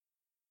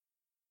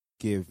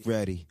Get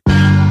ready.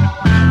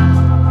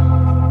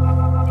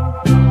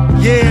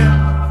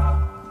 Yeah.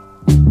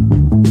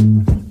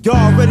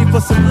 Y'all ready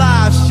for some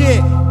live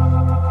shit?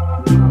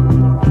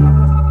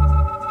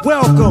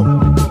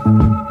 Welcome.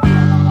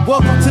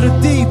 Welcome to the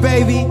D,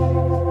 baby.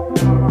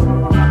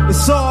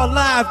 It's all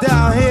live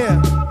down here.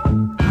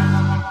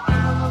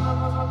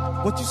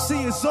 What you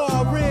see is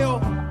all real.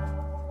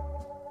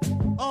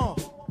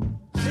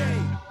 Jay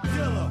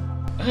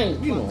Dilla. Hey,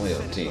 you don't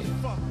help team.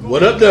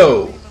 What up,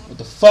 though? What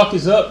the fuck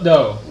is up,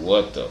 though?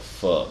 What the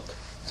fuck?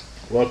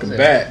 Welcome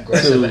back.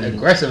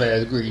 Aggressive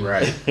ass greeting.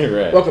 Right.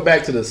 Right. Welcome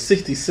back to the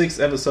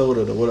 66th episode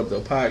of the What Up,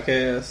 Though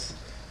podcast.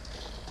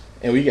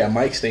 And we got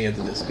mic stands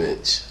in this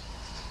bitch.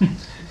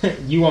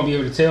 You won't be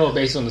able to tell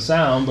based on the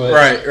sound, but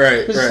Right.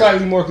 it's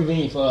slightly more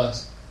convenient for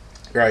us.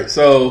 Right.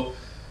 So,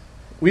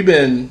 we've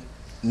been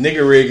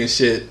nigger rigging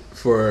shit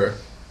for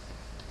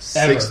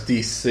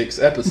 66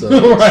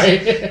 episodes.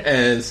 Right.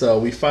 And so,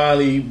 we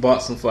finally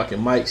bought some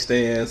fucking mic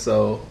stands.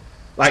 So,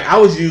 like, I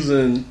was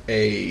using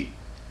a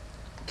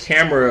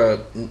camera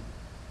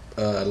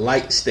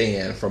light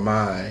stand for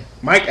mine.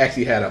 Mike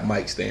actually had a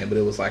mic stand, but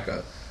it was like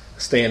a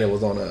stand that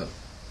was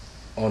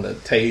on a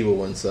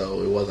table, and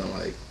so it wasn't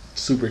like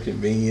super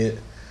convenient.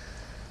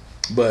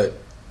 But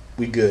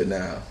we good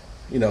now,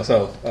 you know.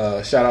 So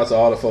shout out to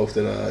all the folks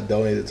that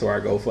donated to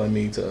our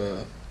GoFundMe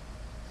to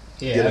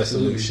get us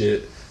some new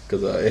shit,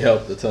 because it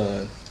helped a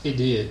ton. It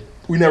did.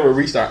 We never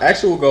reached our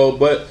actual goal,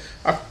 but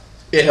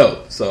it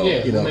helped. So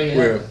Yeah, you know, we'll make it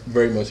we're happen.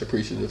 very much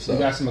appreciative. So We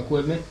got some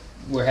equipment.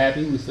 We're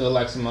happy. We feel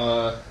like some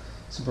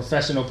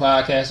professional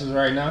podcasters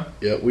right now.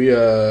 yeah, we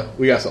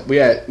got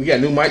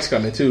new mics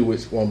coming too,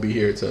 which won't be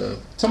here to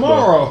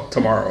Tomorrow.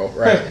 Tomorrow,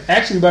 right?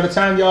 Actually, by the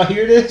time y'all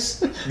hear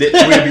this,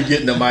 We'll be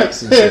getting the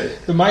mics and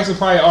shit. the mics will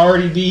probably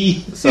already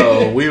be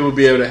So we will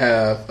be able to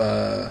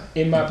have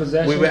in my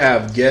possession. we would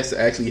have guests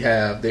actually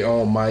have their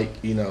own mic,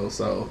 you know.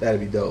 So that'd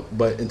be dope.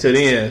 But until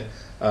then,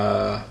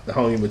 the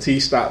homie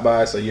Matisse stopped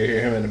by, so you'll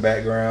hear him in the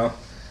background,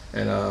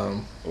 and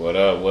What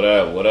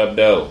up,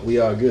 though? we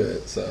are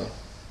good. So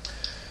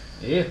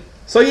Yeah.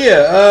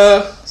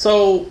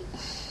 so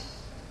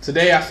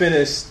today I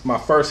finished my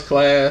first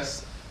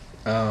class.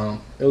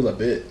 It was a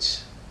bitch.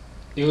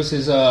 It was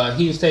his.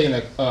 He was taking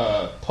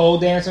a pole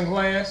dancing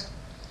class,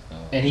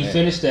 and he man.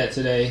 finished that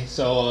today.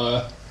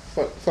 So,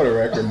 For the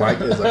record, Mike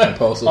is a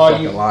compulsive Are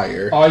fucking you-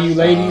 liar. all you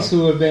ladies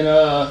who have been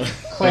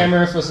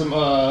clamoring for some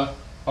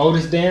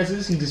Otis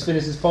dances, he just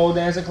finished his pole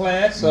dancing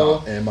class.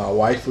 So, And my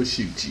wife will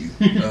shoot you.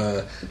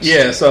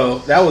 Yeah, so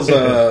that was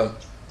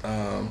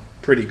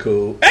pretty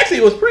cool. Actually,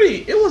 it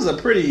was a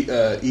pretty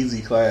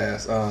easy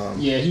class.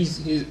 yeah,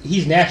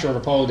 he's natural to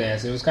pole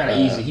dance. It was kind of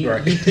easy. He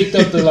right. he picked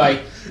up the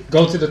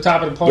go to the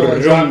top of the pole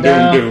and drop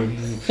down.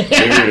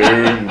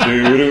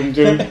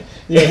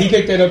 Yeah, he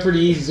picked that up pretty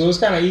easy. So it was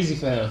kind of easy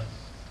for him.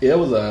 Yeah, it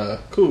was a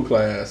cool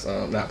class.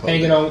 Not pole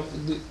Hanging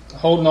dance.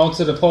 holding on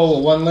to the pole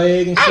with one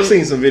leg and shit. I've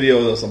seen some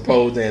videos of some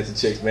pole dancing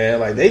chicks, man.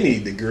 Like, they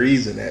need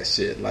degrees in that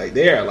shit. Like,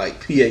 they are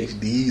like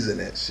PhDs in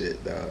that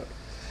shit, dog.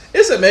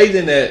 It's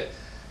amazing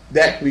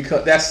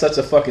that's such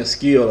a fucking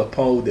skill of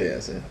pole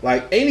dancing.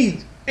 Like,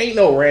 ain't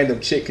no random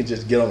chick can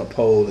just get on a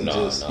pole and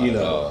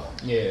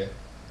Yeah.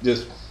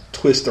 just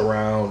twist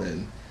around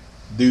and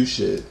do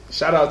shit.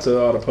 Shout out to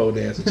all the pole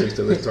dancing chicks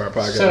that listen to our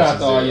podcast. Shout out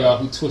to all y'all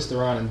who twist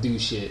around and do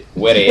shit.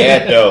 Where they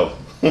at, though?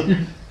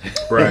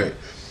 Right.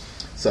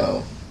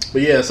 So,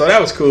 but yeah, so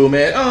that was cool,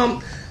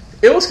 man.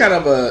 It was kind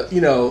of a,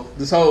 you know,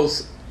 this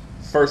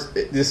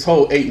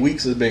whole 8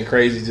 weeks has been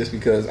crazy just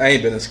because I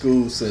ain't been in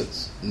school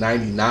since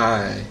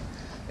 '99,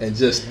 and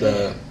just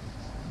the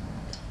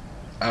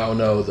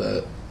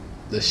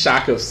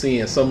shock of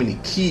seeing so many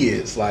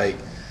kids. Like,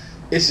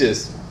 it's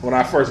just, when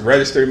I first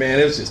registered, man,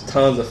 it was just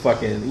tons of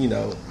fucking, you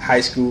know, high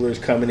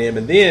schoolers coming in.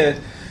 And then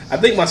I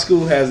think my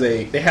school have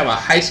a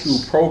high school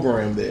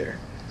program there.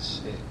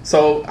 Shit.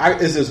 So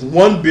it's this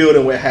one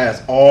building where it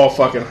has all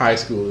fucking high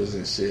schoolers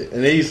and shit.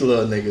 And these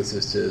little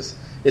niggas,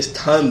 it's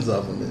tons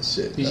of them and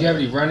shit. Did you have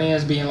any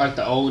run-ins being like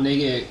the old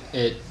nigga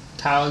at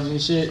college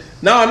and shit?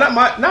 No, not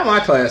my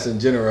class in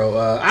general.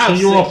 Can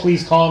you all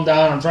please calm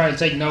down? I'm trying to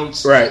take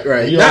notes. Right.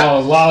 You're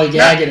all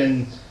lollygagging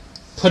and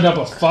putting up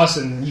a fuss,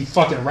 and you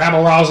fucking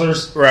rabble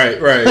rousers.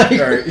 Right.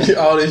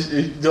 all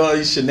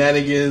these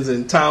shenanigans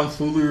and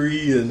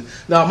tomfoolery, and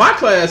no, my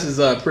class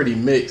is pretty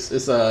mixed.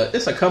 It's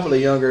a couple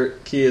of younger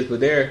kids, but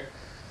they're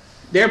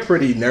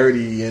pretty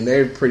nerdy and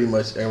they're pretty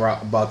much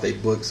about their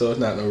book, so it's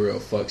not no real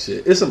fuck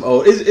shit. It's some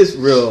old. It's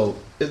real.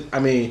 I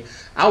mean,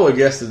 I would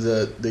guess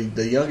that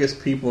the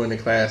youngest people in the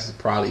class is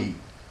probably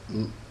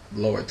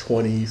lower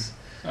 20s.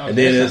 And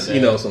then it's,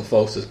 you know, some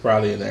folks that's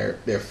probably in their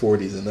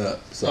 40s and up.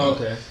 So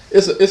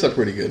it's a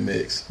pretty good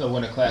mix. So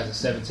when a class of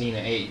 17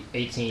 and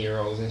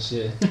 18-year-olds and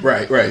shit.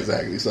 Right,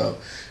 exactly. So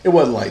it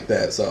wasn't like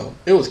that. So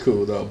it was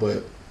cool though.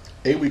 But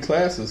 8-week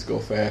classes go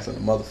fast on a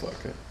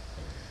motherfucker.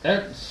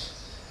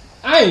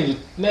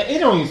 It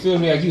don't even feel to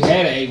me like you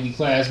had an 8-week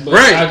class, but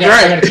Right, I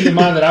got to keep in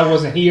mind that I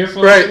wasn't here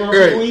for a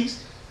few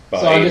weeks.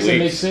 About So I 8 guess it weeks.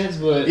 makes sense,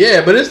 but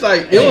Yeah, but it's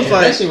like it was that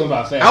like shit went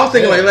by fast. I was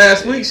thinking like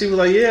last week she was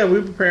like, "Yeah,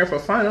 we preparing for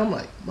final." I'm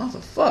like,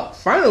 "Motherfuck,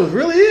 finals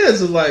really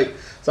is." It's like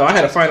so I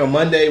had a final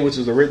Monday, which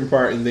was the written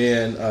part, and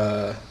then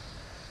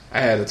I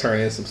had to turn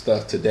in some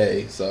stuff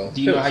today. So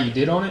Do you know how you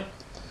did on it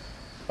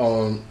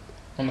on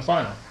on the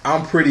final?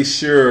 I'm pretty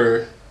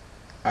sure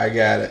I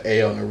got an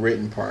A on the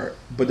written part,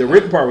 but the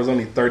written part was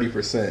only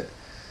 30%.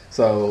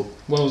 So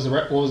What was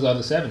the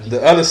other 70?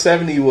 the other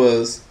 70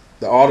 was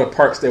all the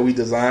parts that we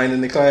designed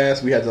in the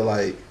class. We had to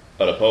like,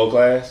 Oh, the pole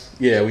class?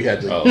 yeah, we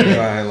had to Oh.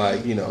 design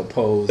like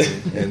pose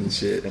and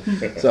shit.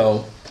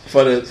 So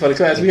for the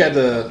class, we had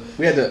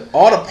to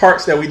all the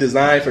parts that we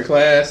designed for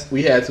class.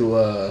 We had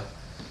to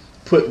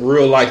put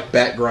real life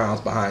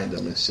backgrounds behind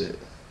them and shit.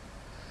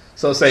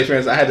 So say for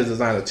instance, I had to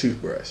design a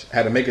toothbrush. I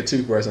had to make a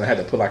toothbrush and I had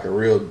to put like a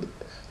real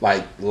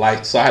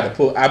light. So I had to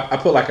put I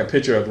put like a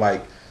picture of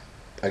like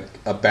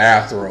a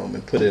bathroom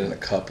and put it in a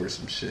cup or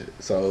some shit.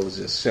 So it was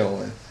just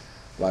showing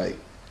like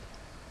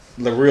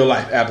the real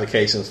life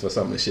applications for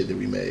some of the shit that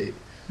we made.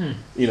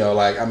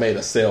 Like I made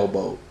a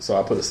sailboat, so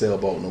I put a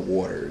sailboat in the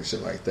water and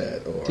shit like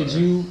that. Or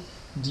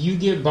Do you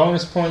get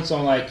bonus points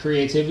on like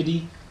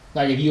creativity?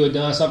 Like if you had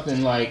done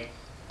something like,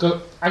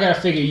 I gotta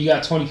figure you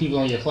got 20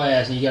 people in your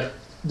class and you got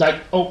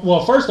like,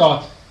 first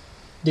off,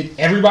 did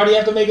everybody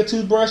have to make a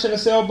toothbrush in a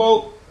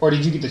sailboat, or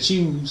did you get to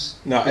choose?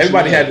 No,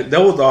 everybody had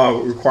those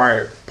all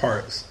required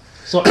parts.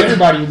 So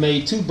everybody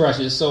made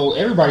toothbrushes. So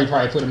everybody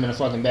probably put them in a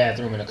fucking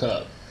bathroom in a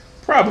cup.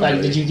 Probably.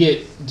 Like, do you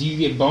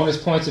get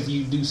bonus points if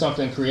you do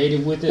something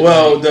creative with it?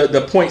 Well, Like,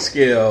 the point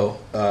scale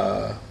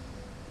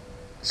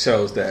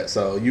shows that,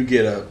 so you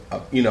get a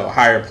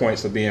higher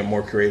points for being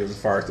more creative as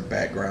far as the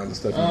background and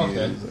stuff you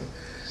okay. use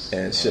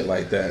and shit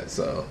like that.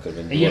 So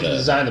and you have to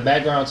design the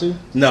background too.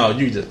 no,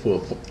 you just pull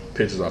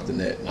pictures off the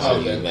net. And Oh,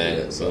 shit you like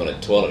man, that, on a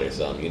toilet or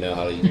something. You know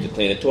how you can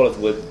clean a toilet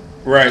with.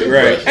 Right.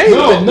 Toothbrush. Hey,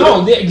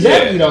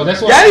 Exactly though.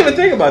 That's Yeah, what I didn't even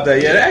think about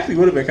that. Yeah, that actually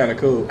would have been kind of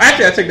cool.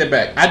 Actually, I take that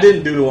back. I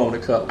didn't do the one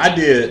with the cup.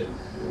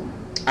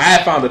 I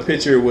had found a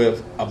picture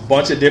with a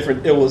bunch of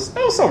different. It was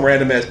some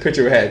random ass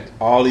picture that had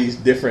all these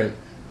different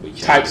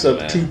types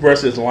of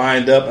toothbrushes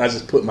lined up, and I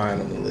just put mine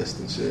on the list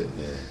and shit.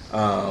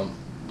 Yeah.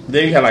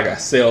 Then you had like a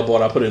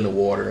sailboat. I put it in the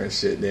water and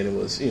shit. Then it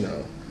was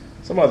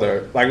some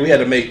other like we had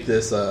to make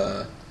this.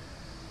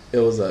 It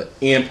was an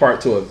end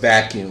part to a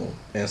vacuum,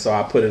 and so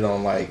I put it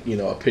on like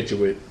a picture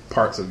with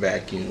parts of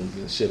vacuums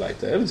and shit like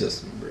that. It was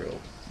just some real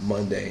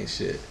mundane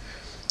shit.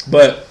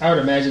 But I would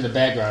imagine the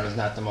background is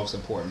not the most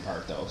important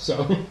part though.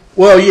 So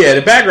well, yeah,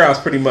 the background's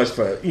pretty much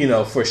for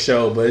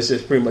show, but it's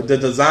just pretty much the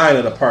design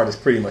of the part is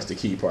pretty much the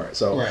key part.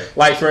 So, right.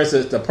 Like for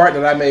instance, the part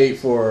that I made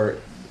for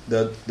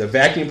the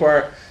vacuum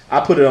part, I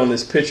put it on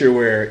this picture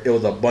where it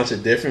was a bunch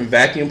of different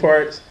vacuum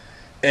parts,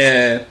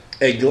 and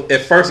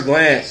at first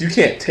glance, you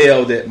can't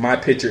tell that my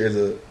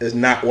picture is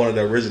not one of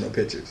the original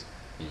pictures.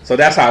 So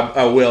that's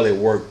how well it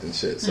worked and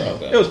shit. So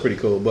Okay. It was pretty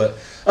cool. But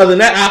other than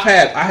that,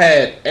 I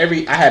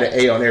had an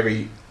A on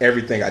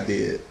everything I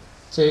did.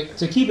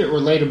 to keep it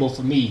relatable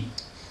for me,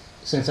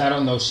 since I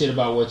don't know shit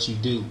about what you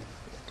do,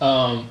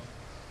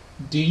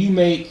 did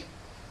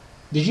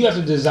you have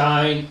to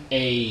design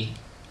a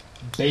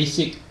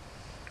basic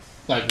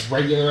like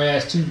regular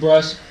ass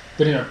toothbrush,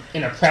 but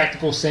in a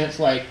practical sense,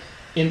 like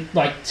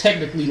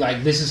technically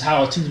like this is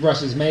how a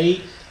toothbrush is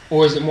made,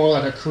 or is it more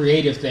like a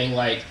creative thing?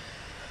 Like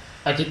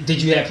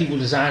did you have people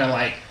designing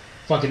like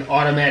fucking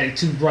automatic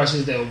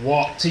toothbrushes that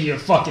walk to your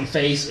fucking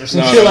face or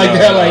some shit like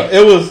that? Like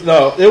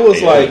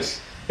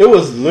it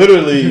was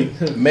literally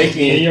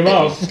making in your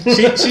mouth.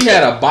 she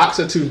had a box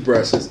of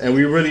toothbrushes, and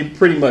we really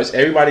pretty much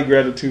everybody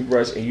grabbed a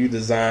toothbrush, and you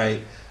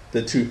designed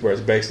the toothbrush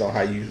based on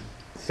how you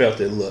felt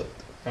it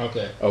looked.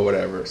 Okay. Or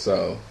whatever.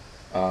 So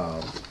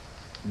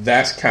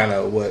that's kind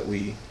of what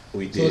we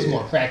did. So it's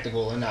more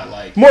practical and not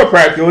like more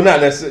practical, not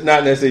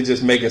necessarily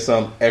just making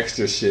some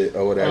extra shit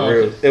or whatever. Oh,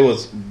 okay. It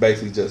was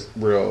basically just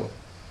real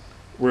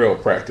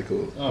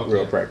practical, Okay.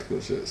 real practical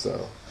shit.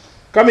 So,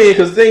 I mean,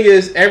 because the thing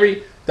is,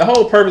 the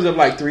whole purpose of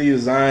like 3D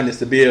design is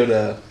to be able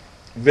to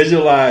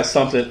visualize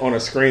something on a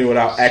screen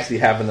without actually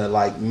having to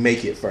like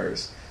make it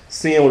first,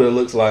 seeing what it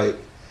looks like,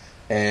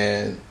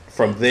 and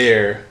from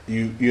there,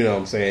 you know what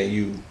I'm saying,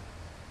 you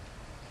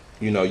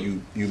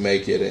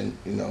make it and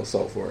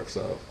so forth.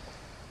 So.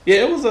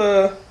 Yeah,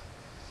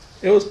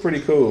 it was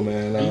pretty cool,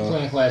 man. Are you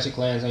playing Clash of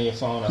Clans on your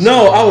phone?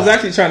 No, I was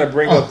actually trying to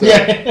bring up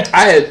yeah.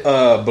 I had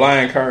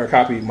blind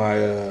copied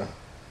my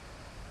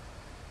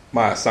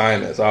my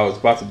assignments. I was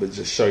about to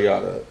just show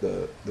y'all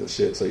the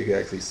shit so you can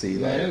actually see.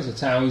 Man, like, there was a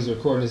time we was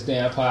recording this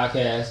damn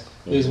podcast.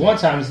 There was one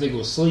time this nigga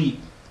was asleep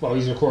while he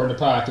was recording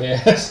the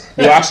podcast.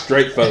 I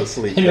straight fell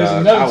asleep. And there was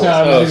dog. another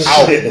time I was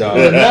out, there dog.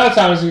 was another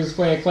time he was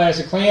playing Clash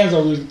of Clans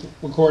while we was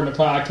recording the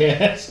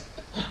podcast.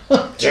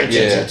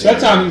 Yeah. That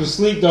time he was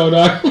asleep though,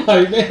 dog.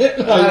 Like, man, like,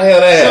 the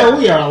hell that? sir,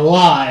 we are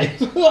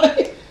live.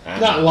 Like,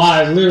 not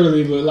live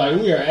literally, but like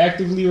we are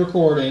actively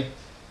recording.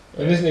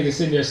 And this nigga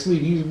sitting there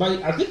asleep.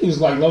 I think he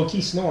was like low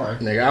key snoring.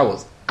 Nigga, I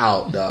was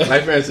out, dog.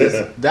 Like for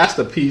instance, that's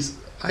the piece.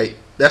 Like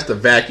that's the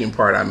vacuum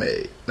part I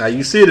made. Now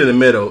you see it in the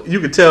middle. You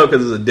can tell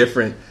because it's a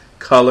different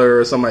color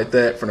or something like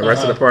that from the rest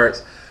of Uh-huh. the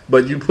parts.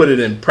 But you put it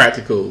in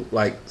practical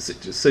like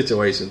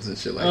situations and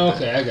shit like that.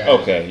 Okay, I got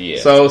it. Okay, yeah.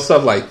 So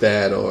stuff like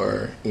that,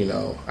 or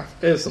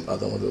there's some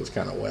other ones that was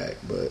kind of whack,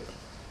 but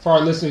For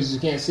our listeners who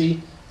can't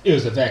see, it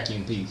was a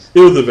vacuum piece. it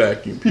was a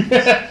vacuum piece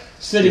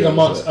Sitting Yeah,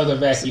 amongst so- other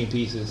vacuum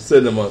pieces.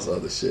 sitting amongst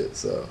other shit.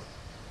 So,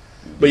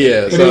 but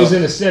yeah, But so it was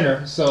in the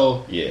center,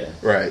 so yeah.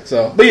 right.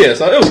 So, but yeah,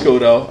 so it was cool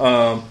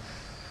though.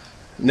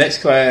 Next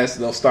class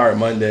they'll start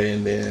Monday,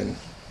 and then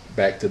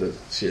back to the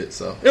shit.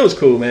 So it was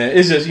cool, man.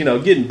 It's just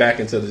getting back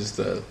into just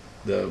the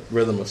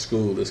rhythm of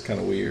school is kind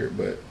of weird,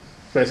 but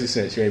especially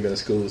since you ain't been in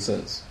school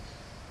since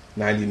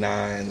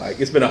 '99, like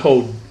it's been a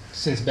whole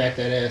since back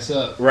that ass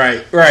up.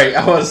 right.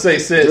 I want to say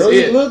since Girl,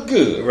 it you look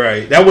good.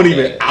 right. That wasn't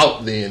even Yeah.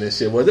 out then. And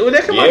shit was it? Would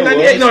that come Yeah, out it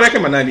 '98? was. No, that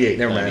came out '98.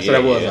 Never mind. So that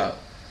 98, was yeah. out.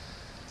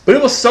 But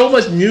it was so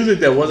much music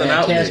that wasn't Man,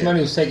 out Cash then.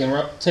 Money was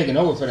taking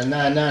over for the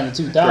 99 and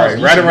 2000. Right,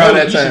 You right should around know-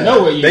 that you should time.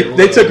 know what year it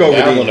They was. took over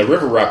That was then. when the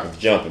River Rock was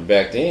jumping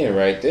back then,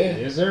 right there.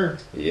 Yes, sir.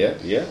 Yeah,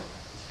 yeah.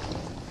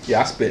 Yeah,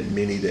 I spent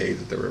many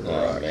days at the River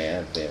Oh Rock. man,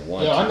 I've been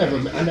one. Yo, I too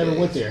many never days.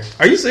 went there.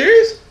 Are you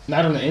serious?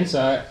 Not on the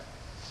inside.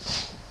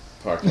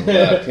 Parking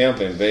lot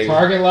pimping, baby.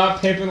 Parking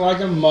lot pimping like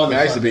a motherfucker.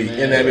 I used to be man.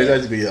 in that bitch. I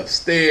used to be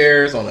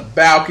upstairs on the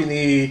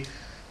balcony.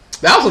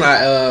 That was when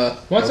I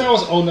Once I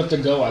was old enough to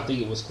go, I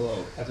think it was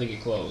closed. I think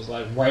it closed,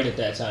 like right at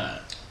that time.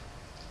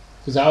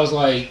 Because I was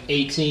like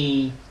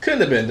 18.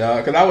 couldn't have been,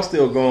 dog, because I was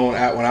still going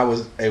out when I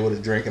was able to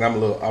drink, and I'm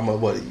a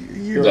what a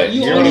year. Like,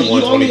 You You're only only a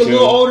 122.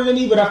 little older than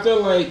me, but I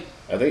feel like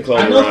I think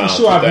closed I know for around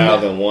sure I've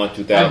 2001,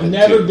 2002. I've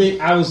never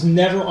been. I was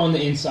never on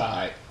the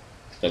inside,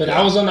 but Okay.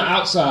 I was on the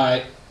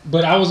outside.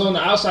 But I was on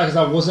the outside because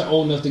I wasn't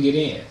old enough to get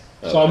in.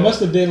 So I Okay. must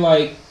have been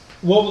like,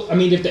 well, I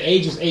mean, if the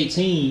age was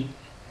 18,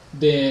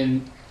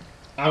 then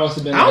I must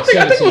have been. I don't like think-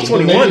 I think it was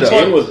 17. 21 Maybe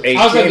though. It was 18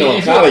 I was like, on if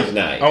it- college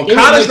night. On It would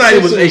college make night,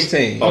 it was sense to-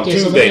 18. On Okay,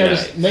 so Tuesday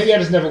maybe I night.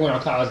 just never went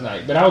on college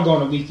night, but I would go on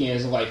the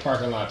weekends and like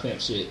parking lot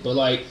pimp shit. But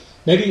like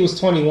maybe it was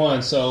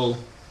 21, so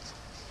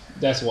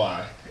that's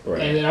why. Right.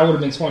 And then I would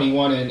have been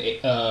 21 and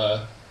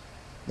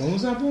when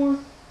was I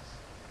born?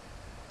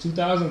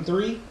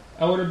 2003.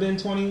 I would have been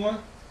 21.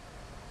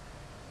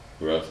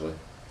 Roughly.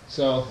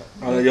 So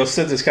Your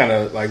sentence kind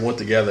of like went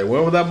together.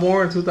 When was I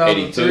born?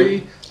 2003.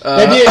 82.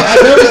 I did. I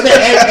noticed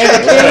that as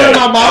it came out of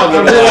my mouth,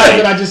 I realized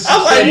that I just I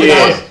was like, said yeah.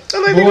 that I was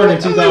I'm like, born in I'm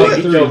like,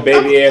 2003. Get your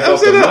baby ass I'm off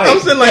the sitting, mic. I'm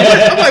sitting like,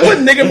 I'm like, what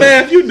nigga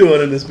math you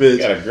doing in this You bitch?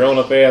 got a grown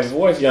up ass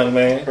voice, young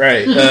man.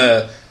 Right.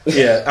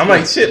 Yeah. I'm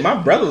like, shit. My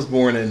brother was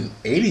born in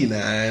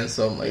 '89,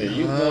 so I'm like, Yeah,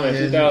 you born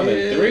in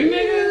 2003,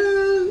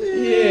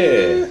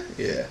 nigga?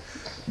 Yeah.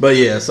 But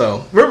yeah,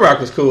 so River Rock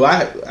was cool.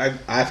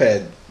 I've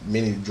had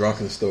many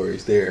drunken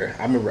stories there.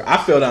 I remember I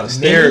fell down the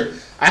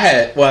stairs. I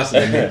had I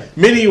said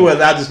many was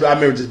I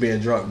remember just being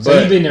drunk. So But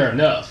you've been there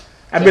enough.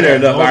 I've been there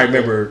enough. I multiple-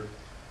 remember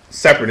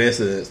separate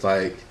incidents.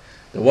 Like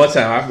the one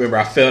time I remember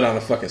I fell down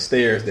the fucking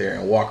stairs there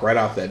and walked right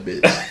off that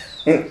bitch.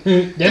 That's what Right,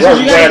 you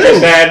right got at to the do.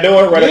 side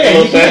door, right Yeah, at the you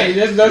little side. can't.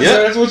 Yep.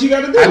 That's what you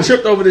got to do. I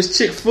tripped over this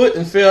chick foot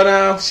and fell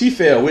down. She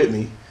fell with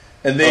me.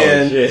 And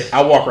then Oh, shit.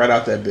 I walked right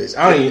out that bitch.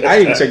 I didn't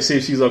even check to see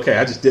if she's okay.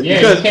 I just did Yeah,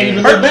 because you can't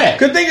even look back.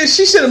 Good thing is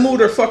she should have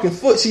moved her fucking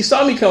foot. She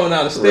saw me coming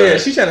down the stairs.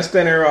 Right. She trying to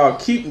stand there all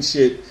cute and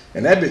shit,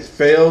 and that bitch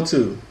fell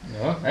too.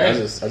 Well, I hey,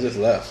 just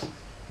left.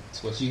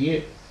 that's what you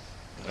get.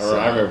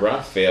 I remember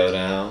I fell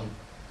down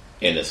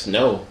in the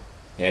snow.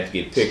 Had to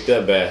get picked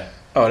up by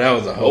Oh, that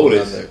was a whole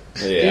Otis. other.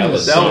 Yeah, In I the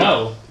was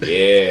snow.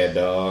 Yeah,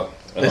 dog.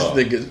 This Oh.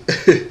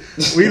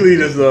 nigga, we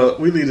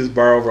leave this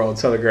bar over on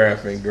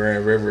Telegraph in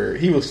Grand River.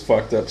 He was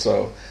fucked up,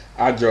 so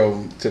I drove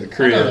him to the I know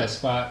crib. that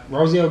spot.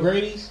 Rosie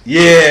O'Grady's.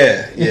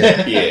 Yeah.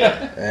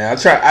 Yeah. And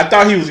I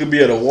thought he was gonna be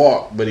able to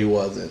walk, but he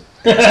wasn't.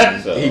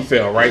 So, He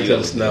fell right he to the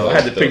was- snow. I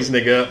had to pick this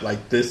nigga up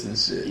like this and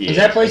shit. Yeah. Is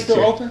that place still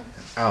Okay. open?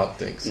 I don't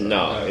think so.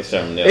 No, it's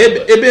something else.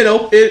 It been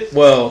open.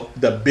 Well,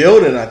 the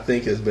building I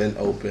think has been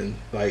open,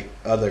 like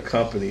other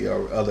company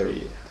or other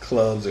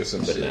clubs or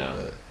some But shit. now-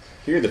 but-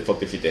 Here's the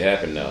fucking shit that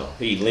happened though.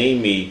 He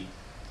leaned me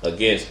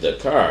against the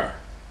car,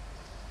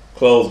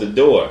 closed the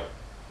door.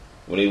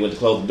 When he went to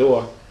close the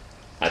door,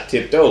 I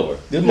tipped over.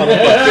 This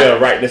motherfucker, Fell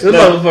right in the this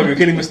snow. motherfucker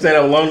couldn't even stand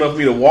up long enough for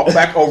me to walk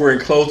back over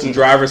and close the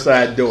driver's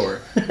side door.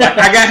 Like,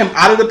 I got him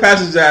out of the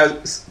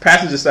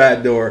passenger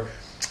side door,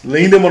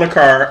 leaned him on the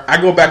car. I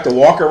go back to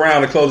walk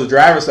around and close the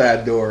driver's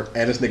side door,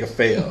 and this nigga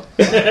fell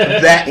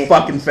that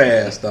fucking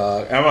fast,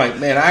 dog. And I'm like,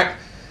 man,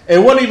 it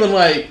wasn't even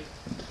like.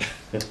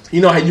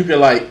 You know how you can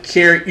like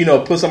carry,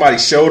 put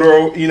somebody's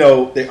shoulder,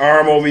 the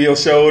arm over your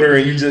shoulder,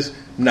 and you just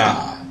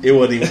it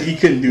wasn't even. He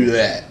couldn't do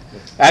that.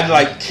 I had to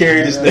like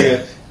carry this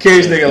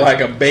nigga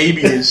like a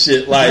baby and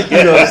shit, like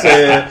what I'm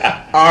saying,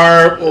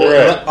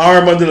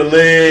 arm under the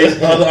leg,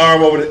 other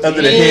arm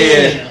under the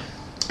head,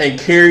 and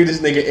carry this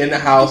nigga in the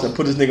house and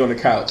put this nigga on the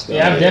couch. Though.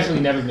 Yeah, I've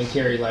definitely never been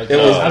carried like It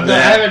that. was I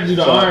that haven't do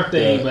the fucked arm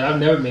thing, up. but I've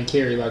never been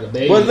carried like a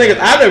baby. Well, the thing is,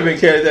 I've never been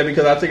carried that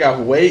because I think I've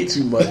weighed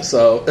too much.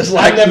 So it's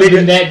like I've never nigga,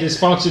 been that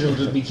dysfunctional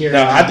to be carried. No,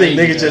 like I a think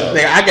baby, niggas just dog.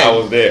 think I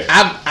was there.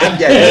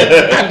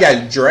 I've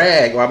got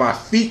dragged while my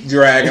feet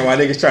dragging while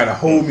niggas trying to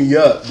hold me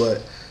up,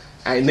 but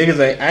I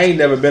ain't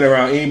never been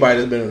around anybody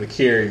that's been able to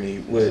carry me,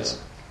 which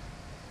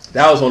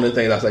That was one of the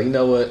things I was like, you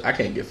know what? I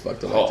can't get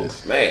fucked up like Oh, this.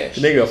 smash.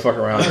 The nigga fuck I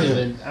around. don't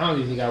even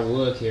think I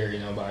would carry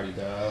nobody,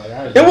 dog.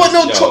 Like, It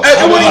wasn't no. No. I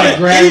It would wasn't like even.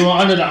 grab him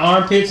under the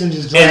armpits and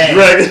just drag.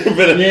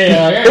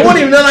 Yeah, It wasn't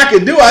even nothing I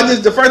could do.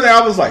 The first thing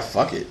I was like,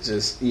 fuck it.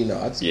 Just, I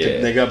just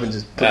pick the nigga up and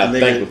just put I the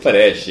thank you nigga. for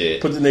that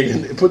shit. Put the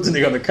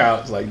nigga on the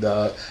couch, like,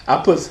 dog.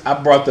 I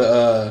brought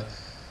the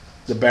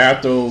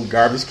bathroom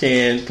garbage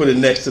can, put it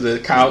next to the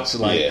couch,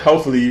 like,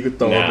 hopefully you could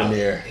throw up in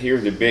there.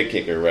 Here's the big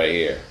kicker right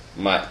here.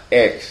 My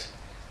ex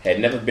had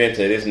never been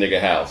to this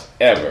nigga house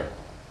ever.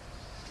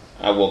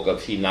 I woke up,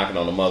 she knocking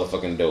on the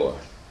motherfucking door.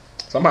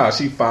 Somehow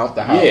she found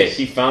the house. Yeah,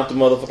 she found the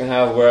motherfucking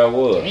house where I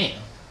was.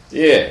 Damn.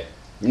 Yeah,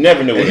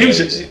 never knew And where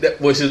it it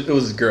was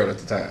his girl at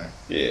the time.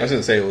 Yeah, I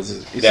shouldn't say it was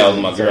his. that was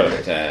my girl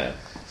at the time.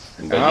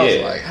 But And I was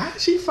yeah, like, how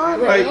did she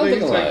find Right, it? I'm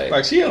looking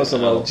Like she on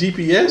some old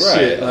GPS right.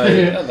 shit.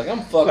 I was like,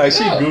 I'm fucked Like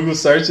she up. Google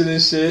searching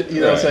and shit.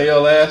 You know what I'm Right. saying? Your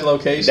last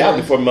location. That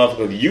was before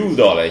motherfuckers used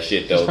all that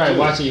shit though. She's probably too.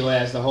 watching your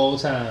ass the whole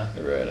time.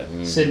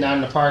 Right. Sitting out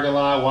in the parking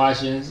lot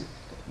watching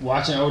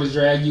Otis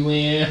drag you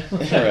in.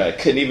 Right.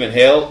 Couldn't even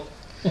help.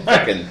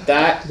 Fucking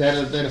thought.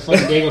 that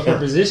fucking gave up her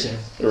position.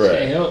 Right.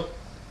 Can't help.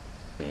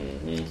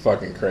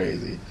 fucking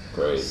crazy.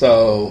 Crazy.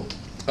 So,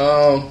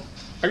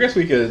 I guess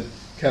we could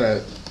kind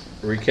of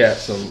recap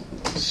some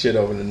shit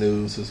over the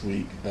news this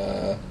week.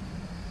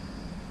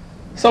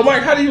 So,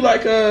 Mike, how do you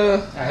like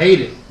I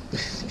hate it.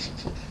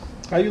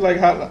 how you like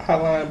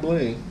Hotline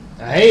Bling?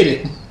 I hate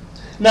it.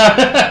 Nah,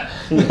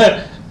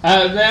 man,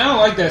 I don't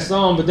like that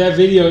song, but that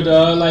video,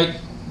 dog. Like,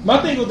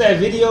 my thing with that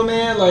video,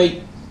 man,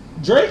 like,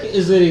 Drake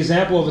is an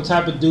example of a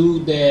type of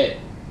dude that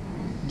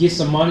gets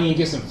some money and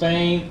gets some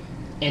fame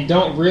and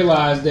don't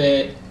realize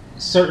that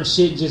certain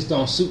shit just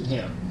don't suit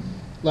him.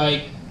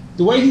 Like,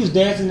 the way he was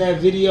dancing in that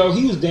video,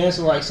 he was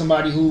dancing like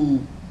somebody who,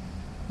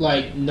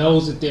 like,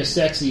 knows that they're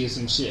sexy or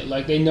some shit.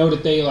 Like, they know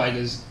that they, like,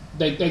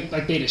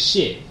 they the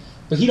shit.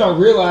 But he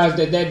don't realize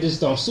that just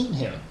don't suit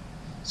him.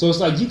 So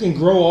it's like you can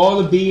grow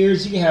all the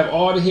beards, you can have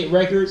all the hit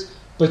records,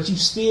 but you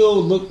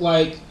still look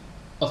like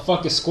a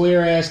fucking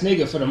square ass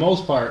nigga for the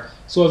most part.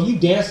 So if you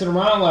dancing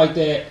around like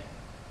that,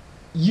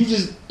 you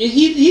just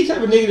he's the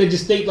type of nigga that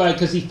just think like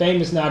because he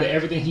famous now that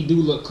everything he do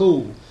look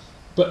cool,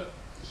 but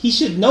he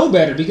should know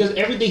better because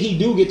everything he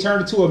do get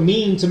turned into a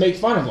meme to make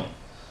fun of him.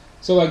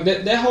 So like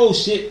that whole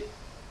shit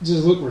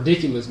just look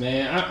ridiculous,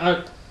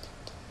 man.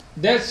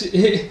 That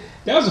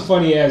was a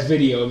funny ass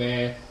video,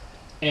 man.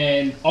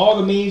 And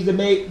all the memes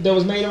that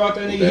was made about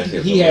that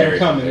nigga, he had it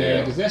coming,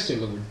 man, because that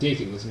shit looked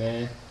ridiculous,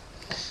 man.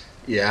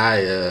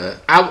 Yeah,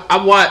 I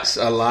watched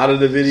a lot of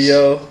the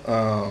video.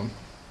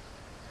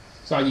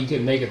 So you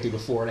couldn't make it through the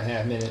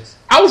 4.5 minutes.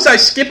 I was like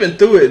skipping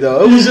through it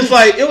though. It was just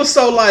like it was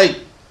so like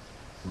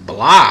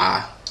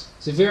blah.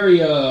 It's a very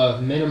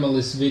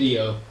minimalist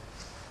video.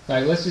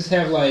 Like, let's just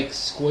have like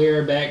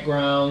square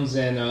backgrounds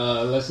and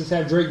let's just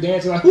have Drake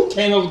dancing. Like, who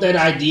came up with that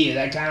idea,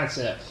 that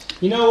concept?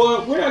 You know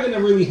what? We're not gonna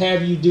really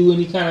have you do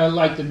any kind of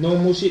like the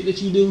normal shit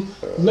that you do.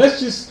 Let's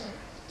just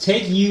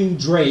take you,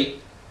 Drake,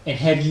 and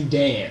have you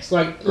dance.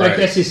 Like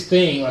that's his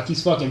thing. Like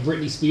he's fucking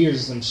Britney Spears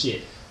or some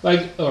shit.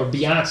 Like, or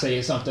Beyonce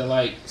or something.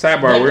 Like,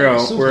 Sidebar,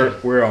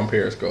 like, we're on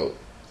Periscope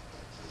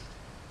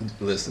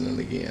listening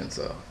again,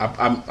 so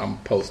I'm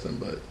posting,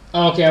 but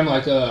okay, I'm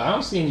like I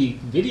don't see any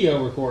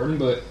video recording,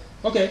 but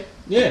okay,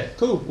 yeah,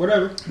 cool,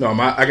 whatever. no,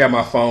 I got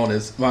my phone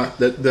is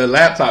the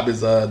laptop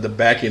is the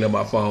backing of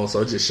my phone,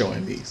 so it's just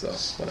showing me. So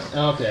whatever.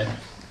 Okay,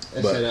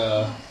 that's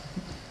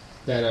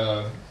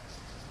that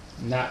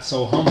not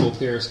so humble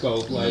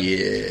Periscope, like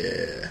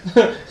Yeah,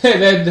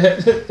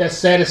 that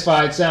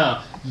satisfied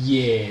sound.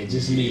 Yeah,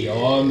 just me,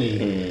 all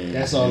me.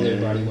 That's all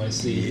everybody want to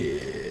see.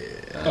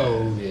 yeah,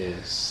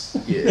 Otis.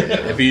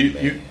 yeah. If you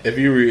can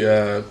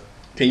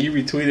you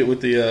retweet it with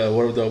the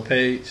What Up Though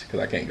page because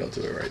I can't go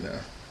to it right now.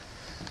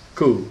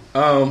 Cool.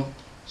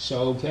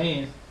 Show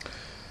can.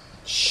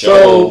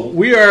 So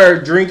we are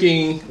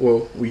drinking.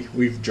 Well,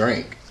 we've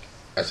drank.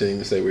 I shouldn't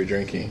even say we're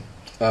drinking.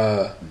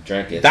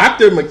 Drink it.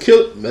 Dr.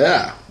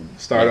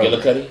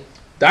 McGillicuddy?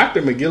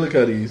 Dr.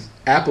 McGillicuddy's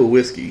apple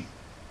whiskey.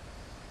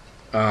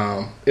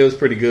 It was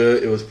pretty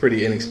good. It was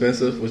pretty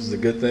inexpensive, which is a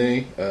good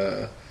thing.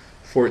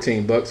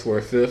 $14 for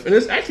a fifth, and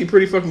it's actually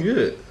pretty fucking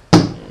good.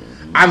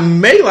 I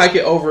may like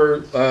it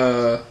over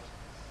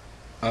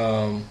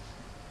Crown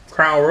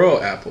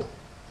Royal apple.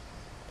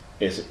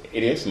 It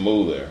is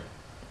smoother.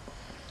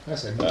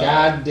 That's a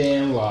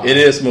goddamn lie. It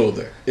is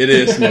smoother.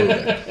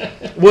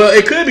 Well,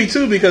 it could be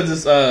too because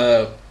it's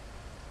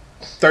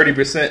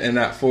 30% and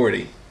not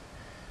 40%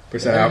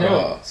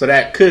 alcohol. So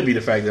that could be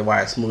the fact that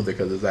why it's smoother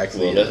because it's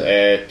actually. Well, let's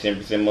add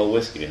 10% more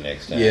whiskey the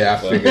next time. Yeah,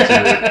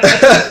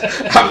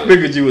 I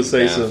figured you would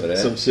say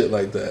some shit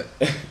like that.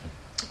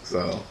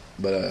 So,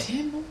 but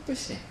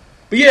 10%.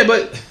 But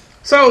yeah,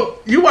 so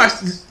you watched.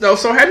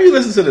 So have you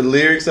listened to the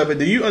lyrics of it?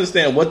 Do you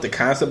understand what the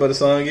concept of the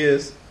song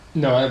is?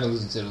 No, I haven't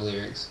listened to the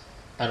lyrics.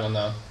 I don't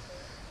know.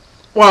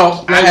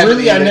 Well, I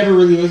never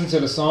really listened to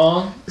the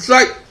song. It's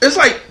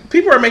like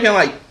people are making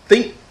like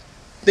think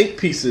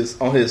pieces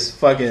on his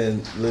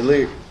fucking the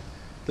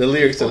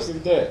lyrics. What's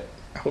with that?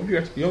 I hope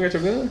you don't get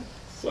your gun.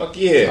 Fuck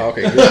yeah.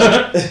 Okay,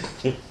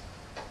 good.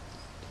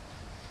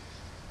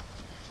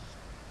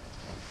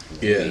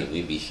 Yeah.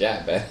 We'd be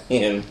shot back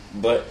then,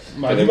 but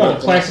Like, you about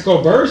to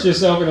Plaxico burst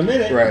yourself in a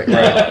minute. Right. No,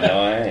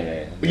 I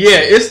ain't. Yeah,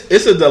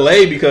 it's a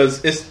delay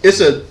because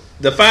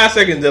the 5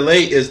 second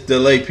delay is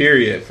delay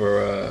period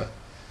for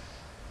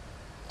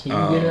Can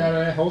you get it out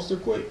of that holster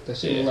quick? That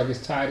shit look like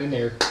it's tied in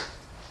there.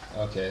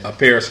 Okay. a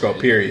Periscope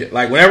period.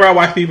 Like whenever I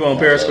watch people on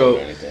Periscope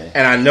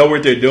and I know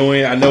what they're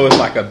doing, I know it's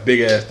like a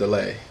big ass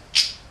delay.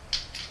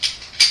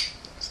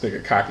 This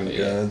nigga cocking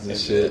guns and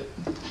shit.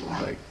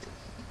 Like,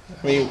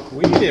 I mean,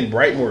 we in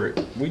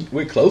Brightmoor.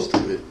 We're close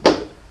to it.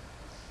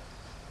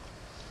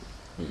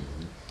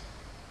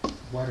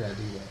 Why did I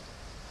do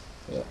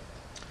that?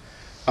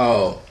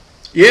 Oh,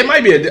 yeah, it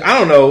might be. I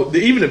don't know.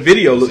 Even the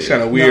video looks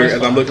kind of weird it's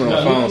as I'm fine. looking on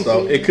the No, phone, you so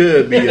can see it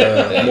could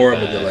be more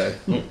of a delay.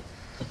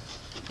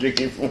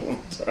 Drinking from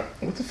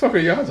What the fuck are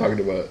y'all talking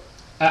about?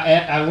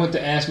 I went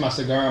to ash my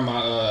cigar in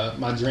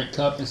my drink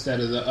cup instead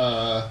of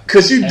the.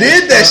 Cause you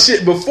did that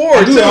shit before.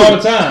 I do too. it all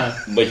the time,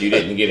 But you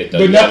didn't get it though.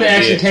 but You nothing never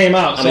actually did. came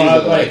out. So I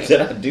was like,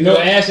 did I do no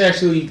that? ash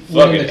actually went in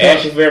Fucking the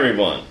ash cup. of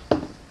everyone.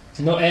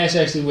 No ash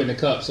actually went in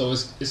the cup, so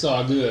it's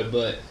all good.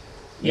 But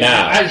yeah,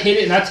 Nah. I hit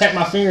it and I tapped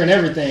my finger and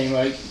everything.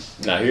 Like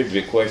Now here's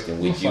the big question: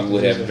 I'm Would you fucking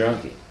would have loser.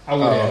 drunk it? I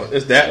would Oh, have.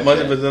 it's that much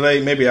Okay. of a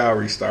delay. Maybe I'll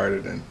restart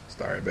it and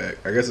start it back.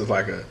 I guess it's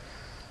like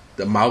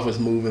the mouth is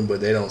moving, but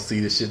they don't see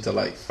the shit till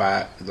like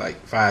 5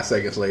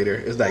 seconds later.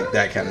 It's like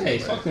that kind of. Hey,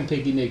 delay. fucking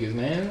picky niggas,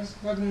 man. It's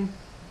fucking,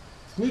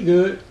 we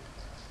good.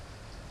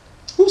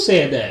 Who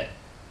said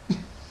that?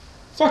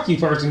 Fuck you,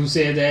 person who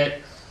said that.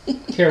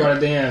 Care about a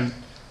damn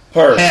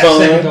Her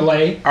half-second son.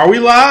 delay. Are we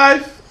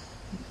live?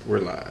 We're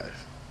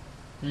live.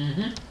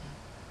 Mm-hmm.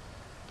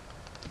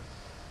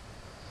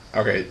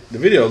 Okay, the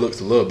video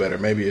looks a little better.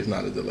 Maybe it's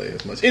not a delay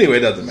as much. Anyway,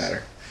 it doesn't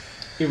matter.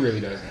 It really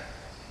doesn't.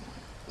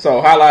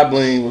 So Highlight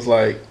Bling was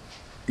like,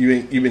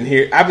 you've been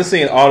here. I've been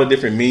seeing all the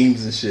different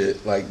memes and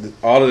shit, like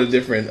all of the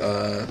different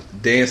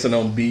dancing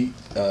on beat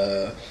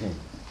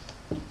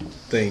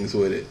things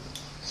with it.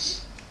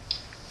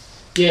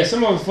 Yeah,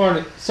 some of them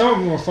funny. Some of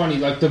them were funny.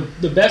 Like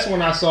the best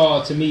one I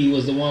saw to me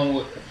was the one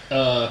with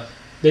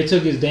they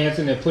took his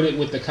dancing and put it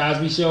with the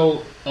Cosby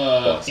Show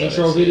intro that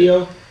shit.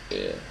 video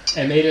Yeah.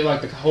 and made it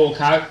like the whole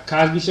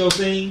Cosby Show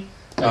scene.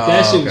 Like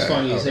that shit was okay,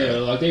 funny as okay.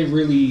 hell. Like they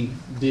really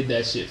did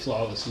that shit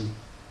flawlessly.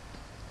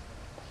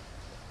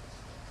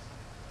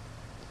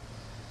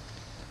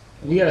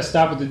 We gotta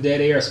stop with the dead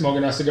air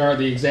smoking our cigar at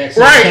the exact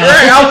same Right, time.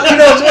 right.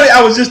 It's funny.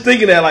 I was just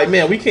thinking that, like,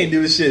 man, we can't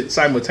do this shit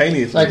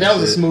simultaneously. Like that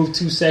was a Shit. smooth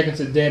 2 seconds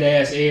of dead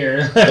ass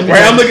air. Right,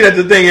 I'm looking at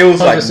the thing. It was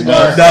Fuck like a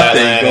cigar.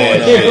 nothing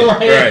Yeah, going on.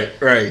 right.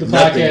 Right. The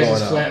Nothing podcast going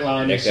is on. flatlined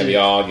and Next time shit.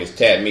 y'all just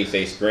tap me,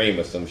 say scream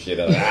or some shit.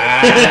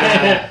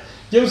 Ah.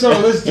 Give him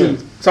something to listen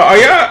to. So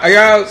are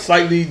y'all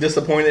slightly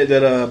disappointed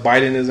that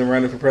Biden isn't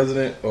running for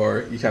president,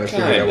 or you kind of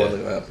figured that Kinda.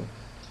 wasn't gonna happen?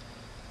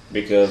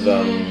 Because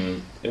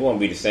it won't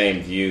be the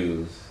same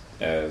views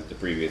as the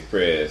previous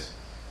press.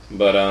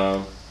 But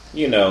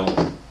you know,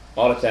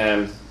 all the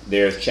time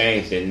there's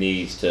change that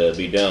needs to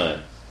be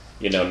done.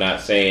 You know, not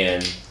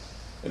saying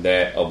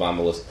that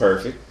Obama was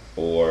perfect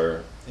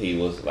or he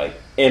was like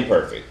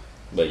imperfect,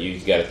 but you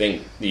got to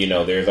think. You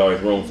know, there's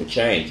always room for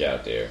change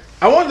out there.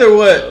 I wonder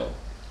what. So,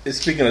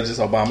 Speaking of just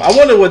Obama, I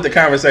wonder what the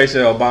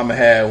conversation Obama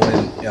had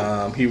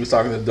when he was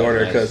talking to his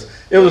daughter, because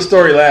it was a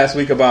story last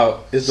week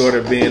about his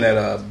daughter being at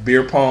a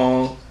beer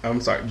pong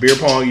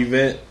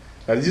event.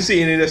 Did you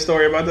see any of that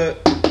story about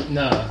that?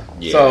 Nah.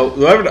 yeah. So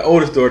whoever the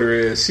oldest daughter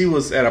is, she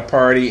was at a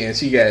party and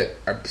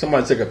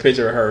somebody took a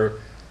picture of her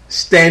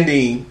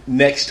standing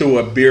next to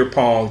a beer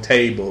pong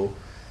table,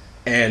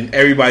 and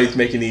everybody's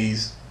making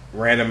these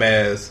random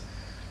ass.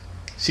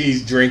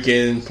 She's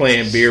drinking,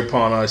 playing beer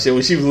pong on shit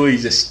when she was literally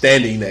just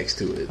standing next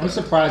to it. I'm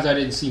surprised I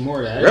didn't see more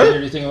of that. I Really? didn't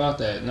hear anything about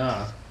that.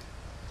 Nah.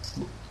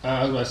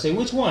 I was about to say,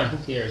 which one? Who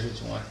cares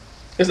which one?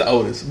 It's the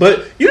oldest,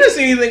 but you didn't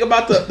see anything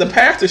about the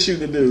pastor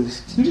shooting the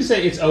dudes. Did you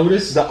say it's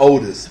Otis? The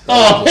oldest.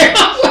 Oh,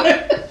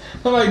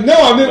 I'm like, no,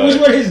 I meant which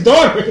one his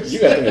daughter is. You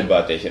got to think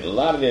about that shit. A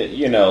lot of it,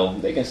 you know,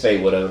 they can say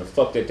whatever the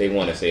fuck that they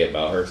want to say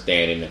about her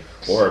standing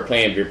or her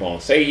playing beer pong.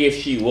 Say if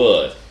she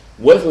was,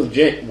 what if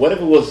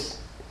it was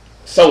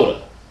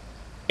soda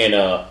and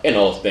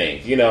those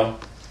things? You know,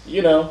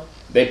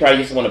 they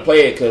probably just want to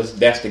play it because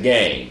that's the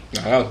game.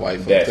 No, that was white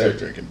folks. That's They're it.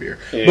 drinking beer.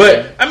 Yeah,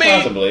 But I mean,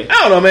 possibly. I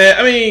don't know, man.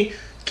 I mean,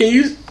 can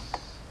you?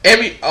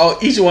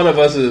 Each one of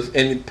us is,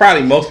 and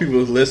probably most people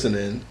who's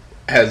listening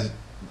has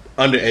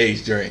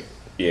underage drink.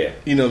 Yeah.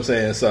 You know what I'm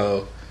saying?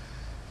 So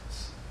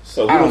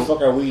So I who the don't-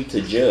 fuck are we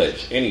to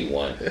judge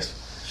anyone?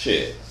 it's,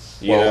 Shit.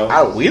 You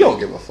know, we don't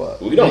give a fuck.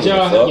 we don't Did give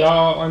a fuck.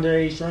 y'all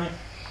underage drink?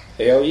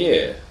 Hell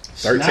yeah.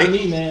 13? Not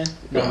me, man.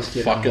 No, You're I'm a just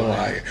kidding. fucking I'm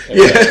lying. liar.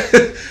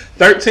 Yeah,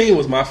 13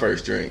 was my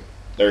first drink.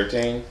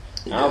 13.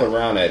 I was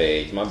around that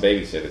age. My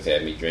babysitters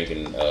had me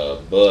drinking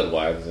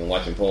Budweisers and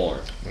watching porn.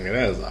 Okay,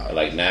 that is At odd.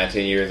 like 9,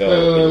 10 years Wait,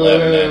 old. wait,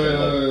 11, 9, 10,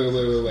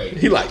 wait, 11. wait.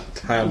 He like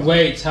time. out.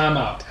 Wait, time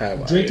out.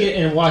 Time out, Drinking yeah.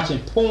 and watching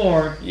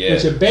porn Yeah.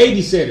 with your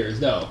babysitters,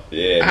 though.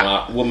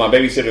 Yeah, with my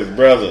babysitter's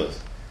brothers.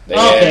 They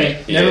Okay,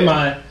 had, yeah. never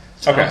mind.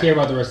 I Okay. don't care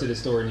about the rest of the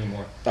story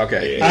anymore.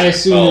 Okay. Yeah. I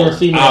assume you were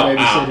female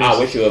babysitters. I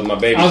wish you was my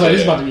babysitter. I was like,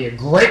 this is about to be a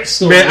great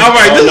story. Man, all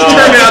right, this no. is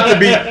turning out to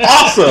be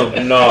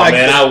awesome. No, Like,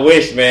 man, I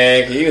wish,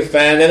 man, 'cause you was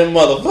fine than a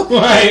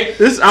motherfucker. Right?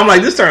 I'm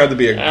like, this turned out to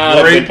be a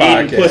I'd great have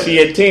been eating podcast. pussy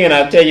at 10,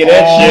 I'll tell you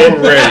that shit.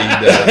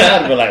 Already,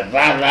 done. I'd be like,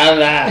 blah, blah,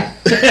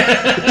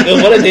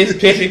 blah. What is this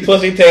pissy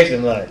pussy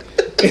tasting like?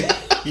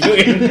 You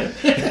eating-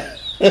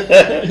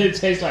 It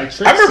tastes like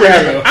trick I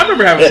cereal.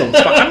 remember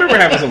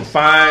having some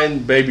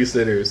fine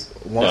babysitters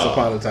once No.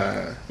 upon a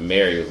time.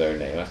 Mary was her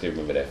name. I still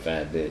remember that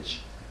fine bitch.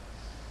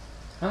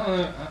 I don't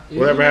know.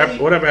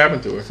 Whatever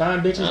happened to her?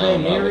 Fine bitches I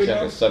named don't know. I Mary wish I though.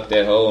 could suck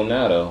that hole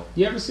now, though.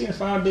 You ever seen a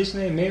fine bitch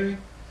named Mary?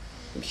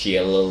 She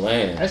a little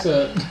lamb. That's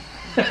a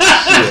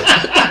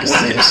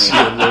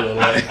Shit, little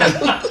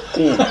lamb.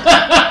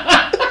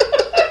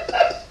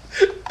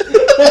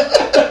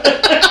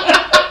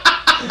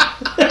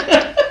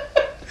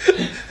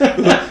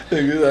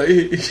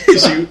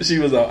 she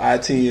was on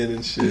I-10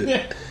 and shit.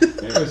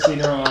 you ever seen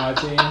her on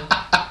I-10?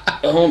 I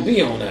don't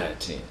be on that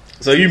 10.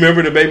 So you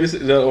remember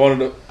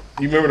the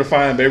you remember the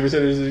fine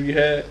babysitters that you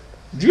had?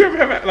 Did you ever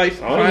have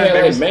like I only fine had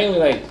like, babysitters? mainly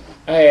like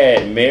I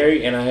had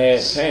Mary and I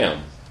had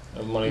Pam.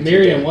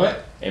 Mary and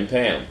what? And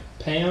Pam.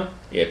 Pam?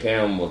 Yeah,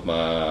 Pam was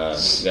my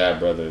god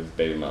brother's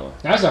baby mama.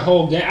 That's a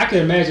whole gang. I can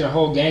imagine a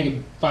whole gang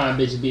of fine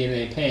bitches being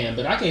named Pam,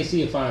 but I can't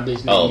see a fine bitch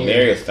named Oh, Mary.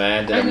 Mary was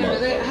fine to I the ain't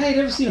motherfucker.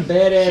 never seen a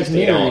badass She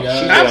stayed Mary, on-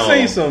 dog. she-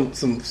 I've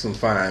seen some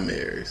fine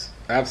Marys.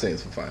 I've seen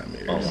some fine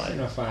Marys. Oh, I've my. seen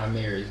no fine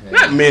Marys, man.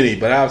 Not many,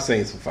 but I've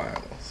seen some fine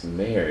ones.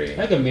 Mary.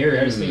 Like a Mary,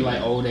 I just think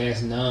like old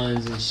ass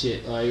nuns and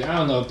shit. Like I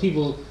don't know,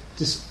 people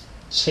just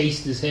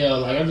chaste as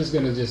hell. Like I'm just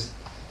gonna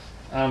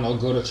I don't know,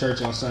 go to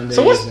church on Sundays.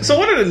 So and-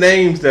 what are the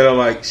names that are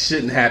like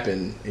shouldn't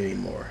happen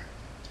anymore?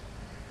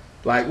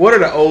 Like what are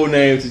the old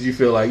names that you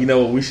feel like, you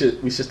know what, we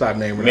should stop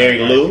naming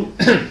Mary our, Lou.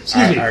 Excuse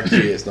me, our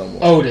kids no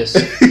more. Otis.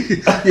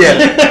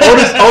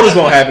 Yeah. Otis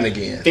won't happen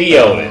again.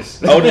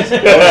 Theotis.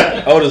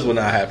 Otis will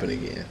not happen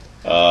again.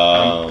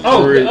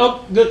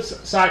 Good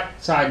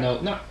side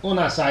note.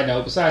 Not side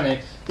note, but side name.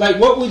 Like,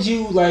 what would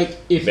you like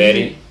if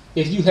Betty.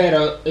 you had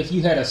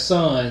a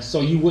son,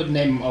 so you wouldn't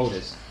name him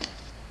Otis?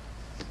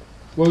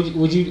 What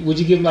would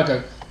you give him like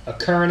a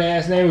current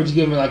ass name? Or would you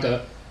give him like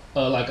a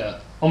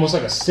almost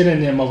like a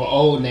synonym of an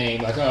old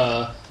name? Like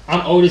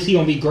I'm Otis, he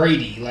gonna be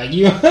Grady. Like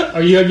you,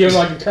 or you gonna give him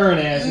like a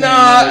current ass name? No,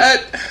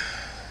 Like,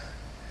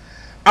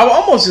 I would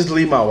almost just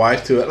leave my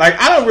wife to it. Like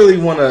I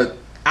don't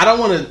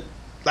want to.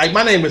 Like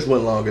my name just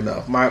wasn't long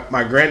enough.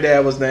 My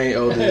granddad was named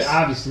Otis.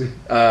 obviously.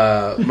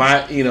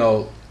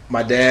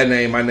 My dad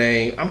named my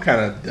name. I'm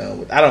kind of done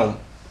with.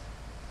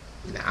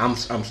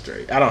 I'm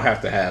straight. I don't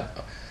have to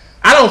have.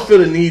 I don't feel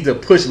the need to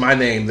push my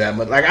name that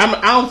much. Like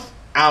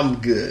I'm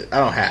good. I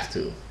don't have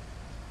to.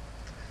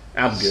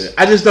 I'm good.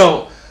 I just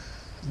don't.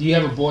 Do you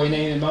have a boy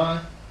name in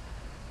mind?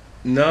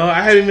 No,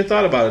 I haven't even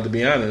thought about it, to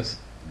be honest.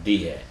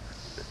 D-hat.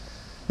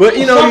 But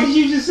you know, What did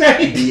you just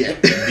say?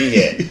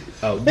 D-hat.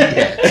 Oh,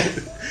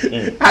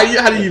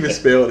 how do you even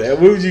spell that?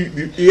 What would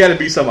you? You got to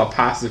be some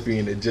apostrophe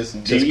in it,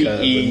 just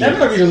D-E. That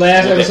might be the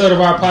last episode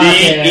of our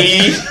podcast.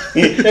 D-E.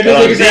 That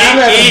nigga said, I'm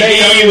having a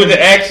D-E baby. with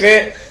the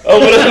accent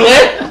over the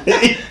left.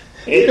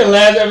 The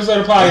last episode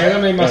of podcast,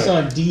 I made my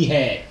son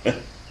D-Hat.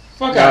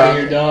 Fuck out of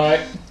here, dog.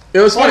 It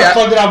was Why funny. the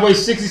fuck did I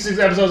waste 66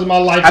 episodes of my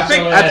life? I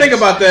think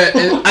about that.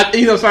 And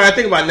I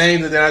think about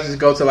names, and then I just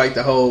go to like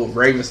the whole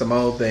Raven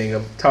Simone thing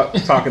of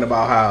talking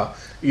about how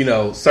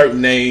certain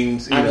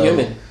names. I'm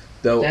human.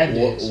 The That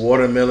bitch.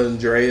 Watermelon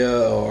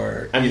Drea,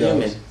 or I'm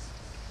human.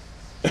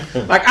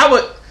 like I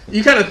would.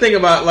 You kind of think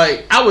about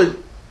like I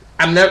would.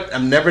 I'm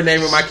never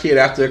naming my kid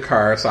after a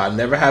car, so I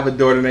never have a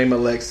daughter named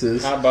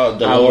Alexis. How about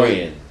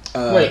DeLorean?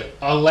 Wait,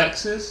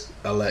 Alexis?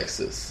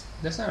 Alexis.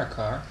 That's not a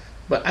car.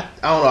 But I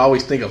don't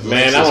always think of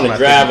Man, Lexus I want when to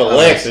drive think a of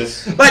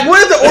Lexus. Like,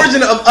 what is the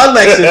origin of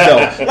Alexis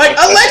though? Like,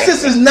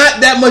 Alexis is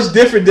not that much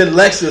different than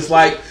Lexus.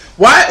 Like,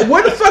 why?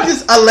 Where the fuck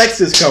does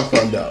Alexis come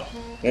from though?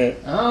 I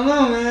don't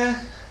know,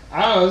 man.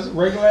 It's a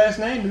regular ass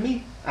name to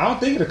me. I don't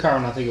think of the car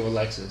when I think of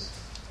Alexis.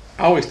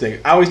 I always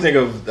think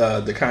of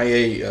the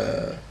Kanye.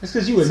 It's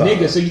because you a So-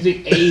 nigga, so you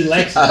think a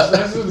Lexus.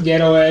 That's some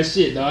ghetto ass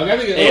shit, dog. I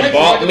think And Alexis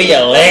bought like me a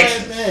badass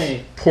Lexus.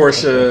 name.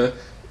 Porsche.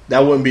 That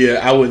wouldn't be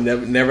I would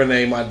never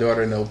name my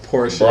daughter no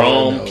Porsche.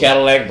 Brougham, no.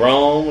 Cadillac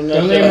Brougham.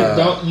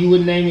 You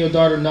wouldn't name your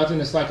daughter nothing.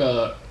 It's like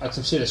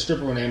some shit a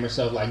stripper would name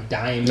herself, like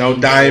Diamond. No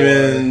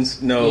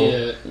diamonds. No.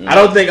 Yeah. I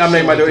don't think I'm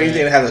naming my Shit daughter like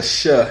anything that. that has a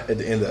sh at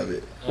the end of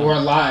it. Or a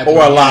lie.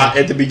 Or a lie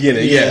at the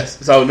beginning, Yeah.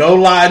 yes. So no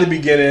lie at the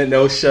beginning,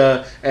 no sh,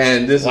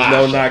 and this is Wow.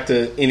 no knock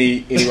to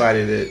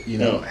anybody that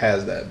No.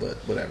 has that, but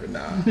whatever.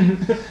 Nah,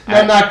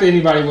 No knock to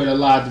anybody with a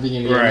lie at the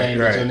beginning of your Right, name,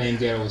 but right. your name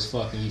ghetto is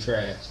fucking you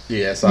trash.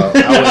 yeah. So I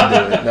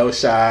wouldn't do it. No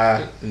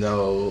shy,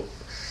 no.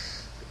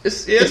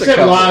 It's a Except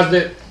couple. lies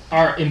that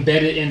are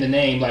embedded in the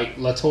name, like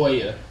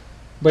Latoya.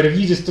 But if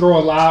you just throw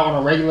a lie on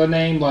a regular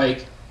name,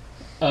 like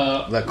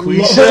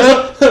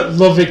LaQuisha?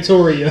 La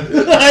Victoria,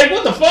 like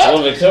what the fuck?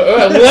 Oh,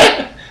 Victoria.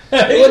 What?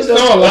 Just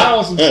throw a lie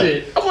on some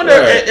shit. I wonder.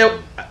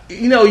 Right.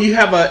 you know, you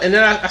have and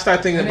then I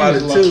started thinking Her about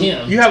name it is too.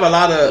 Lakim. You have a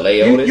lot of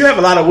Leotis. you have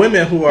a lot of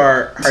women who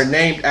are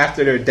named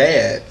after their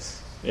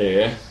dads.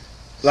 Yeah.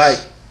 Like,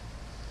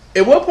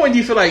 at what point do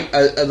you feel like,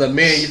 as a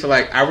man, you feel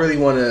like I really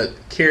want to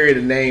carry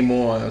the name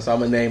on, so I'm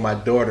gonna name my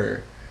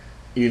daughter,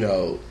 you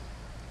know,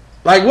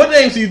 like what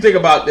names do you think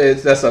about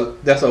that's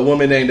a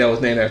woman name that was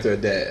named after a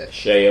dad?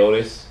 Shay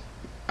Otis.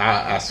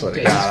 I swear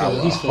Okay, to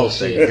God, he's full I of hope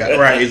shit. that guy,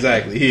 right,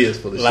 exactly, he is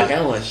full of Like shit.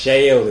 I want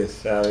Shay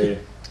Otis out here.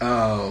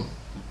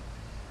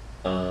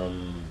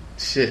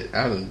 Shit,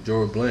 I don't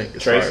George Blink.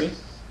 as Tracy. far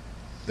as-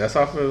 That's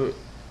off of.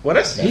 Well,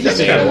 that's He that's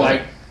just kind got of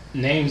like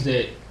names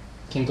that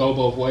can go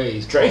both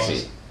ways.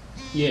 Tracy.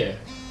 Yeah.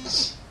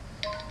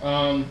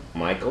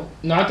 Michael.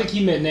 No, I think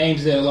he meant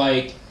names that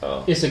like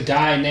Oh. it's a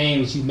guy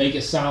name, but you make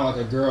it sound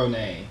like a girl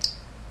name.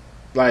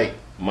 like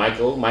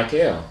Michael.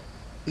 Michael.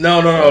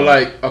 no,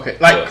 like okay,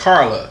 like What?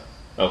 Carla.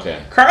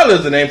 Okay. Carla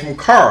is the name from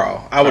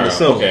Carl, I would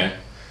assume. Okay.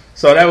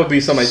 So that would be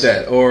something like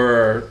that,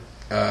 or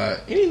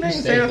any You names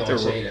stay named throwing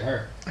after. shade at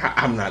her.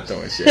 I'm not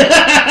throwing shit.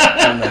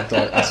 I'm not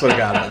throwing. I swear to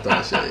God, I'm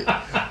not throwing shade.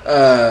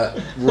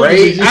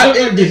 Ray.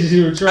 Get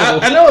you in trouble.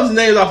 I know his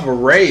name's off of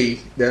Ray.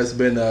 That's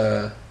been.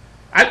 I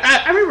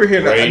remember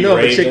hearing. I know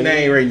of a chick Raven.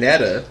 named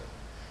Raynetta.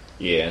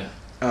 Yeah.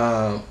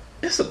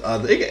 It's some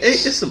other.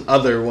 It's some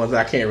other ones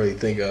I can't really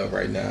think of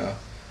right now.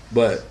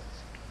 But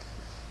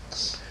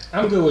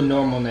I'm good with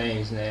normal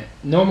names, man.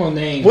 Normal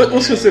names. what's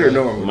man. considered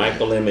normal?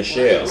 Michael and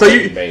Michelle. So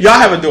y'all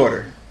have a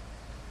daughter.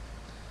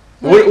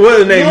 Like, What are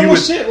the names you normal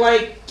would? shit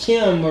like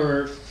Kim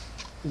or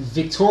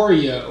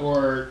Victoria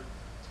or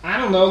I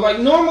don't know, like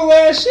normal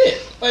ass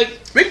shit. Like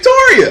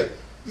Victoria,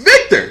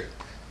 Victor.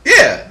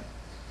 Yeah.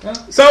 huh?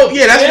 So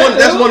yeah, that's Yeah, one.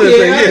 That's one of the yeah,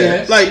 things. I Yeah,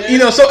 guess, like yeah. you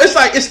know, so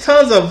it's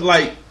tons of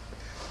like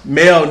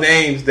male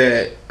names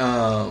that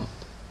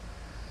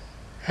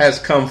has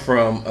come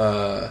from.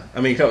 Or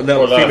No,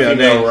 a lot of female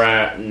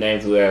names.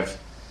 names who have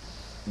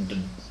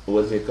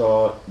what's it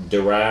called?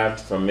 Derived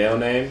from male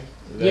name.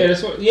 Is that-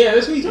 that's what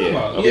you're talking Yeah,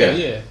 about.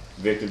 okay. Yeah.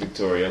 Victor,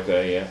 Victoria.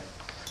 Okay, yeah.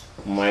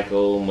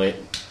 Michael,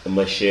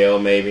 Michelle,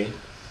 maybe.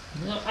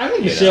 Well, I think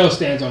You Michelle know.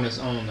 stands on its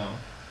own though.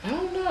 I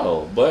don't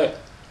know, but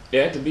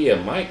there had to be a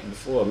Mike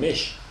before a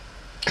Mish.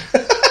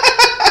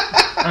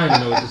 I don't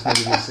even know what this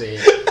nigga just said.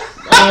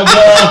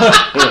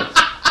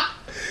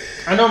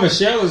 I know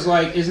Michelle is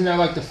like, isn't that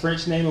like the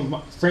French name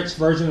of French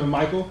version of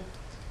Michael?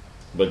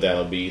 But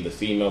that'll be the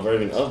female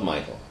version of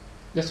Michael.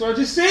 That's what I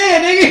just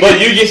said, nigga. But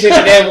you just said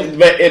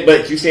that.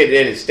 But you said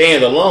that it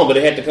stands alone, but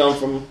it had to come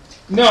from.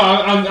 No,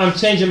 I'm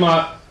changing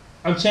my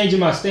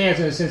stance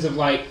in the sense of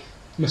like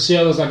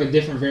Michelle is like a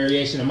different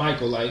variation of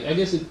Michael. Like I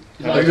guess it's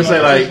I like was gonna say,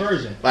 a like-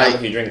 version. Like, Like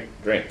if you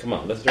drink. Come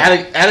on, let's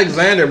drink.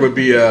 Alexander would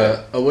be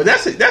well,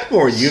 that's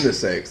more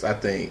unisex, I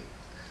think.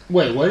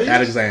 Wait, what is?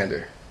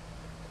 Alexander.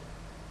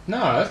 No,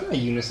 that's not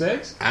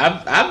unisex.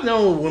 I've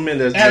known women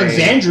that's named-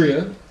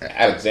 Alexandria.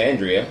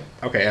 Alexandria.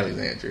 Okay,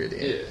 Alexandria. Then.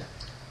 Yeah.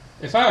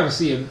 If I ever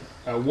see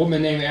a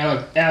woman named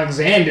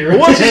Alexander, Well,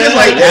 what's just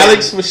like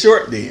Alex for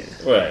short then?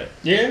 Right.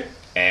 yeah.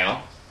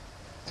 Al.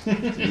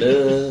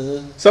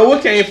 Love. So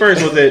what came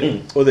first?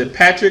 Was it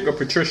Patrick or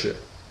Patricia?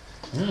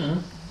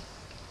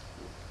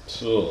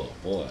 Oh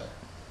boy.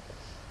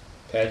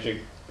 Patrick,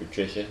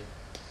 Patricia.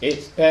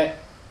 It's Pat.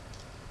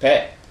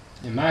 Pat.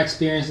 In my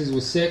experiences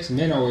with sex,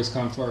 men always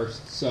come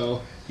first.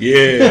 So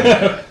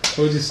Yeah.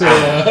 we'll just say,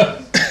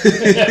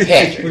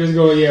 Patrick. we'll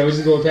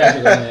just go with Patrick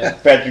on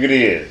that. Patrick it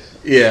is.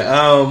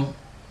 Yeah.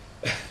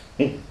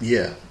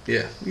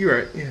 Yeah. You're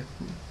right. Yeah.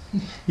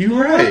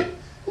 You're right.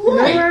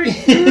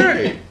 Right. You're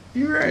right.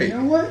 You're You right.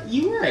 know what?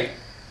 You right.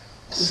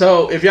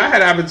 So, if y'all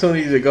had the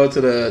opportunity to go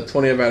to the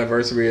 20th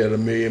anniversary of the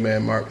Million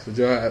Man March, would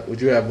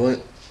you have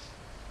went?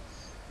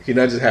 You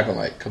know, that just happened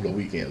like a couple of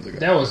weekends ago.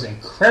 That was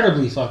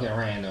incredibly fucking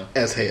random.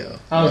 As hell.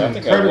 I was Yeah, I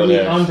think I incredibly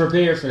would've.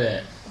 unprepared for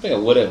that. I think I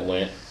would have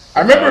went. I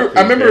remember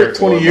prepared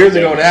 20 for years it,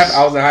 ago but when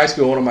I was in high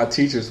school, one of my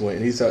teachers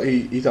went, and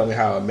he told me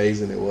how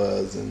amazing it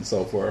was and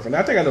so forth. And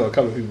I think I know a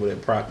couple of people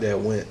that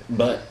went.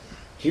 But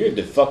here's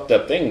the fucked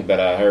up thing that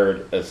I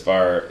heard as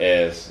far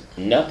as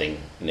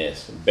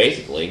nothingness,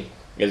 basically,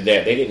 is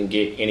that they didn't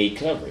get any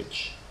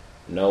coverage.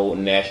 No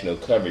national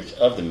coverage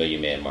of the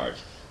Million Man March.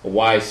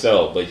 Why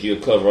so? But you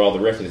cover all the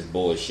rest of this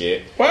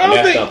bullshit. Well, I and don't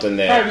that's think- something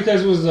that... Probably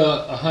because it was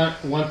a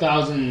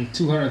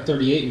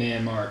 1,238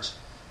 man march.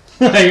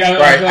 Like,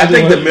 I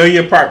think the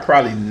million part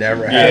probably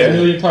never Yeah. the happened.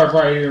 million part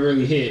probably didn't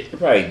really hit. It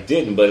probably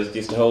didn't, but it's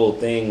just the whole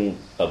thing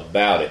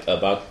about it,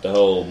 about the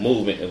whole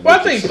movement. Of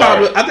Well, which it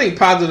started. I think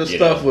positive You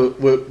stuff know.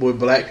 with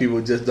black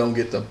people just don't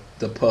get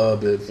the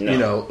pub. If No. you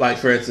know, like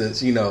for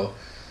instance,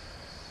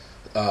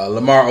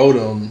 Lamar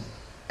Odom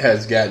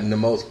has gotten the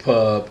most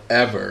pub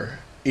ever.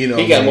 You know,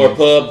 He got more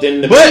pub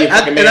than the But Million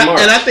fucking Man March.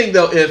 I think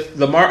though, if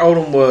Lamar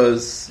Odom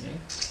was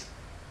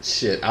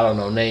shit, I don't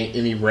know, name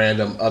any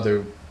random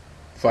other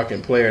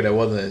fucking player that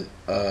wasn't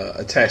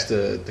attached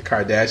to the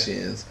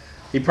Kardashians,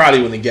 he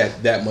probably wouldn't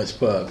get that much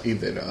pub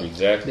either, though.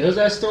 Exactly. There was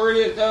that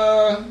story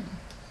that,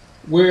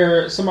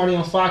 where somebody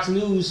on Fox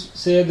News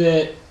said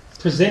that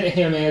presented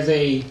him as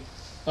a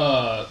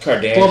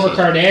Kardashian. former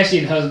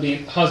Kardashian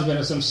husband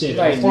or some shit.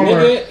 Like, or former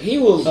nigga, he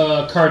was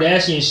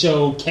Kardashian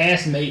show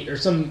castmate or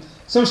some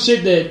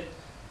shit that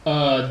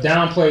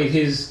downplayed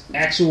his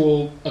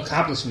actual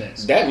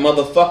accomplishments. that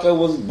motherfucker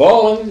was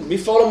balling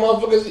before the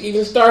motherfuckers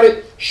even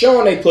started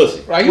showing they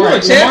pussy. Like, he Right. won Lamar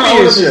Odom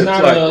championships. is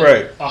not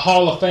Like, a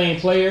Hall of Fame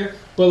player,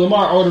 but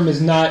Lamar Odom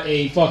is not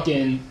a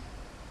fucking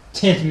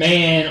 10th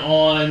man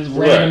on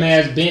random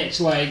ass bench.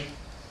 Like,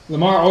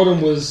 Lamar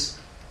Odom was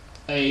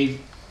a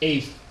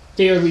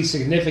fairly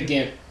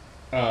significant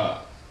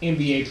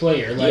NBA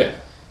player. Like, Yeah.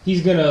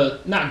 he's gonna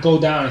not go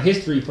down in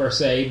history per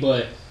se,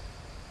 but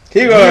He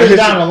years go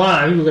down the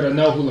line, people are gonna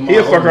know who Lamar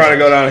He'll Odom fuck around is. and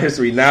go down in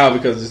history now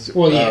because it's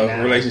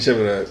now. relationship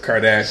with the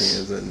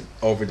Kardashians and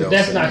overdose. But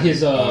that's and not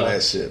his. all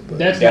that shit. But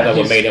That's That's not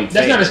what his. made him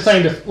That's not his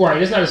claim famous. to. Right.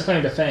 That's not his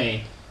claim to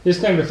fame. His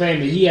claim to fame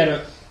that he had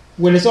a.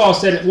 When it's all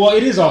said, well,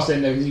 it is all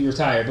said because he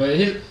retired. But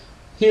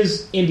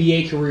his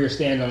NBA career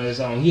stand on his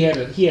own. He had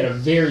a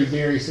very,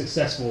 very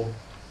successful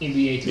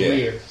NBA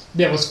career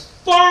that was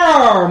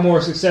far more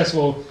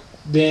successful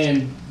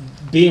than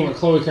being with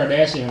Khloe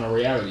Kardashian on a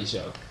reality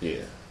show.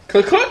 Yeah.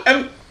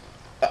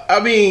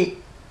 I mean,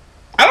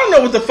 I don't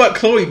know what the fuck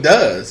Chloe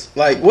does.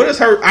 Like, what is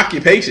her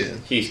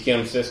occupation? She's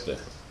Kim's sister.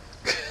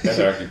 That's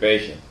her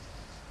occupation.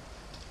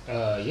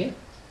 Yeah,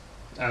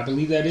 I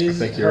believe that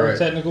is I think you're her right.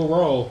 technical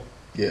role.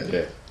 Yeah.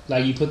 Yeah.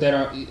 Like, you put that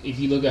on, if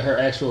you look at her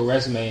actual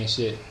resume and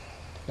shit.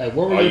 Like,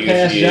 what were All your you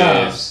past see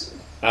jobs? is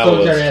I Kim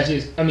was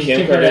Kardashian's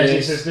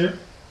Kardashian's sister.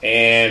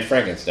 and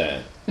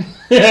Frankenstein.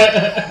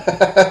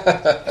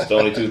 That's the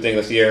only two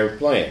things I see her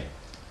playing.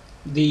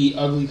 The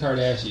ugly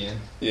Kardashian.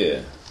 Yeah.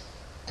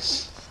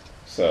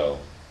 So,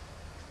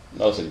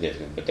 no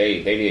significant. But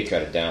they did try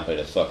to downplay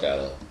the fuck out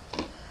of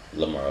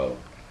Lamar Odom,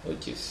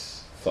 which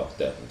is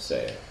fucked up and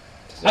sad.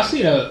 I've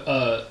seen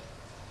a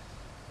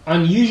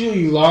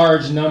unusually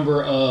large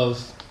number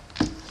of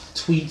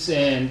tweets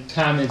and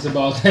comments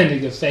about that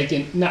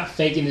nigga not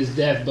faking his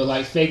death, but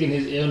like faking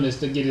his illness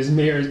to get his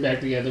marriage back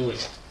together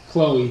with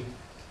Khloe.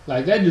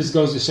 Like, that just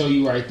goes to show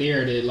you right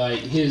there that like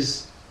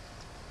his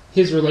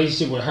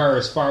relationship with her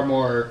is far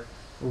more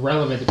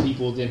relevant to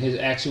people than his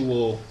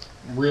actual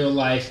real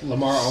life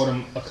Lamar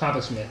Odom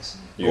accomplishments.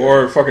 Yeah.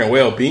 Or fucking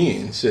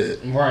well-being shit.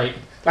 Right.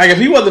 Like, if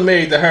he wasn't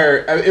married to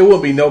her, I mean, it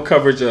would be no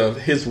coverage of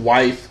his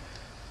wife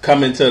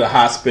coming to the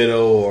hospital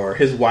or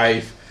his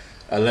wife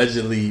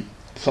allegedly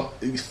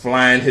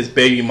flying his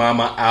baby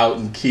mama out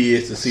and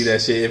kids to see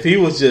that shit. If he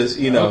was just,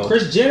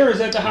 Kris Jenner is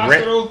at the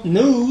hospital.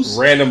 News.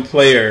 random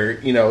player,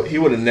 he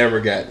would have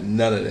never got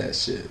none of that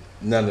shit.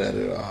 None of that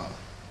at all.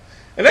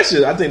 And that's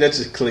just, I think that's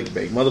just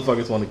clickbait.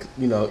 Motherfuckers want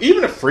to,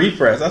 even the Free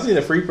Press. I seen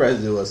the Free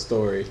Press do a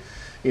story,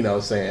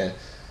 saying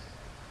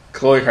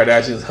Khloe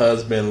Kardashian's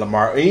husband,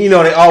 Lamar. And,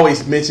 they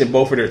always mention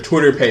both of their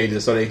Twitter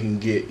pages so they can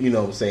get,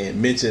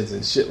 mentions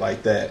and shit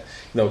like that.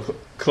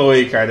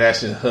 Khloe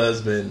Kardashian's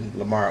husband,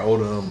 Lamar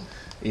Odom,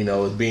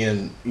 is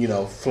being,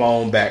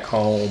 flown back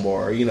home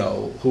or,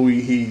 who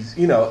he's,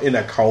 in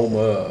a coma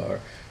or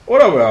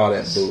whatever, all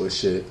that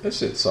bullshit. That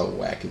shit's so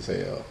whack as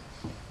hell.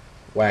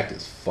 Whack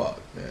as fuck,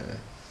 man.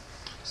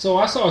 So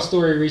I saw a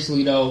story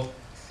recently, though,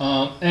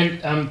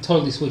 and I'm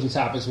totally switching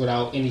topics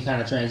without any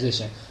kind of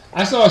transition.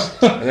 I saw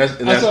And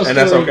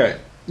that's okay.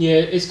 Yeah,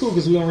 it's cool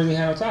because we don't really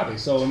have no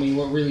topics. So, I mean,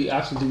 what really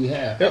options do we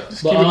have? Yep,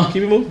 just But,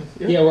 keep it moving.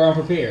 Yeah, we're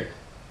unprepared.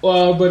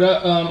 But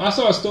I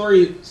saw a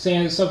story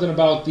saying something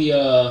about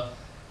the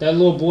that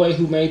little boy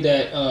who made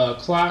that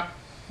clock.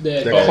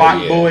 The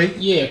clock yeah. boy.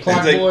 Yeah,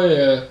 clock They-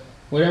 boy,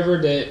 whatever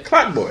that.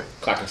 Clock boy.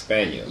 Cocker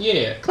Spaniel.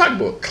 Yeah. Clock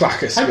boy.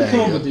 Clocker How you come up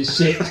spaniel. with this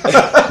shit?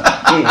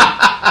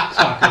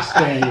 Cocker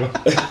Spaniel.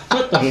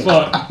 What the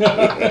fuck?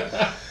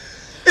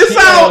 It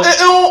sounds. I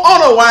don't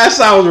know why it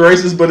sounds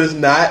racist, but it's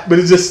not. But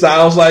it just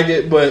sounds like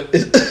it. But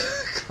it's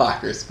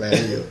Clocker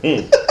spaniel.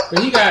 But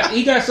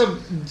he got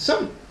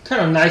some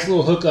kind of nice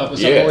little hookup or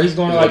something. Yeah. Where he's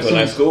going to He's like to a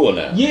nice school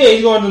now. Yeah,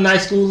 he's going to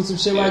nice school and some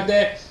shit like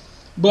that.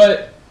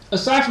 But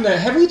aside from that,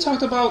 have we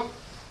talked about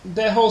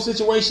that whole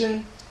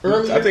situation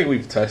earlier? I think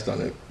we've touched on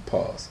it.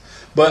 Pause.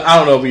 But I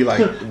don't know if we like.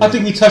 I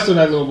think we touched on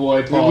that little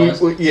boy.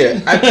 Pause.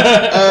 Yeah.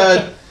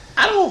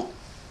 I don't.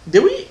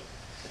 Did we?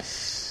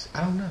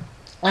 I don't know.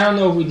 I don't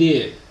know if we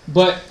did,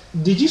 but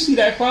did you see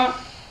that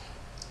clock?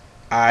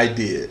 I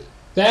did.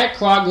 That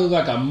clock looked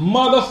like a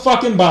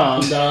motherfucking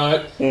bomb,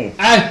 dog.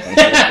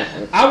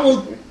 I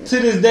will, to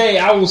this day,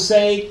 I will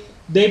say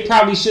they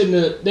probably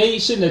shouldn't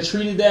have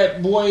treated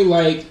that boy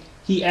like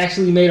he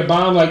actually made a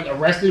bomb, like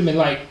arrested him and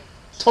like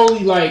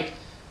totally like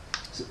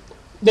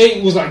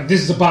they was like,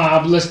 this is a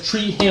bomb, let's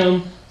treat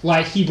him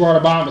like he brought a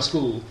bomb to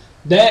school.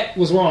 That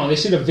was wrong. They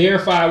should have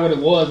verified what it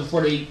was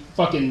before they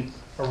fucking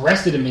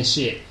arrested him and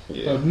shit.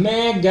 Yeah. But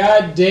man,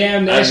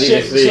 goddamn, I that need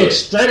shit to see took it.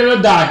 straight out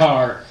of Die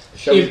Hard.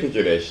 Show me a picture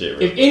of that shit.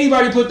 Right? If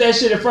anybody put that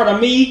shit in front of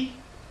me,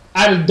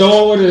 I'd have dove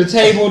over to the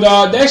table,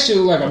 dog. That shit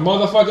look like a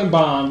motherfucking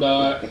bomb,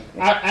 dog.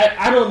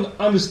 I don't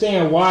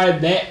understand why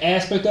that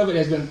aspect of it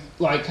has been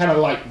like kind of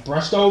like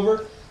brushed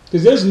over.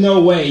 Because there's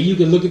no way you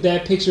can look at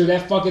that picture of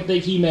that fucking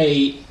thing he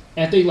made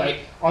and think like,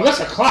 oh, that's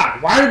a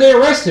clock. Why did they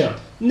arrest him?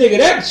 nigga,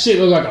 that shit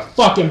looked like a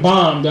fucking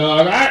bomb,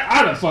 dog.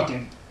 I'd have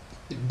fucking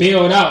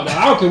bailed out, dog.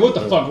 I don't care what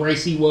the fuck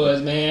race he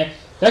was, man.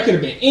 That could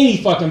have been any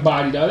fucking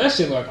body, dog. That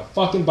shit looked like a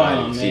fucking I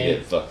bomb, didn't see man.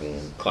 that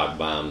fucking clock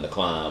bomb, the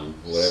climb,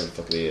 whatever the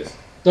fuck it is.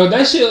 Dog,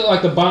 that shit looked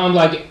like the bomb,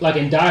 like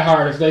in Die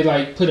Hard, if they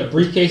like put a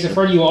briefcase in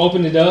front of you and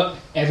open it up,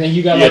 and then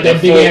you got like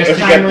that big ass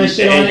timer and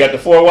shit on you it. got the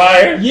 4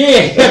 wire?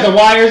 Yeah, you got the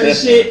wires and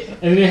shit,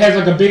 and it has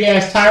like a big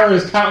ass timer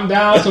that's counting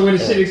down, so when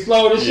the shit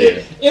explodes and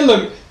shit, it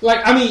looked like,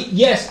 I mean,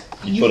 yes,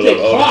 you put it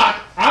think up,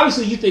 clock,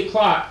 obviously you think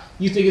clock,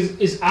 you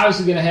think it's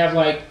obviously gonna have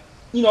like,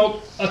 you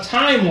know, a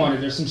time on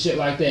it or some shit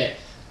like that.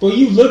 But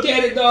you look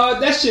at it,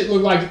 dog, that shit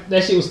looked like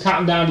that shit was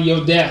counting down to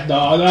your death,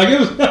 dog. Like it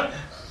was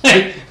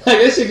like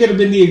that shit could have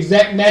been the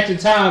exact match of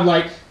time.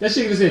 Like that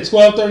shit could have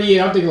said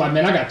 12:38. I'm thinking like,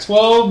 man, I got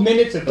 12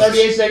 minutes and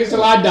 38 seconds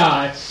till I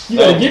die. You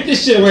better get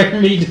this shit away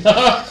from me,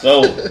 dog.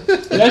 So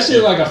That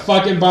shit like a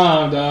fucking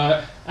bomb,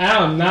 dog.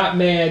 I'm not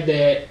mad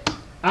that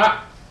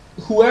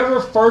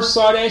whoever first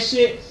saw that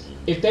shit,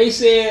 if they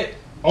said,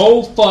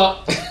 "Oh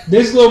fuck,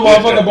 this little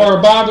motherfucker brought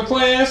a bomb to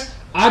class,"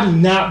 I do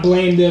not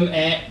blame them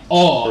at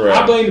all. Right.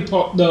 I blame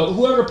the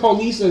whoever the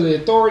police or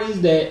the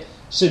authorities that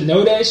should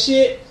know that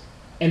shit,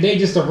 and they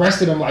just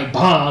arrested him like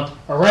bomb,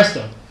 arrest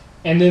him,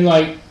 and then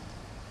like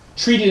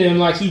treated him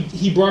like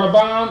he brought a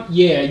bomb.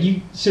 Yeah,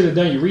 you should have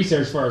done your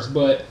research first.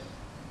 But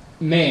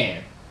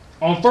man,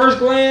 on first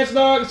glance,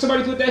 dog,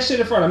 somebody put that shit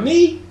in front of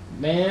me,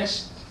 man,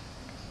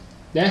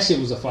 that shit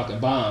was a fucking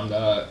bomb,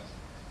 dog.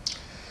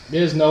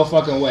 There's no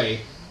fucking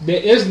way.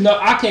 There is no.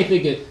 I can't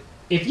think of.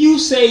 If you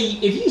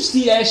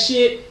see that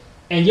shit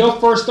and your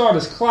first thought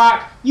is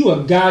clock, you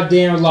a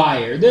goddamn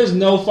liar. There's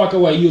no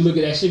fucking way you look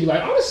at that shit and be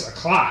like, oh, this is a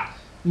clock.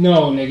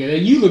 No,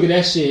 nigga. You look at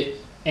that shit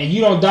and you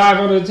don't dive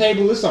under the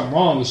table, there's something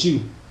wrong with you.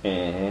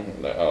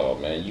 mm-hmm. Like, oh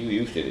man, you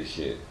used to this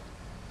shit.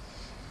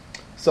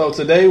 So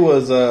today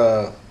was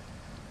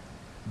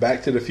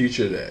Back to the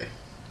Future Day.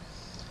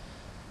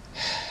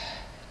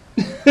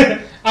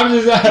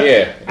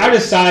 I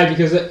just sighed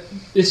because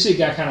this shit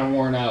got kind of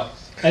worn out.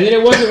 And then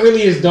it wasn't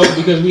really as dope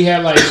because we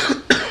had like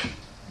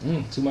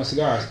too much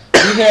cigars.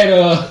 We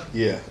had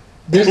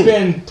there's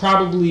been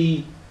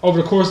probably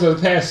over the course of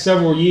the past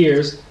several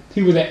years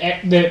people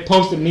that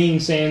posted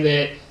memes saying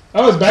that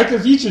it's Back to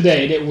the Future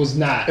Day. And it was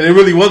not, and it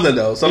really wasn't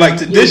though. So like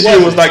this year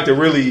was like the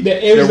real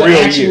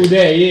actual year.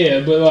 day,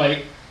 yeah. But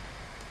like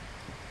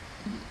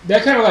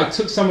that kind of like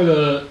took some of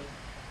the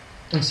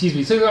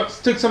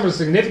took some of the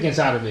significance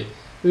out of it.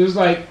 It was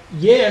like,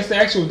 yeah, it's the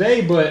actual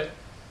day, but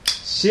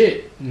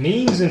shit,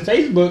 memes and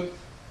Facebook,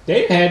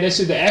 they had that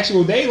shit the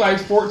actual day like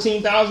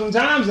 14,000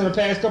 times in the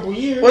past couple of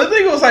years. Well, the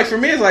thing was like for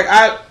me, it's like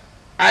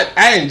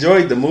I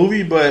enjoyed the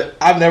movie, but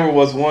I never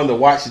was one to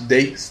watch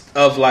dates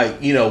of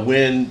like, you know,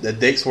 when the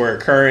dates were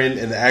occurring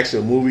in the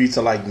actual movie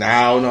to like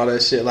now and all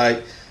that shit.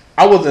 Like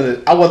I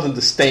wasn't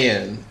the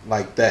stan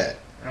like that.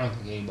 I don't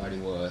think anybody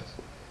was.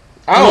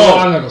 I don't know.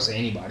 I'm not gonna say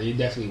anybody. It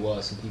definitely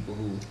was some people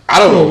who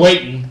know. were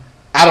waiting.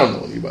 I don't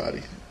know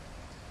anybody.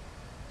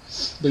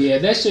 But yeah,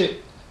 that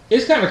shit,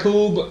 it's kind of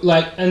cool. But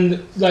like,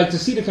 and like to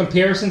see the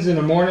comparisons in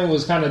the morning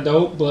was kind of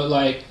dope. But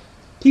like,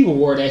 people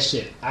wore that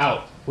shit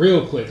out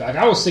real quick. Like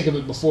I was sick of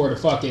it before the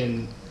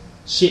fucking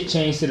shit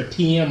changed to the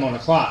PM on the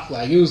clock.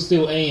 Like it was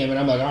still AM, and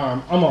I'm like,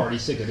 oh, I'm already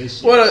sick of this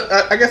shit. Well,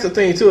 I guess the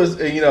thing too is,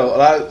 you know, a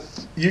lot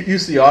you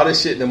see all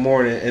this shit in the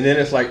morning, and then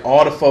it's like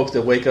all the folks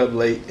that wake up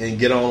late and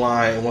get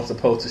online and want to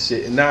post the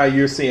shit, and now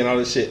you're seeing all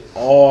this shit,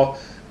 all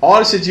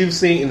the shit you've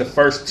seen in the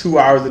first 2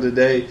 hours of the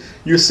day,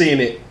 you're seeing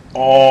it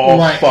all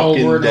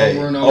fucking over day,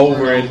 and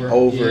over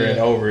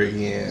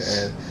again.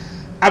 And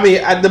I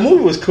mean, the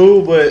movie was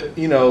cool, but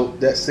you know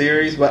that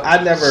series. But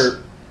I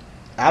never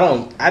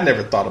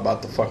thought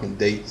about the fucking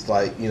dates.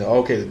 Like, you know,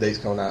 okay, the dates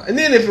coming out, and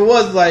then if it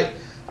was like,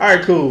 all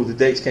right, cool, the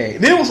dates came.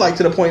 And then it was like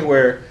to the point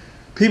where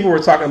people were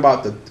talking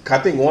about I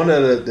think one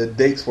of the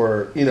dates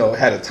were, you know,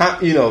 had a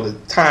time, you know, the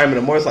time in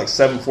the morning, it's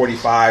like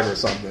 7:45 or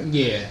something.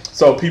 Yeah.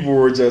 So people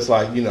were just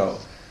like, you know,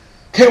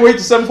 can't wait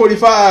to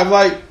 7:45.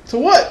 Like, to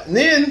what? And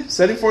then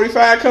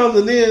 7:45 comes,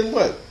 and then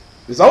what?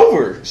 It's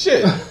over.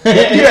 Shit.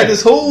 You had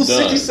this whole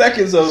 60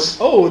 seconds of,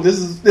 this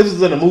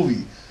is in a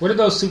movie. What did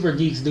those super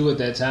geeks do at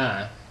that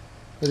time?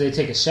 Did they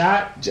take a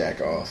shot? Jack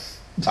off.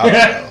 I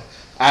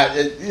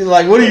don't know.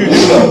 Like, what do you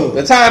do though?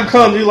 The time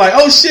comes, you're like,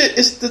 oh shit,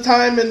 it's the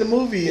time in the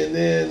movie, and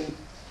then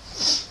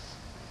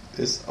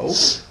it's over.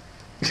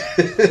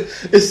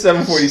 It's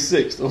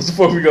 7:46. What the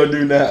fuck we gonna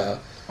do now?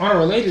 On a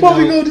related What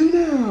note, we gonna do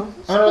now?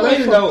 On a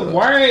related note,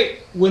 why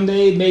when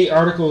they made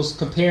articles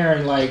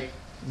comparing like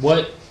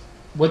what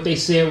they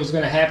said was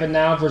going to happen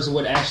now versus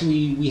what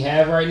actually we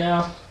have right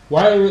now,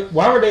 why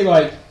were they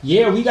like,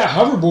 yeah, we got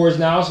hoverboards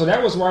now, so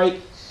that was right?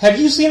 Have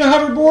you seen a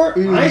hoverboard?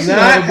 We do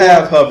not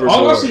have hoverboard.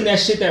 All I've seen that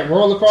shit that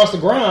roll across the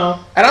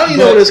ground. I don't even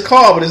know what it's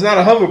called, but it's not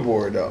a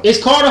hoverboard though.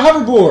 It's called a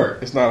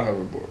hoverboard. It's not a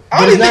hoverboard. I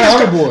don't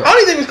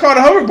even think it's called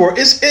a hoverboard.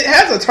 It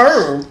has a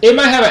term. It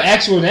might have an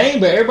actual name,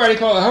 but everybody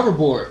calls it a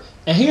hoverboard.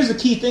 And here's the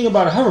key thing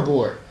about a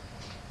hoverboard: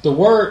 the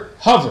word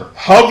hover.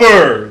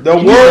 Hover. The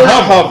word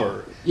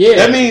hover. Yeah,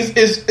 that means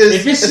it's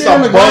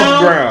above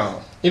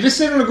ground. If it's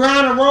sitting on the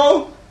ground and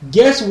roll,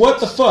 Guess what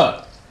the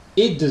fuck?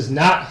 It does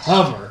not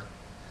hover.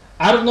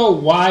 I don't know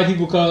why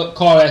people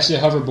call that shit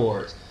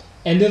hoverboards.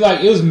 And then,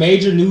 like, it was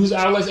major news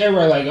outlets,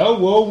 everybody like, oh,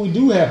 well, we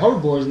do have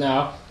hoverboards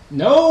now.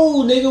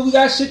 No, nigga, we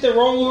got shit that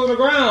rolls on the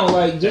ground.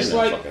 Like, just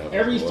like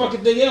every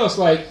fucking thing else.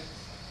 Like,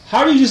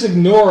 how do you just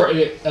ignore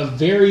a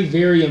very,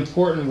 very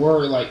important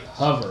word like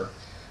hover?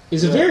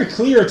 It's a very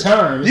clear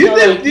term. Do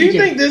you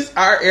think this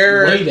our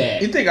era?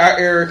 You think our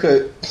era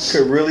could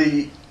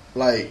really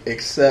like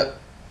accept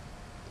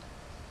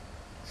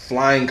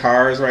flying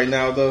cars right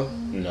now though?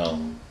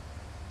 No.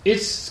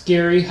 It's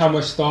scary how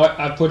much thought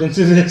I put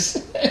into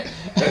this.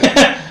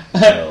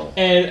 No.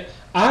 And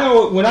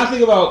when I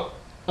think about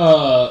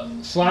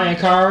flying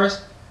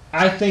cars,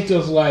 I think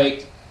of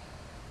like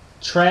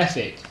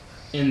traffic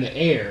in the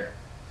air.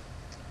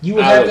 You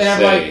would have to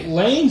have like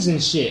lanes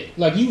and shit.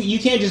 Like you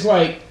can't just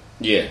like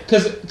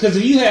because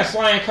if you have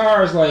flying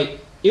cars, like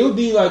it would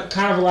be like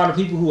kind of a lot of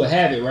people who would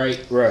have it,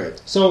 right?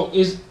 Right. So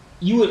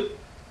you would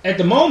at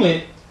the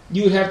moment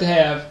you would have to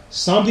have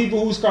some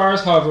people whose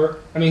cars hover.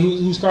 I mean,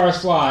 whose cars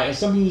fly, and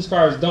some people whose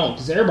cars don't,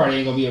 because everybody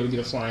ain't gonna be able to get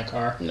a flying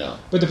car. No.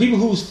 But the people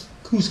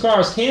whose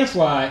cars can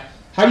fly,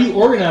 how do you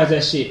organize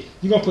that shit?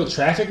 You gonna put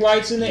traffic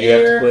lights in the air?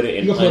 You have to put it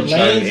in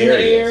uncharted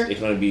areas. It's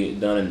gonna be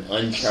done in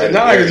uncharted It's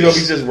not like areas. it's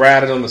gonna be just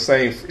riding on the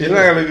same. It's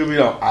not gonna be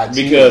on IG.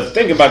 Because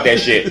think about that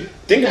shit.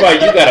 Think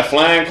about you got a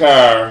flying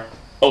car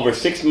over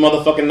 6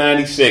 motherfucking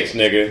 96,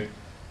 nigga,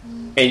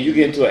 and you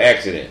get into an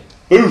accident.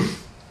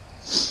 Oof.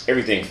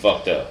 Everything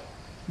fucked up.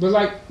 But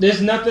like,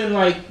 there's nothing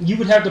like you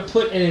would have to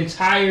put an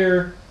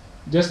entire,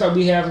 just like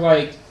we have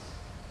like,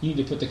 you need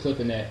to put the clip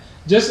in that.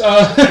 Just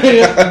just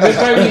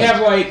like we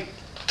have like,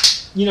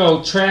 you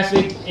know,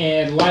 traffic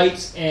and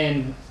lights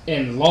and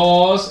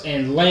laws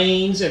and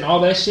lanes and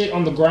all that shit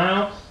on the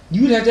ground.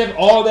 You would have to have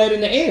all that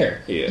in the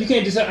air. Yeah. You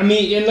can't just, I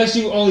mean, unless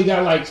you only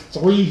got like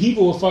 3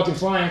 people with fucking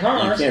flying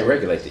cars. You can't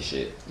regulate this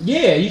shit.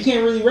 Yeah, you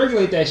can't really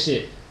regulate that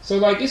shit. So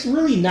like, it's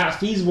really not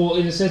feasible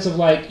in the sense of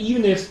like,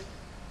 even if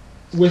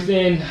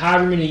within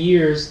however many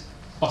years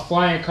a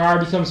flying car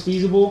becomes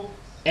feasible,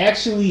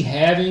 actually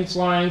having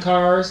flying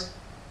cars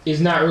is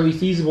not really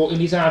feasible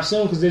anytime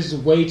soon because there's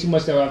just way too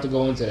much that will have to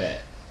go into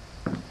that.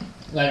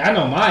 Like, I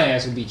know my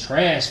ass would be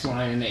trash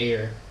flying in the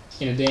air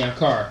in a damn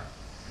car.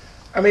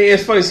 I mean,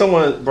 it's funny.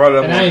 Someone brought it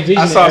up. And I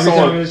envision it every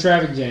time in a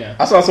traffic jam.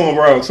 I saw someone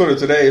brought it on Twitter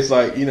today. It's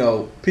like, you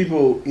know,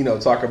 people, you know,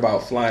 talk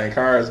about flying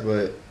cars,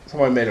 but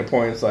somebody made a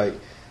point. It's like,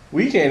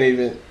 we can't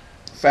even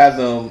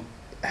fathom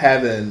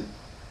having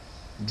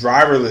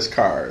driverless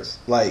cars,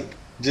 like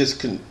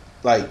just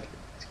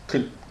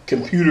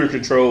computer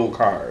controlled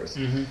cars.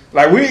 Mm-hmm.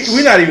 Like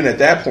we're not even at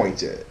that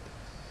point yet.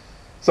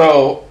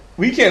 So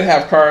we can't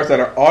have cars that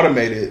are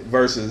automated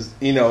versus,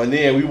 you know, and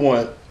then we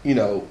want, you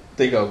know,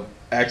 think of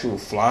actual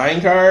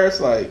flying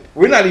cars. Like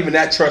we're not even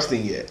that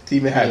trusting yet to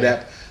even have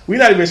that. We're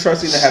not even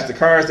trusting to have the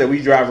cars that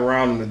we drive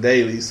around on the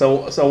daily.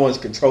 So someone's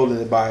controlling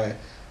it by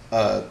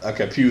a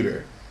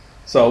computer.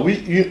 So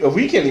if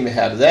we can't even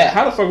have that,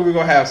 how the fuck are we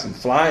gonna have some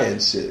flying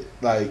shit?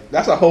 Like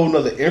that's a whole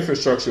nother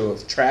infrastructure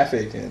of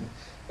traffic and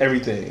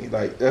everything.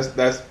 Like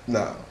that's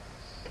no.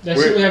 That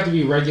shit would have to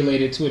be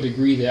regulated to a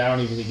degree that I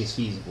don't even think is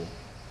feasible.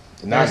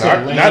 Not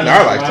in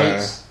our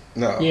lifetime.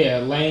 No. Yeah,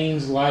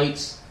 lanes,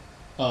 lights,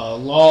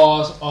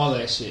 laws, all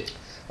that shit.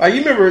 Like you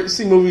remember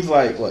see movies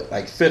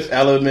like Fifth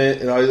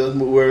Element and all those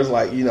movies where it's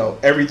like, you know,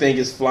 everything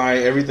is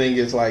flying, everything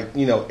is like,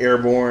 you know,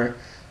 airborne.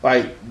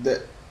 Like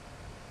the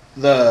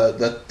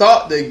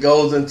thought that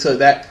goes into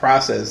that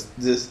process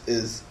just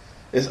is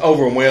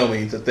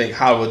overwhelming to think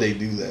how would they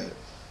do that.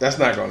 That's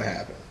not going to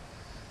happen.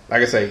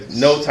 Like I say,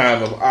 no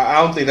time of.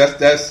 I don't think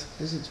that's.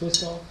 Is it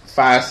twist off?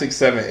 5, 6,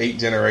 7, 8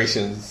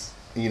 generations,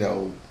 you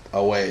know,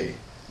 away.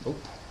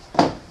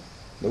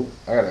 Nope.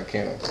 I got a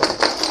can of.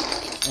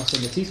 Oh,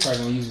 so Matisse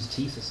probably gonna use his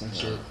teeth or some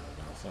shit. No,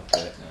 fuck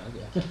that.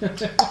 No,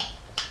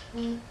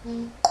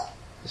 okay.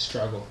 The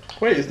struggle.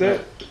 Wait, is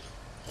that?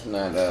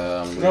 Not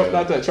No,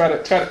 not that. Try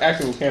the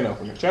actual can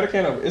opener. Try the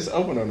can opener. It's an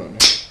opener on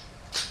there.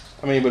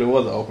 I mean, but it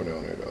was an opener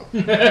on there though.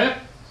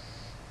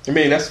 I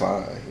mean, that's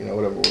fine. You know,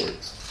 whatever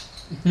works.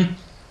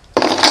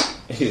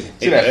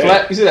 See that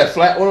flat? You see that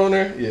flat one on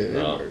there? Yeah,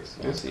 it works.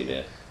 I don't see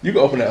that. You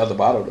can open that other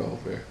bottle though,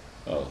 over there.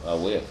 Oh, I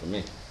will for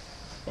me,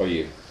 or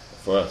you,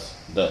 for us,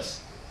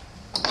 thus.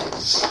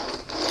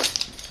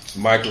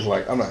 Mike was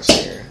like, "I'm not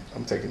sharing.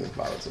 I'm taking this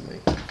bottle to me."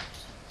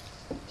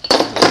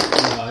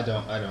 No, I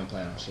don't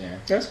plan on sharing.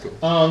 That's cool.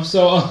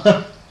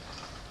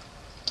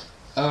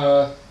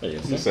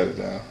 You set it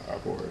down. I'll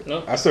pour it.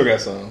 No. I still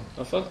got some.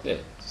 Oh, fuck that.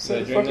 Just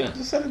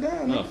set it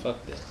down. No, Man.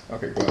 fuck that.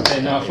 Okay, go ahead.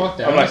 Hey, no, fuck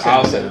that. I'm like,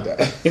 I'll set it down.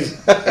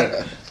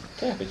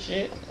 Type of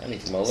shit. I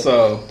need some more.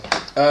 So,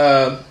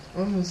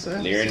 what was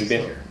that? Lear and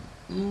Bender.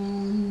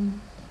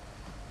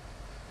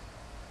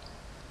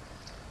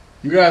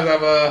 You guys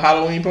have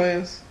Halloween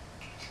plans?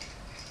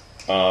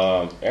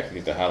 Actually,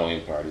 it's the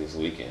Halloween party this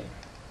weekend.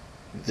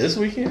 This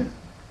weekend?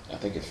 I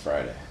think it's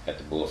Friday at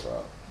the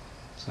Bullfrog.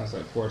 Sounds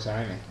like poor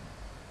timing.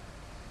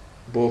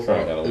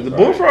 Bullfrog. Friday, Is the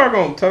Bullfrog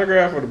on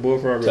Telegraph or the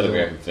Bullfrog?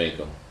 Telegraph and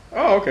Finkel.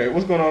 Oh, okay.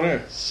 What's going on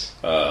there?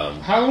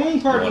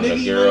 Halloween party, One nigga. of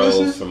the You wanna girls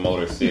listen? from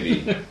Motor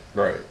City,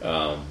 Right.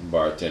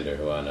 bartender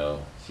who I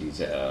know, she's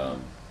doing a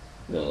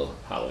little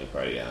Halloween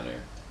party down there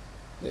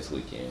this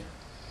weekend.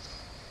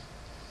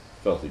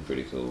 Supposed to be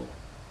pretty cool.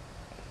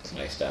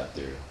 I stopped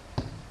there.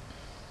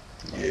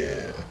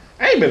 Yeah.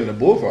 I ain't been in the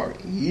Boulevard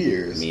in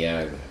years. Me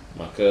either.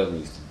 My cousin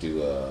used to do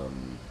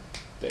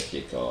that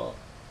shit called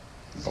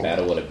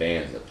Battle of the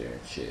Bands up there and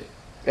shit.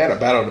 They had a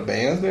battle of the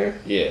bands there?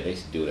 Yeah, they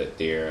used to do it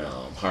there,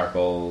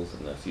 Harpo's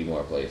and a few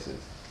more places.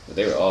 But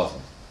they were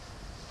awesome.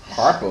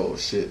 Harpo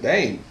shit. They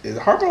ain't. Is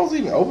Harpo's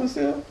even open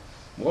still?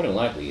 More than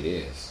likely it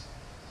is.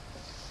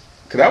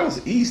 Because that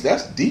was east.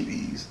 That's deep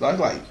east. That's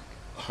like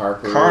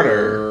Harper,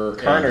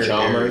 Carter and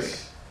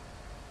Chalmers.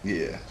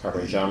 Yeah. Harper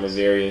and Chalmers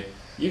area.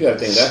 You gotta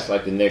think that's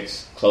like the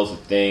next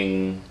closest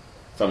thing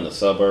from the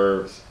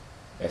suburbs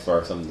as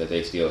far as something that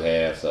they still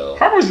have. So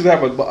Harper's used to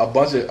have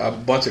a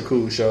bunch of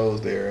cool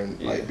shows there, and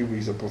Yeah. like people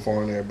used to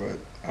perform there. But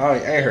I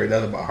ain't heard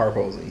nothing about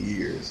Harpo's in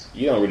years.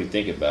 you don't really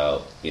think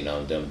about,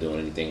 them doing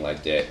anything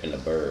like that in the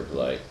burbs,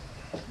 like,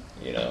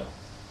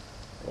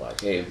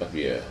 like, hey, it might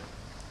be a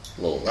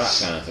little rock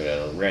concert at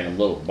a random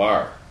little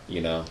bar,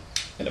 in the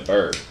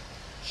burb.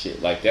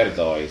 Shit like that is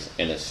always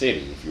in the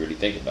city if you really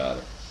think about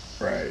it,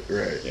 Right.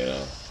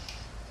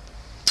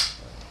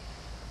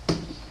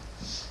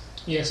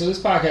 Yeah, so this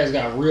podcast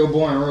got real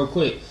boring real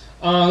quick.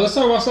 Let's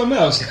talk about something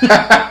else.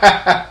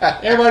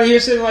 Everybody here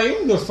sitting like, you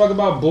don't give a fuck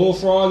about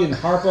Bullfrog and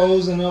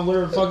Harpo's and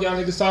whatever the fuck y'all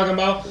niggas talking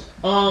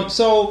about.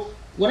 So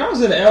when I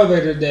was in the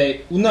elevator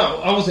today,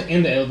 no, I wasn't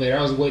in the elevator.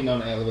 I was waiting on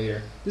the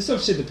elevator. This some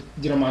shit to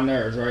get on my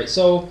nerves, right?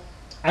 So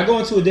I go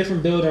into a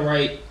different building,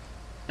 right?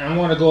 And I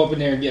want to go up in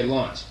there and get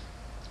lunch.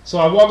 So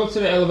I walk up to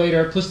the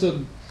elevator, push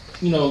the,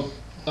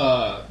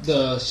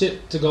 the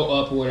shit to go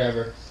up or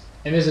whatever.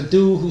 And there's a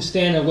dude who's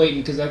standing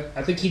waiting because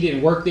I think he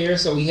didn't work there,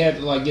 so he had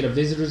to like get a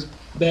visitor's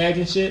badge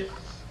and shit.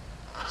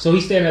 So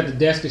he's standing at the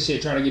desk and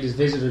shit trying to get his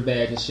visitor's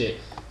badge and shit.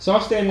 So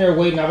I'm standing there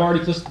waiting. I've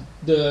already pushed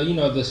the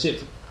the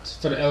shit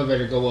for the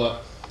elevator to go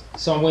up.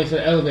 So I'm waiting for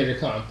the elevator to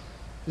come.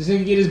 This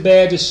nigga get his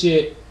badge and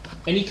shit,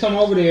 and he come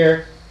over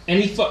there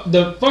and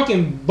the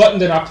fucking button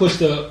that I pushed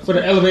for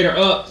the elevator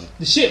up,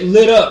 the shit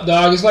lit up,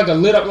 dog. It's like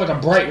lit up like a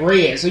bright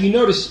red. So you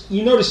know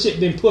the shit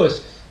been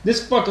pushed.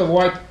 This fucker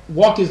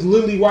walk his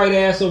lily white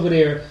ass over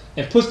there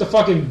and push the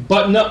fucking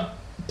button up,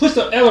 push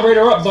the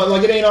elevator up button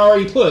like it ain't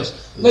already pushed.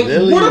 Like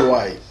Lily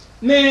white.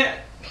 Man,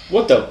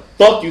 What the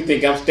fuck you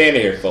think I'm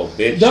standing here for,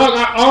 bitch? dog,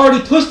 I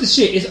already pushed the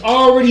shit. It's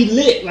already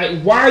lit.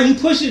 Like, why are you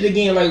pushing it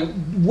again? Like,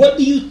 what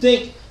do you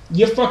think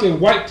your fucking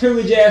white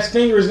privilege ass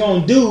finger is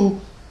gonna do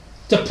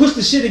to push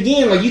the shit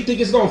again? Like, you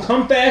think it's gonna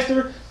come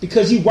faster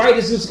because you white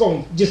is just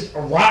gonna just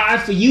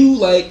arrive for you?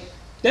 Like,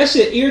 that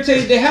shit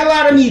irritated the hell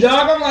out of me,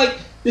 dog. I'm like,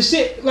 the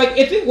shit, like,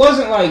 if it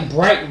wasn't like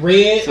bright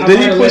red, So I did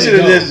might he have push let it it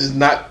and go.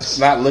 just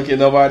not look at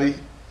nobody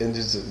and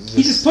just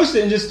He just pushed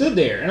it and just stood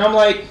there, and I'm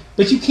like,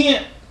 but you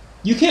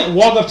can't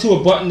walk up to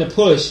a button to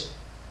push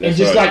and That's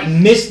just right. like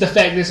miss the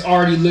fact that it's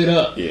already lit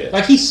up. Yeah.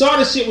 Like he saw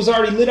the shit was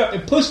already lit up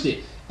and pushed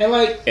it, and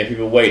like And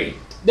people waiting.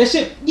 that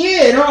shit,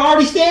 yeah, and I'm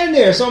already standing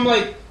there, so I'm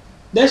like,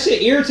 that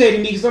shit irritated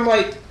me because I'm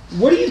like,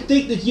 what do you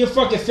think that your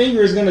fucking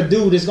finger is gonna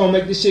do that's gonna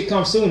make this shit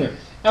come sooner?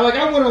 And like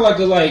I went on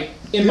like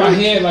in my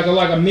head like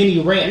a mini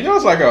rant. You know,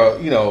 it's like a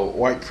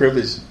white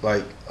privilege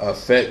like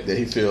effect that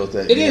he feels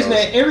that It is,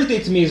 man.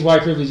 Everything to me is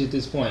white privilege at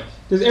this point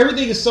because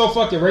everything is so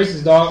fucking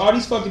racist, dog. All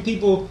these fucking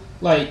people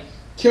like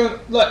killing.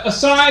 Like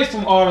aside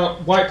from all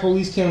the white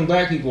police killing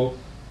black people,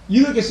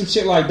 you look at some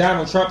shit like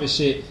Donald Trump and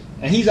shit,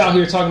 and he's out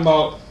here talking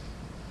about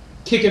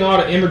kicking all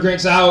the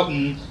immigrants out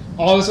and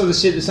all this other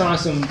shit that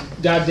sounds like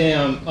some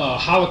goddamn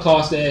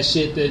Holocaust ass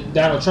shit that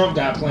Donald Trump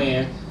got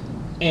planned,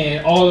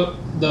 and all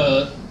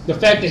the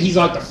fact that he's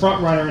like the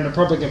front runner in the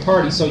Republican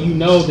Party, so you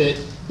know that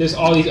there's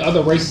all these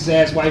other racist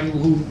ass white people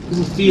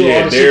who feel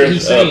all the shit that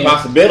he's there's a saying.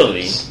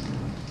 possibility.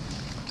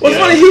 What's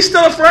funny? He's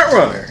still a front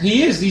runner,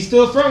 He's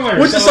still a front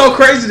runner. which is so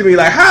crazy to me.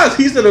 Like, how is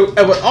he still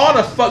with all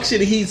the fuck shit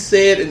he's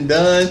said and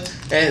done,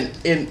 and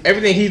in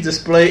everything he's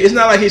displayed? It's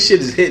not like his shit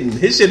is hidden.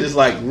 His shit is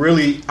like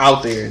really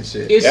out there and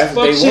shit. It's That's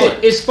what fuck they shit.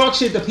 want. It's fuck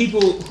shit to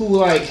people who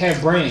like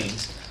have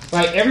brains.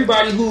 Like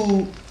everybody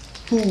who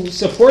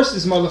supports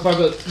this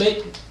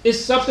motherfucker, it's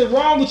something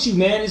wrong with you,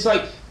 man. It's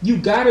like you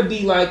gotta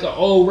be like an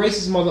old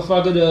racist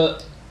motherfucker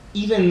to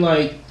even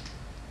like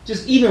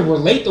just even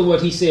relate to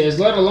what he says,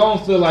 let alone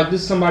feel like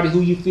this is somebody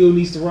who you feel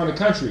needs to run the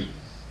country.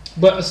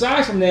 But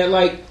aside from that,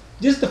 like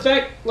just the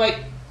fact, like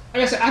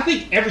I said, I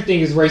think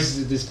everything is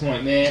racist at this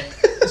point, man.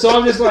 So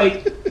I'm just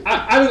like,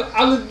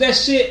 I look at that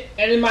shit,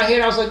 and in my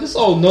head I was like, this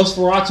old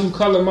Nosferatu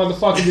color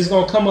motherfucker just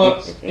gonna come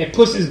up and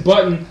push his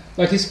button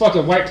like his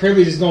fucking white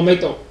privilege is gonna make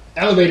the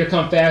elevator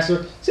come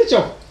faster. Sit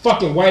your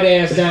fucking white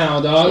ass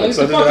down, dog. Like,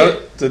 So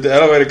did the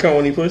elevator come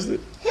when he pushed it?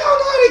 hell no,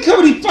 I didn't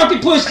come when he fucking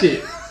pushed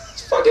it.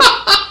 It's fucking.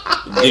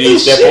 Did he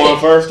step on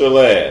first or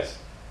last?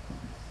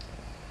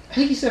 I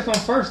think he stepped on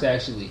first,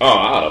 actually. Oh,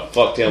 I'd have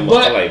fucked him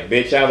But- up. Like,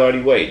 bitch, I was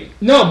already waiting.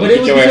 No, but Get it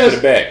was your ass to because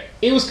the back.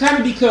 it was kind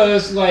of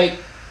because like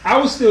I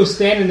was still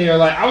standing there,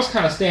 like I was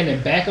kind of standing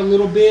back a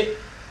little bit,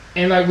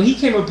 And like when he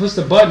came up and pushed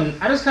the button,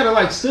 I just kind of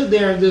like stood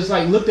there and just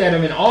like looked at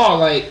him in awe,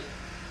 like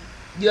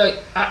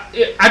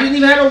I didn't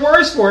even have no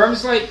words for it. I'm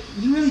just like,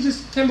 you really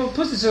just came up and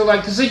pushed it. So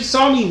like, because he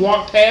saw me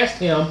walk past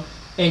him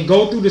and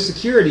go through the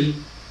security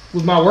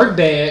with my work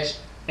badge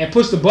and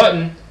push the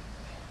button,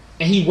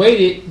 and he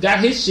waited, got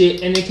his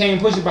shit, and then came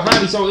and pushed it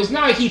behind me. So it's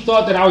not like he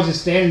thought that I was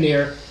just standing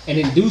there and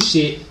didn't do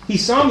shit. He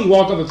saw me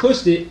walk up and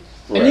pushed it,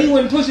 and then he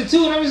went and pushed it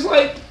too, and I was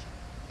like,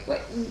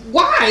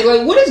 why?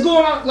 Like, what is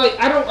going on? Like,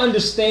 I don't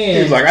understand.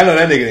 He was like, I know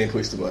that nigga didn't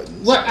push the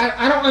buttons. What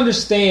I don't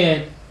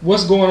understand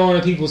what's going on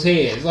in people's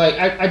heads. Like,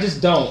 I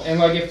just don't. And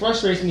like, it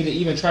frustrates me to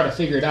even try to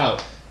figure it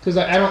out, because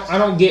like, I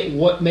don't get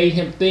what made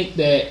him think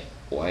that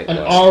an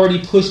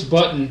already pushed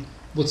button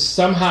would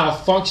somehow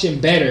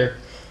function better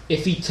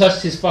if he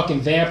touched his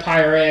fucking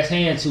vampire ass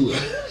hand to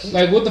it.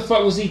 Like, what the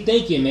fuck was he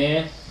thinking,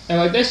 man? And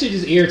like, that shit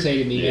just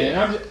irritated me,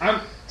 man.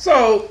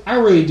 I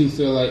really do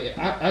feel like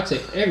I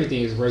take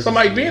everything as racist. So,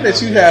 Mike, being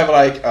that you have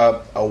like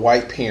a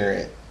white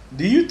parent,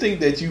 do you think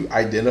that you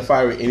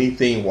identify with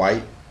anything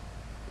white?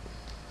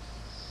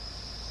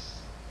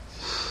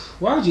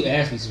 Why would you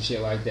ask me some shit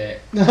like that?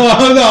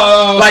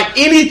 No. Like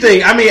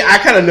anything. I mean, I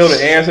kind of know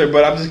the answer,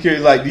 but I'm just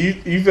curious. Like, do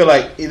you feel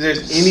like is there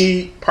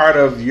any part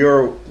of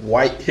your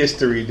white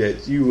history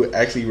that you would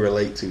actually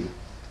relate to?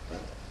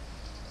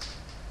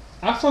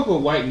 I fuck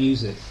with white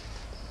music.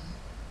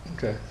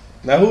 Okay.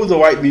 Now, who's the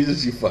white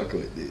musicians you fuck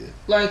with, dude?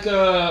 Like,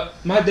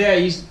 my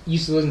dad used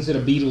to listen to the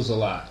Beatles a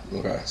lot.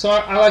 Okay. So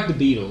I like the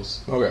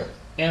Beatles. Okay.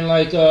 And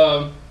like,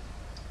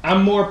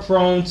 I'm more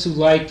prone to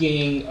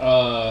liking,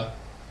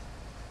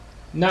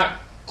 not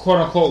quote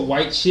unquote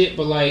white shit,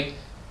 but like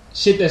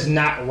shit that's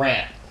not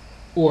rap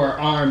or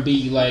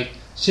R&B, like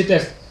shit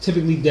that's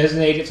typically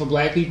designated for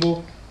black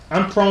people.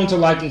 I'm prone to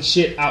liking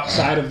shit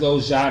outside of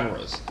those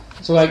genres.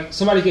 So like,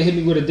 somebody can hit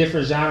me with a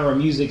different genre of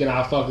music and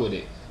I'll fuck with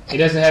it. It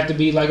doesn't have to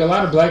be like, a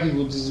lot of black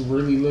people just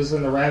really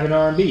listen to rap and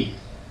R&B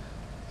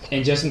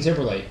and Justin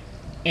Timberlake.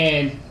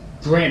 And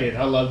granted,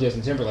 I love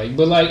Justin Timberlake,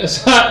 but like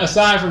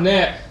aside from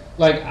that,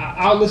 like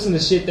I'll listen to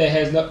shit that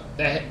has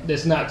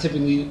that's not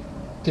typically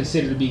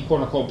considered to be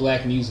quote unquote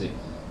black music.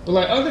 But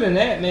like, other than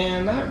that,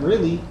 man, not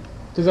really.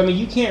 Because I mean,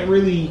 you can't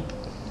really.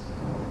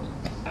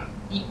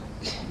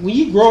 When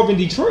you grow up in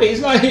Detroit,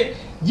 it's like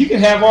you can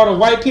have all the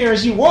white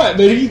parents you want,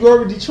 but if you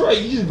grow up in Detroit,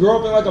 you just grow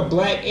up in like a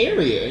black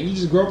area and you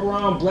just grow up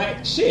around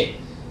black shit.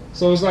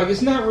 So it's like,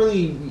 it's not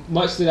really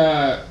much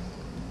that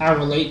I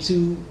relate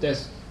to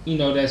that's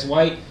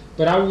white.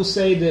 But I will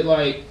say that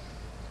like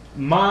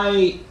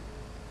my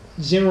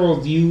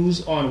general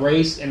views on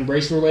race and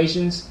race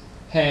relations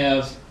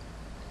have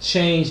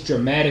changed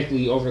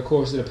dramatically over the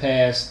course of the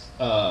past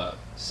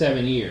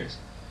 7 years.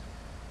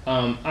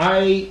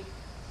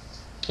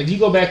 If you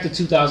go back to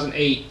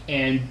 2008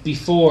 and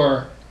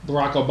before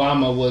Barack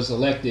Obama was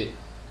elected,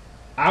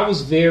 I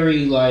was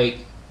very like,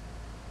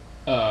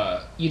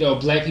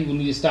 black people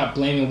need to stop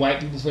blaming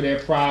white people for their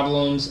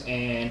problems,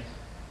 and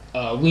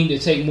we need to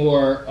take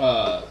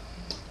more.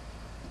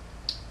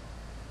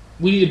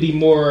 We need to be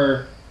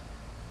more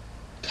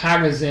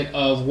cognizant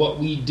of what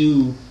we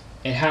do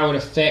and how it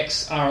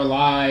affects our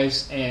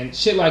lives and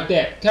shit like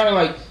that. Kind of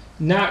like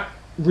not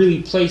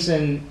really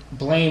placing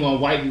blame on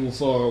white people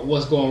for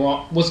what's going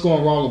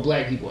wrong with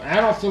black people. And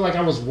I don't feel like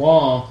I was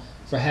wrong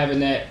for having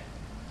that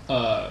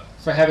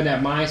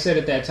mindset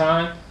at that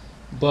time,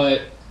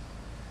 but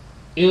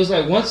it was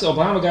like once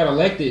Obama got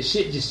elected,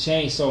 shit just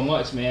changed so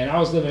much, man. I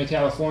was living in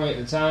California at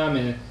the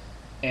time,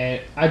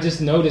 and I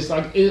just noticed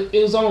like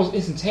it was almost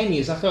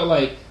instantaneous. I felt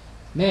like,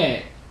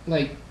 man,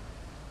 like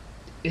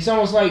it's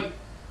almost like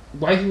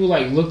white people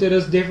like looked at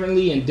us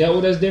differently and dealt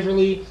with us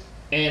differently.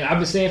 And I've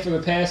been saying for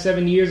the past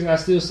 7 years, and I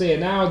still say it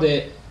now,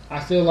 that I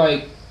feel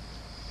like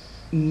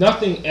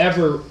nothing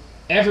ever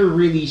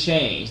really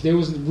changed. There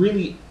was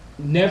really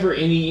never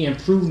any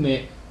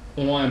improvement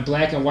on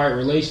black and white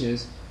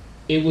relations.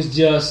 It was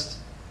just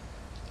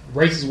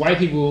racist white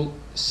people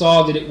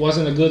saw that it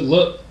wasn't a good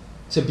look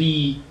to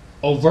be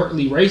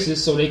overtly racist,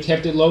 so they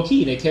kept it low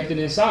key. They kept it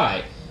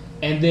inside.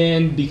 And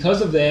then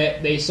because of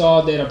that, they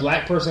saw that a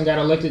black person got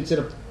elected to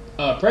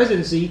the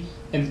presidency,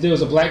 and there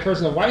was a black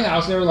person in the White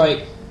House, and they were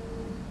like,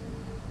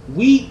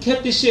 we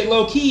kept this shit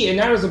low key, and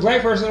now there's a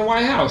black person in the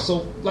White House.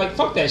 So, like,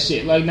 fuck that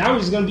shit. Like, now we're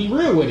just gonna be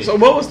real with it. So,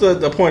 what was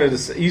the point of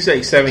this? You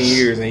say 7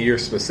 years, and you're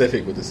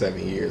specific with the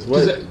 7 years.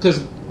 Because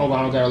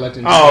Obama got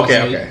elected.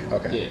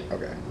 Okay.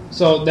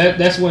 So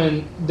that's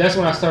when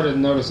I started to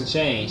notice a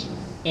change,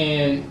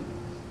 and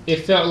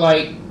it felt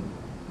like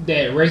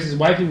that racist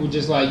white people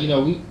just like,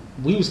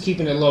 we was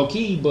keeping it low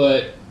key,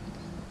 but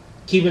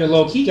keeping it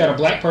low key got a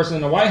black person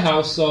in the White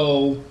House,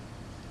 so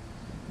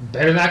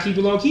better not keep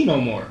it low key no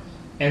more.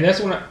 And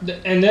that's when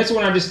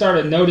I just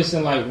started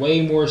noticing like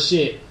way more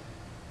shit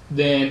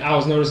than I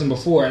was noticing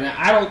before. And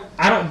I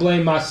don't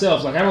blame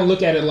myself. Like, I don't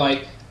look at it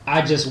like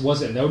I just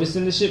wasn't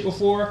noticing the shit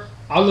before.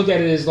 I look at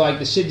it as like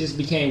the shit just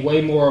became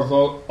way more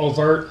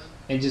overt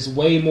and just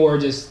way more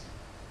just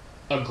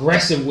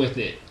aggressive with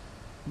it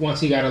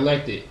once he got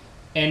elected.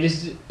 And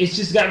it's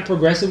just gotten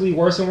progressively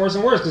worse and worse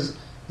and worse, because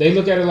they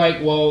look at it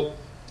like, well,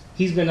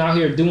 he's been out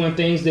here doing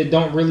things that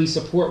don't really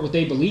support what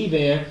they believe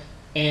in,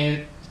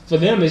 and for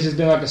them it's just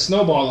been like a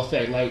snowball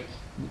effect. Like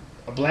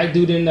a black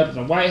dude ended up in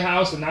the White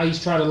House, and now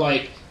he's trying to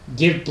like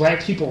give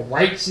black people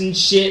rights and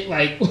shit.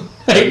 Like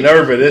The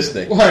nerve of this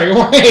thing.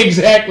 Right,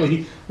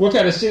 exactly. What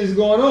kind of shit is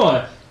going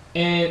on?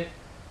 And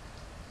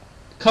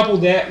couple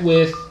that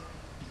with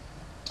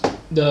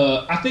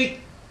I think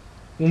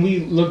when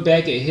we look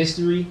back at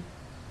history,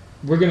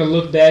 we're going to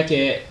look back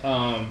at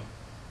Barack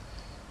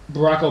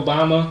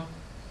Obama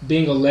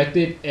being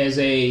elected as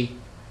a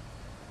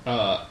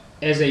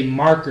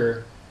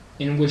marker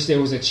in which there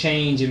was a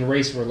change in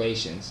race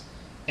relations.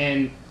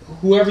 And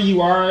whoever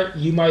you are,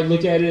 you might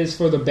look at it as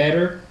for the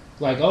better.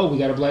 Like, oh, we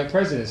got a black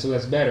president, so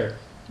that's better.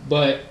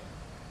 But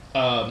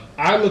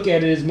I look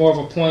at it as more of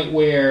a point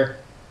where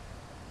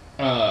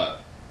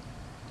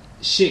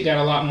shit got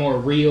a lot more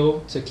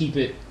real. To keep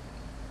it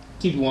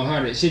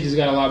 100, shit just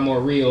got a lot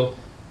more real.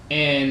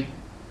 And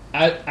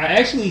I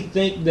actually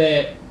think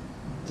that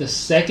the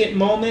second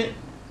moment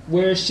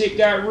where shit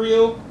got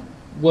real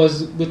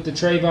was with the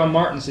Trayvon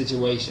Martin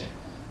situation.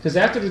 Because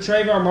after the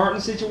Trayvon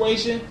Martin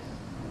situation,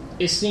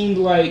 it seemed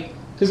like...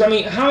 Because, I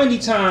mean, how many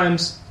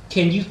times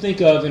can you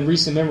think of in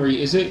recent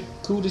memory, is it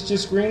cool that your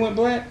screen went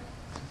black?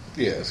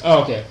 Yes.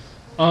 Oh, okay.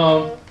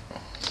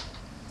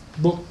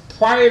 But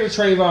prior to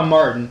Trayvon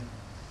Martin,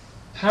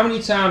 how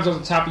many times off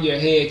the top of your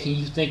head can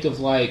you think of,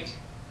 like,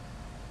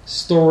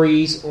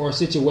 stories or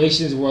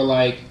situations where,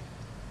 like,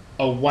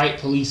 a white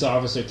police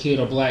officer killed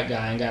a black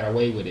guy and got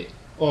away with it?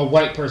 Or a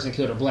white person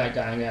killed a black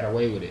guy and got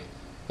away with it?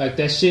 Like,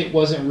 that shit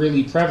wasn't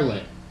really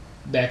prevalent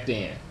back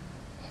then.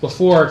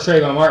 Before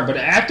Trayvon Martin. But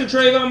after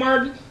Trayvon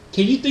Martin,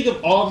 can you think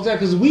of all the time?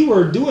 Because we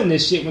were doing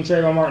this shit when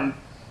Trayvon Martin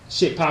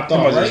shit popped off,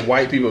 Talking about right? just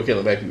white people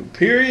killing black people,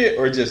 period?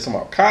 Or just talking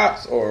about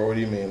cops? Or what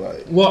do you mean,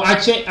 like... Well, I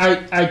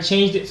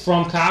changed it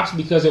from cops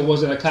because it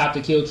wasn't a cop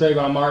that killed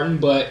Trayvon Martin,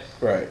 but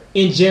Right.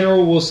 in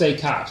general, we'll say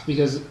cops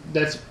because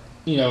that's,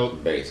 you know...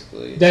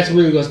 Basically. That's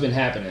really what's been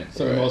happening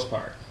for the most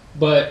part.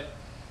 But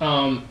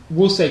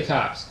we'll say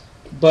cops.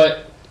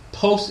 But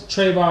post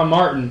Trayvon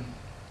Martin,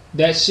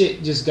 that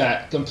shit just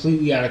got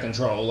completely out of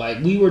control. Like,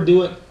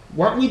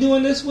 weren't we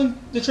doing this when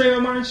the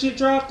Trayvon Martin shit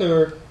dropped?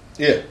 Or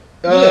Yeah.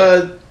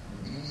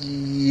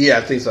 Yeah,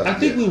 I think so. I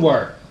think we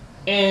were.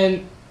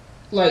 And,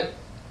 like,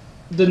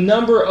 the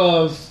number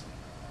of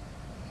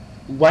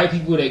white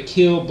people that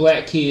killed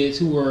black kids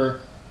who were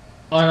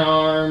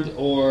unarmed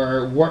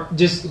or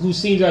who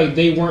seemed like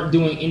they weren't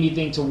doing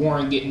anything to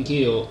warrant getting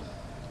killed.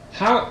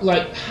 How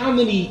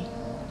many...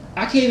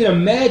 I can't even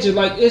imagine.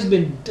 Like, it's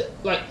been,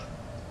 like...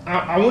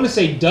 I want to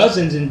say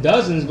dozens and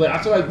dozens, but I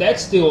feel like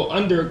that's still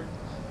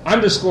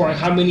underscoring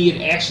how many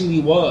it actually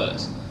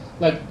was.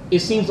 Like, it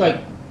seems like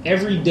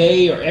every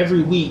day or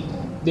every week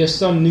there's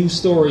some new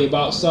story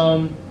about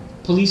some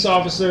police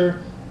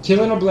officer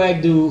killing a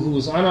black dude who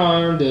was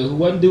unarmed, who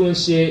wasn't doing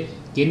shit,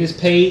 getting his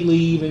paid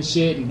leave and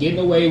shit, and getting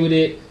away with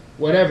it,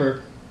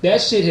 whatever.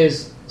 That shit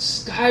has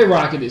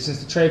skyrocketed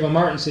since the Trayvon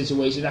Martin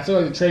situation. I feel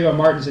like the Trayvon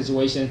Martin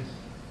situation,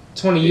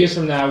 20 years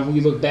from now, when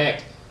we look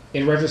back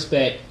in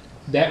retrospect,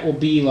 that will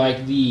be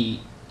like the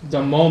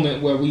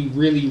moment where we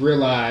really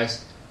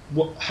realize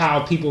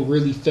how people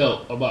really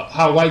felt about,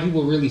 how white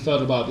people really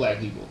felt about black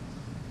people.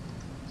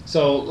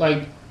 So,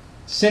 like,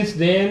 since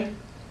then,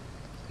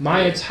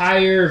 my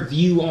entire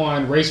view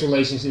on race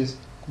relations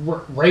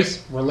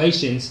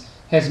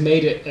has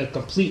made it a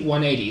complete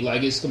 180.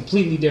 Like, it's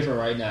completely different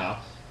right now.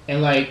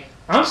 And, like,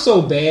 I'm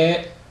so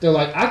bad that,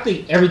 like, I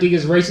think everything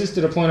is racist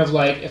to the point of,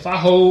 like, if I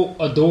hold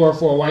a door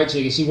for a white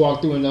chick and she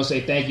walk through and don't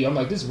say thank you, I'm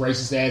like, this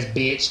racist ass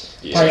bitch.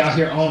 Yeah. Probably out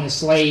here owning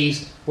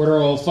slaves with her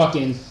old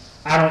fucking,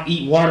 I don't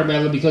eat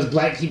watermelon because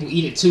black people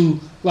eat it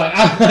too. Like,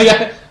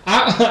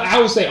 I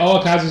would say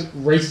all kinds of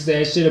racist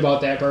ass shit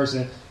about that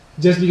person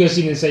just because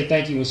she didn't say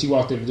thank you when she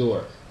walked through the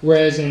door.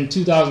 Whereas in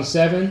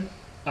 2007,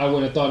 I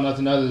would have thought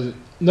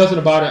nothing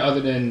about it other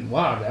than,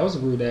 wow, that was a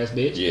rude ass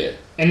bitch. Yeah.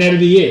 And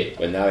that'd be it.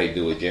 But now they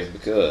do it just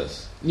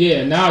because.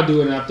 Yeah, now I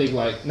do it and I think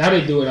like,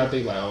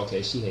 oh,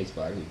 okay, she hates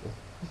black people.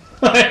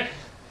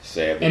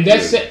 Sad. And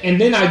that's it.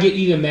 And then I get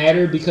even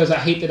madder because I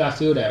hate that I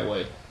feel that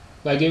way.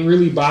 Like, it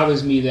really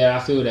bothers me that I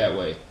feel that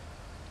way.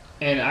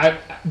 And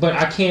but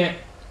I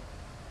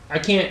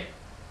can't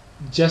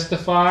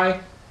justify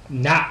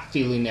not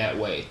feeling that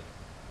way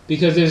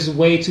because there's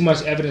way too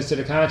much evidence to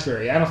the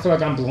contrary. I don't feel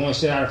like I'm blowing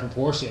shit out of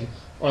proportion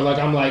or like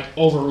I'm like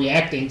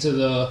overreacting to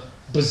the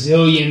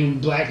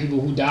bazillion black people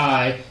who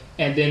die,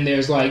 and then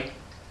there's like,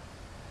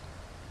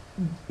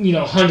 you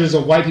know, hundreds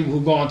of white people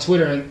who go on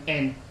Twitter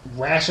and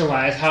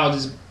rationalize how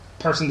this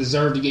person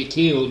deserved to get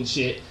killed and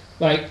shit.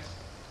 Like,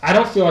 I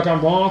don't feel like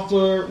I'm wrong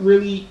for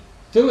really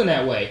feeling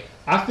that way.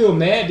 I feel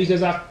mad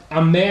because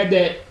I'm mad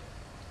that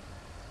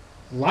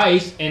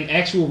life and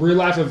actual real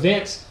life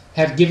events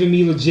have given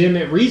me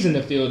legitimate reason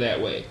to feel that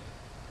way.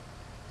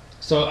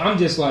 So I'm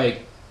just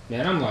like,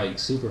 man, I'm like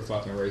super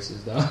fucking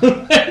racist, though.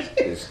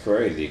 It's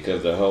crazy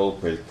because the whole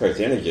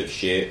percentage of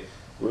shit,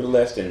 we're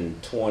less than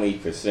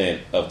 20%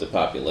 of the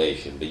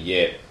population, but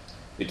yet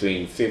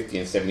between 50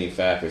 and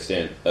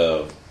 75%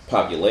 of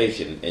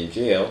population in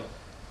jail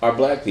are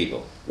black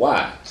people.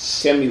 Why?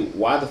 Tell me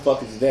why the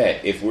fuck is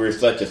that? If we're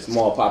such a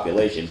small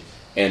population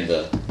in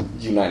the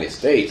United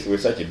States, we're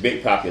such a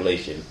big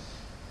population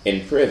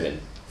in prison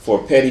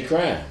for petty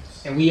crimes.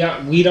 And we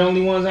the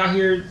only ones out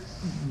here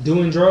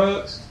doing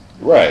drugs.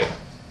 Right.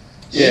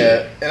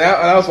 Yeah, and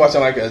I was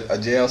watching like a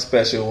jail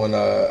special when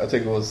I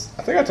think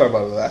I talked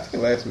about it. I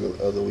think last week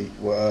or the week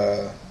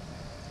where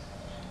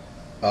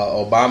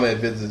Obama had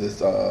visited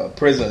this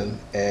prison,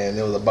 and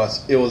it was a bunch.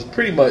 It was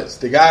pretty much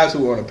the guys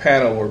who were on the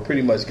panel were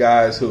pretty much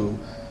guys who,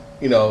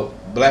 you know,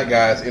 black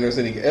guys, inner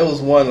city. It was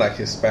one like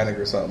Hispanic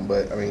or something,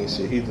 but I mean,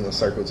 shit, he's in a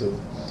circle too.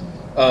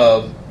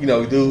 You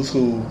know, dudes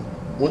who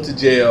went to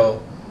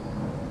jail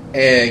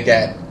and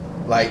got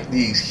like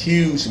these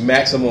huge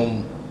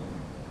maximum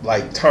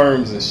like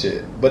terms and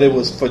shit, but it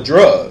was for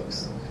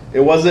drugs. It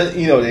wasn't,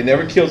 you know, they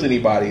never killed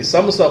anybody.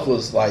 Some of the stuff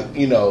was like,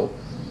 you know,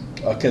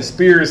 a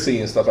conspiracy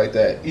and stuff like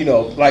that. You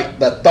know, like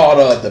the thought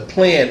of the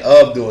plan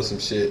of doing some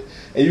shit.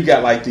 And you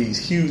got like these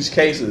huge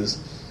cases,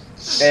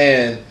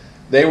 and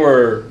they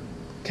were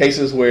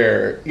cases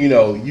where, you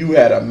know, you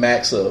had a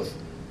max of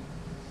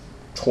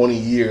 20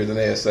 years, and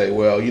they'd say,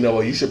 well, you know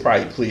what, you should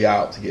probably plea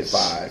out to get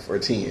 5 or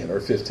 10 or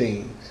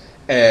 15.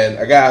 And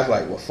a guy's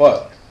like, well,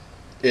 fuck,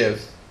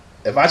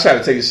 if I try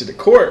to take this shit to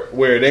court,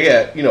 where they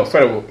got, you know,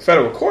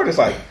 federal court is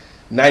like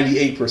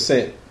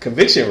 98%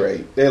 conviction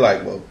rate, they're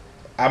like, well,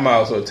 I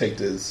might as well take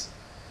this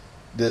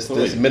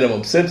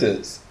minimum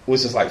sentence,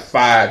 which is like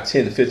 5,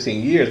 10,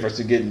 15 years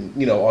versus getting,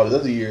 you know, all the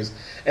other years.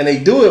 And they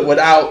do it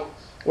without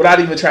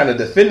even trying to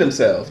defend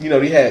themselves. You know,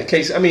 they had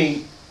cases. I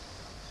mean,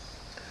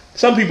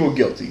 some people are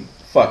guilty.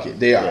 Fuck it,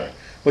 they are. Right.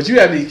 But you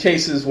have these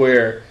cases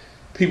where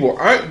people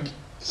aren't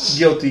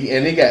guilty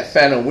and they got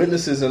phantom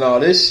witnesses and all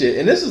this shit.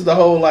 And this is the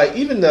whole, like,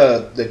 even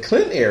the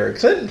Clinton era.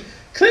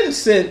 Clinton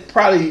sent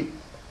probably,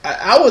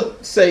 I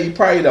would say,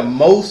 probably the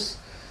most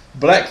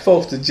black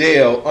folks to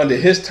jail under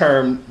his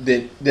term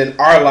than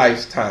our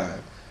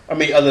lifetime. I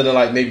mean, other than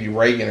like maybe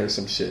Reagan or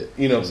some shit.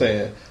 You know what I'm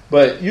saying?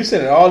 But you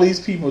sending all these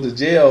people to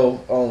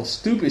jail on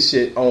stupid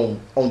shit, on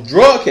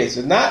drug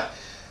cases, not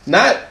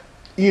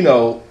you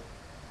know,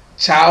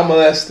 child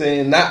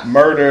molesting, not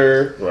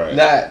murder, right.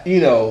 Not, you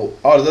know,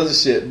 all this other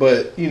shit,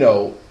 but, you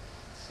know,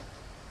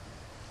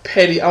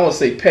 petty, I won't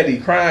say petty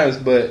crimes,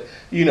 but,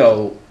 you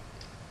know,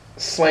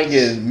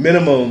 slanging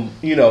minimum,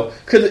 you know,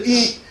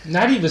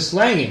 not even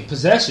slanging,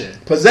 possession.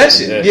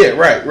 Yeah,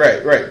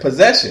 right.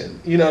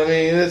 Possession. You know what I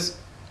mean? It's,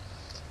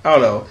 I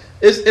don't know.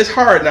 It's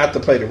hard not to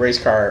play the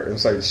race card and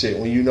certain shit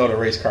when you know the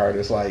race card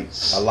is like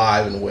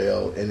alive and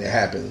well, and it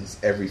happens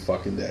every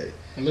fucking day.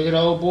 And look at the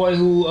old boy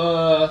who,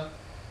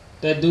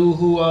 that dude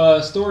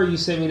who, story you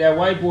sent me, that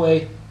white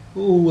boy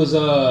who was,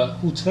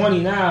 who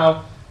 20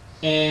 now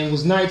and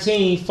was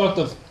 19, fucked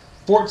a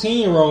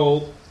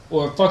 14-year-old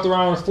or fucked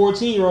around with a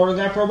 14-year-old and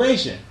got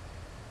probation.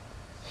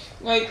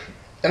 Like,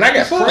 and I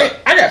got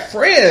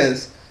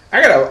friends.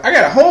 I got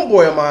a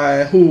homeboy of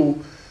mine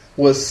who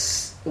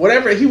was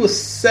whatever. He was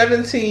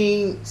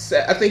 17.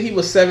 I think he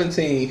was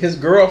 17. His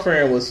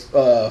girlfriend was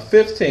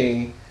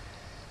 15,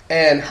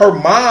 and her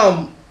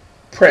mom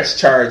pressed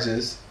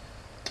charges.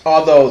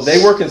 Although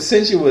they were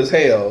consensual as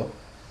hell,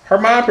 her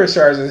mom pressed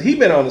charges. He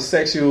been on the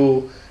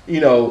sexual,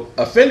 you know,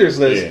 offenders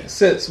list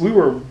since we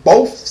were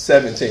both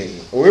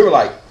 17. We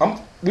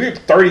were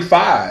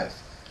 35.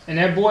 And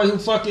that boy who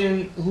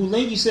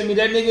Linky sent me,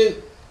 that nigga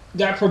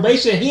got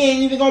probation. He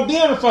ain't even gonna be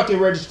on the fucking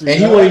registry. And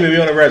he won't even be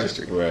on the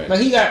registry. Right.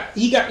 Like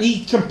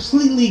he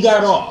completely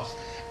got off.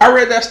 I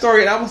read that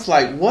story and I was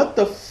like, what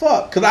the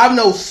fuck? Because I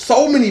know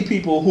so many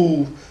people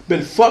who've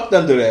been fucked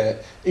under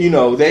that. You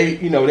know,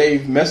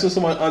 they've messed with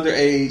someone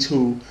underage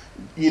who,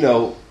 you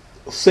know,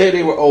 said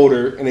they were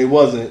older and they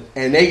wasn't,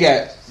 and they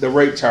got the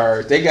rape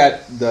charge. They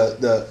got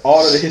the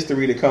all of the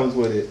history that comes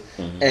with it,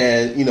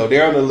 and you know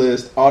they're on the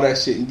list, all that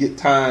shit, and get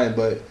time.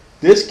 But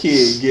this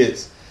kid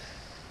gets,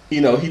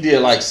 you know, he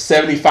did like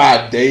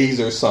 75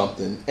 days or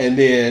something, and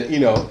then, you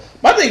know,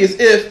 my thing is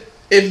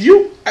if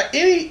you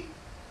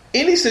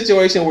any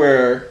situation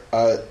where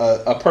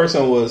a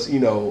person was,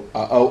 you know,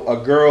 a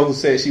girl who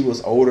said she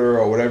was older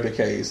or whatever the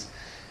case,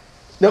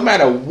 no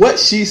matter what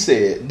she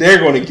said, they're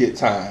going to get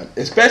time,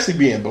 especially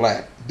being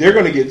black. They're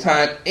going to get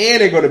time, and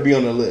they're going to be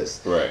on the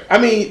list. Right. I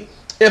mean,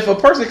 if a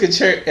person could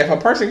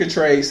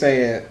trade,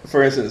 saying,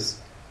 for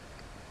instance,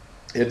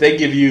 if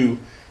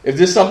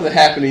there's something that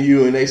happened to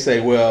you, and they say,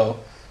 well,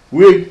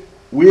 we'll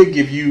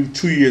give you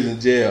 2 years in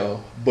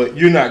jail, but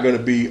you're not going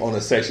to be on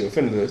a sexual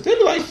offender list. They'd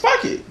be like,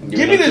 fuck it,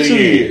 give me the 2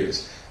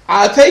 years.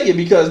 I'll take it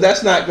because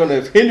that's not going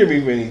to hinder me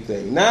from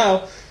anything.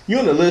 Now, you're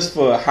on the list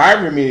for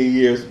however many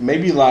years,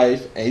 maybe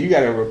life, and you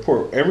got to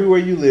report everywhere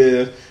you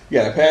live. You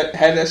got to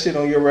have that shit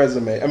on your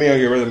resume.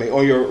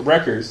 On your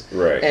records.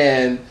 Right.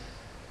 And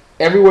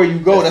everywhere you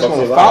go, that's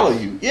going to follow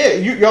you. Yeah,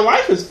 your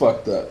life is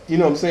fucked up. You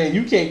know what I'm saying?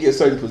 You can't get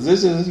certain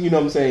positions. You know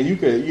what I'm saying? You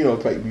could, you know,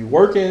 be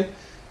working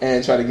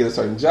and try to get a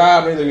certain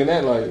job and anything like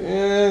that.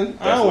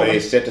 Like, I don't want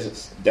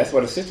to. That's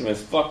why the system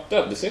is fucked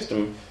up. The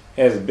system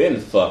has been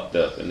fucked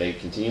up, and they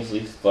continuously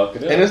fuck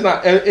it up. And it's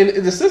not,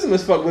 and the system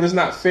is fucked, but it's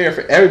not fair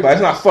for everybody.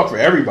 It's not fucked for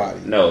everybody.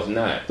 No, it's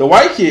not. The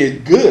white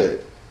kid,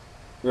 good.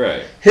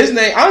 Right. His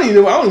name, I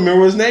don't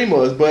remember what his name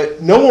was,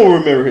 but no one will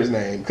remember his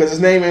name because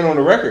his name ain't on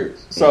the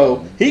records.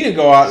 So he can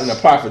go out and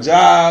apply for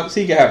jobs.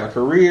 He can have a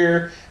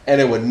career, and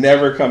it would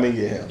never come and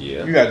get him.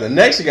 Yeah. You got the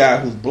next guy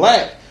who's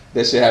black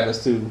that shit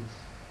happens to.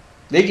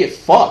 They get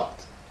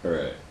fucked.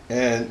 Right.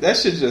 And that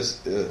shit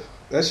just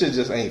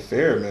ain't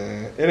fair,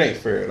 man. It ain't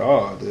fair at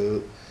all,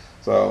 dude.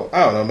 So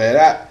I don't know, man.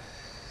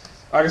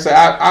 Like I said,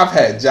 I've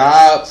had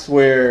jobs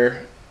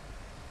where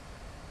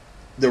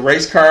the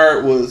race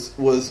card was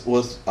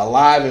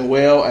alive and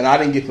well, and I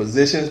didn't get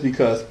positions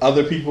because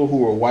other people who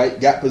were white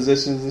got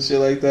positions and shit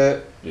like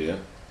that. Yeah.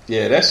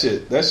 Yeah, that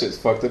shit's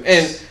fucked up,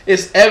 and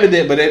it's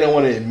evident, but they don't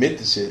want to admit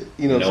the shit.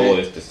 You know what I'm saying?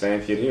 It's the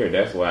same shit here.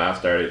 That's why I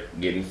started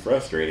getting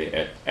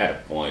frustrated at a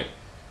point.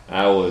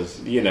 I was,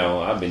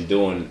 I've been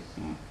doing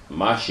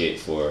my shit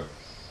for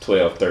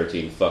 12,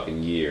 13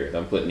 fucking years.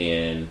 I'm putting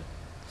in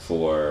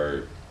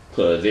for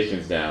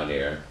positions down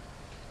there,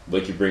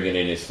 but you're bringing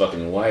in this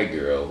fucking white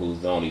girl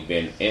who's only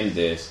been in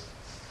this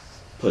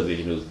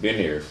position, who's been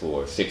here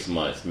for 6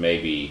 months,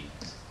 maybe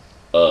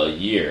a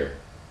year,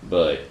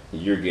 but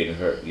you're giving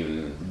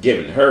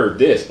her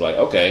this, like,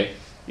 okay,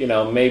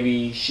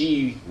 maybe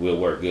she will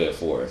work good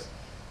for us.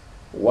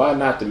 Why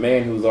not the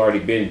man who's already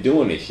been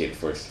doing this shit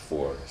for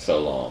so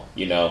long?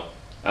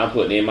 I'm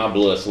putting in my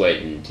blood,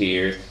 sweat, and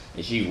tears,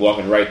 and she's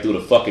walking right through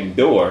the fucking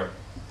door,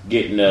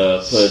 getting a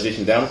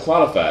position that I'm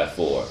qualified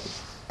for.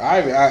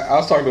 I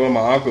was talking to one of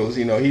my uncles.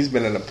 He's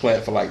been in the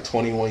plant for like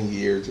 21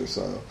 years or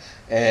so,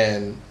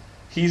 and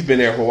he's been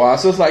there for a while.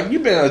 So it's like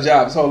you've been at a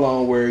job so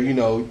long where as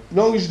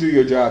long as you do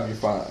your job, you're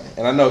fine.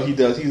 And I know he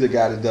does. He's a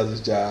guy that does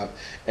his job,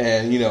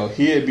 and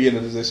he'd be in a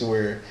position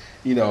where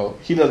he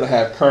doesn't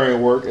have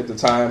current work at the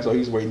time, so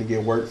he's waiting to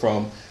get work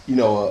from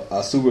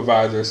a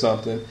supervisor or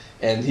something,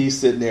 and he's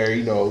sitting there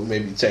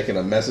maybe checking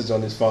a message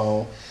on his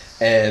phone,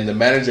 and the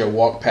manager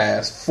walked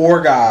past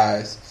four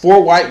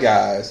white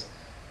guys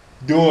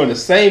doing the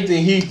same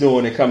thing he's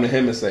doing and come to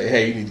him and say,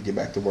 hey, you need to get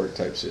back to work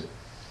type shit.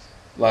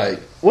 Like,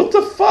 what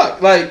the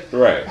fuck? Like,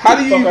 right. How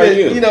do you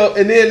even,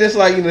 and then it's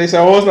like, they say,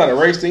 oh, it's not a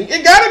race thing.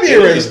 It gotta be a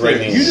race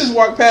thing. You just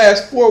walk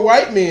past four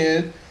white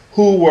men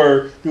who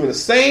were doing the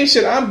same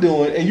shit I'm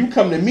doing, and you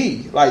come to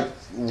me. Like,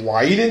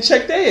 why you didn't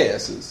check their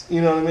asses?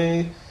 You know what I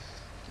mean?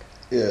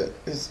 Yeah.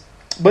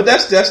 But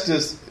that's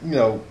just,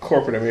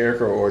 corporate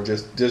America or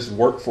just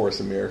workforce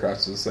America. I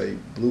should say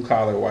blue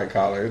collar, white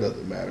collar, it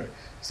doesn't matter.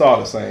 It's all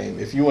the same.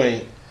 If you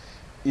ain't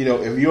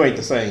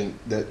the same,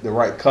 the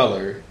right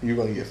color, you're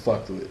gonna get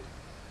fucked with.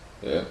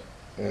 Yeah.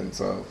 And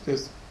so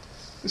this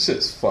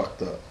shit's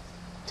fucked up.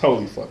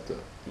 Totally fucked up.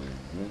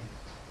 Mm-hmm.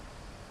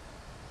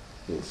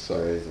 It's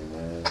crazy,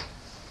 man. Makes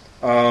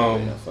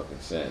no fucking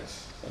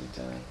sense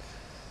sometimes.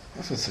 I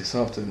was gonna say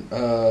something.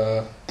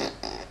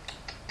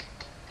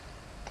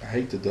 I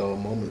hate the dull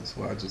moments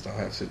where I just don't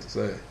have shit to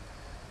say.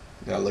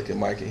 I look at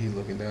Mike and he's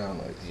looking down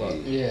like, fuck.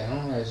 Yeah, I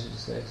don't have shit to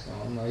say, so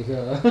I'm like,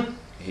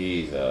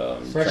 he's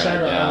fresh trying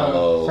to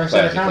download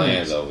Classic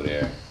Clans over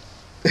there.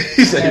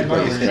 He said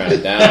he's trying to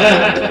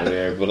download over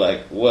there, but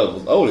like, what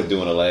was Otis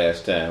doing the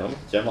last time? I'm gonna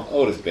jump on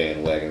Otis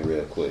bandwagon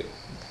real quick.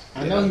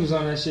 I know he was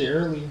on that shit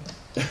earlier.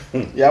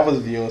 Yeah, I was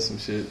viewing some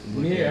shit.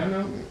 Yeah, I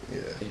know.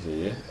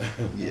 Yeah.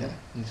 Yeah.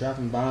 I'm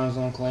dropping bombs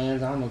on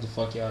clans. I don't know what the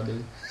fuck y'all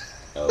do.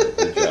 Oh,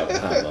 we dropping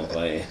bombs on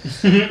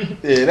clans.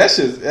 Yeah,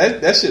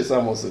 that shit's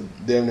almost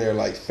damn near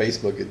like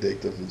Facebook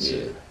addictive and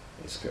shit. Yeah,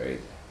 it's crazy.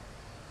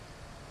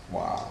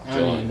 Wow. I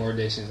don't need more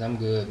additions. I'm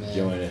good, man.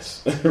 Join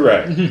us.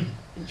 Right.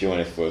 Join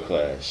us for a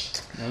clash.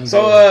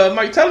 So,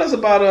 Mike, tell us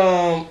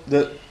about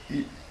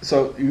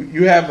So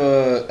you have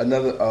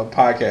another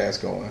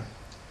podcast going.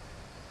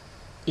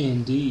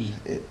 Indeed.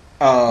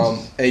 And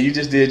you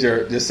just did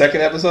your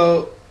second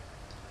episode.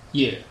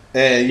 Yeah.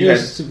 And it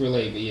was super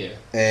late, but yeah.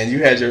 And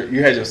you had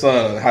your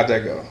son on. How'd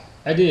that go?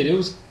 I did. It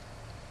was.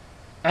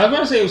 I was about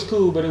to say it was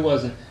cool, but it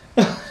wasn't.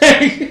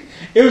 It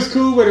was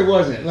cool, but it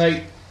wasn't.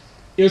 Like,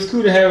 it was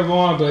cool to have him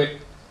on, but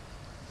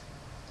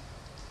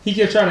he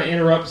kept trying to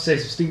interrupt and say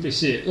some stupid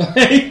shit.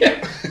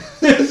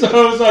 So it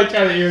was like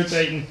kind of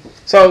irritating.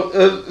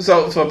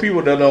 So for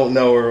people that don't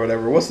know or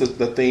whatever, what's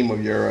the theme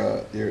of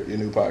your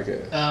new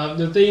podcast?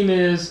 The theme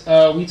is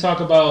we talk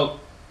about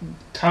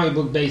comic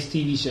book based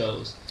TV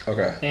shows.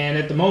 Okay. And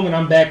at the moment,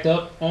 I'm backed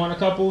up on a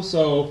couple.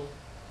 So,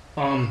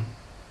 in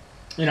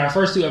our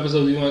first two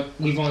episodes,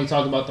 we've only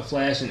talked about The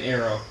Flash and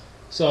Arrow.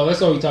 So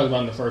that's all we talked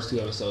about in the first two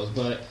episodes.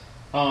 But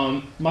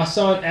my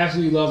son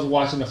absolutely loves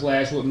watching The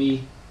Flash with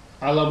me.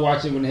 I love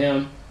watching with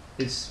him.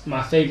 It's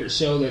my favorite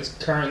show that's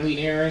currently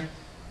airing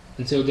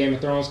until Game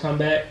of Thrones come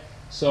back.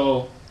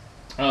 So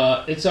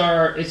it's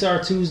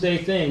our Tuesday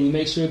thing. We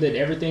make sure that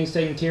everything's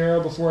taken care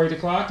of before 8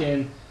 o'clock,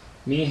 and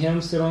me and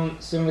him sit on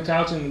the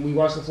couch and we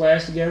watch The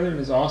Flash together, and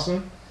it's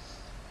awesome.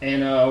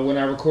 And when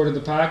I recorded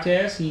the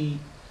podcast,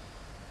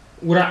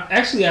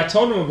 I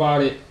told him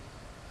about it.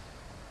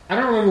 I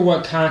don't remember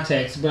what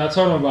context, but I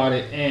told him about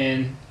it,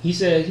 and he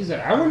said,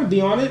 I want to be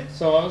on it.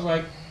 So I was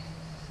like,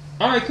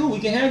 all right, cool, we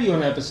can have you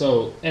on the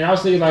episode. And I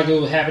was thinking like it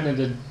would happen in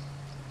the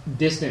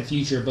distant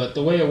future, but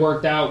the way it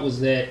worked out was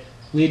that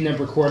we ended up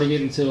recording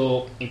it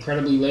until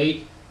incredibly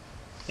late,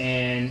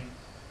 and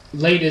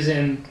late as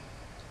in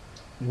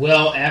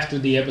well after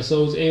the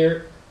episodes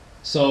aired.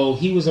 So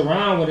he was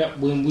around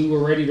when we were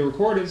ready to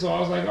record it, so I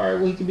was like, all right,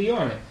 well, he can be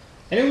on it.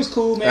 And it was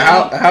cool, man.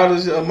 How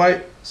does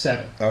Mike?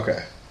 7.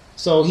 Okay.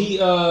 So he,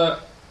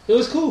 it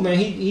was cool, man.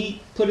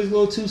 He put his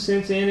little 2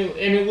 cents in, and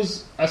it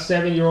was a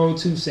 7-year-old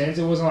 2 cents.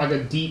 It wasn't like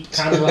a deep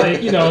kind of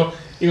like,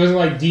 it wasn't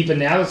like deep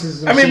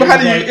analysis. I mean, but how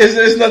do you?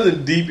 It's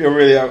nothing deep,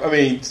 really. I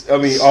mean,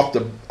 off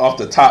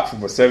the top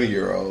from a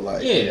 7-year-old,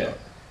 like yeah.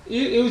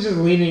 It was just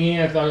leaning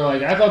in. I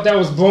thought that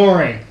was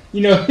boring,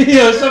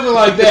 something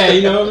like that.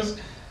 It was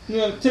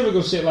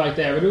typical shit like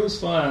that. But it was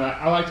fun.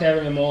 I liked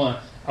having him on.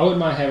 I wouldn't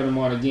mind having him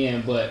on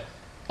again, but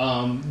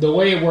the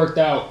way it worked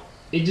out,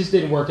 it just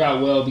didn't work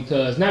out well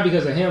because not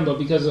because of him, but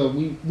because of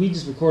we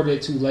just recorded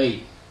it too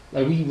late.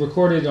 Like we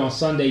recorded it on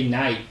Sunday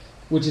night,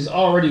 which is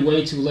already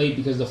way too late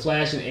because the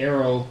Flash and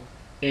Arrow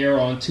air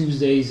on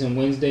Tuesdays and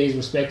Wednesdays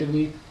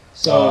respectively.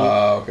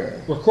 So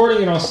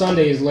recording it on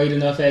Sunday is late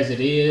enough as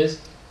it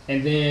is.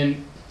 And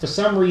then for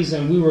some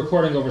reason we were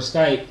recording over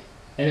Skype,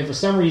 and then for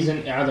some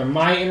reason either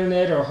my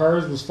internet or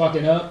hers was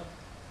fucking up,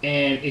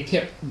 and it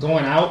kept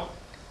going out.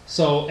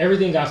 So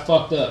everything got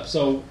fucked up.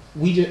 So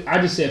I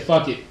just said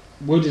fuck it.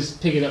 We'll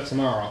just pick it up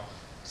tomorrow.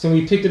 So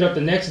we picked it up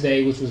the next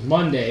day, which was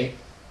Monday,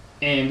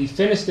 and we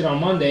finished it on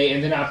Monday,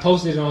 and then I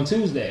posted it on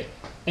Tuesday.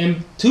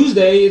 And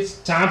Tuesday, it's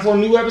time for a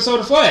new episode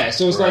of Flash.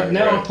 So it's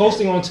I'm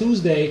posting on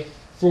Tuesday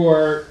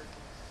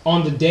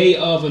on the day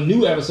of a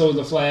new episode of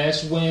The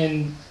Flash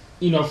when,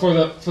 for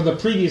the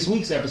previous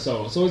week's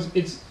episode. So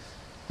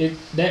I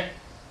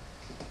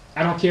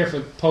don't care for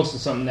posting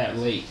something that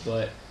late,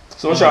 but.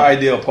 So what's your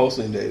ideal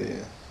posting day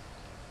then?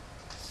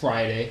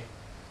 Friday.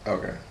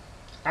 Okay.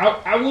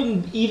 I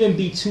wouldn't even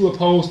be too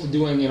opposed to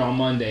doing it on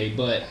Monday,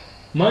 but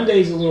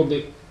Monday's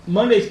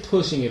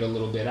pushing it a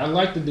little bit. I'd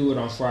like to do it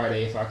on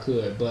Friday if I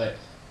could, but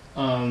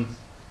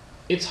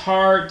it's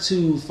hard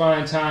to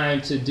find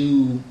time to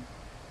do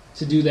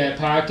that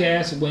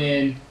podcast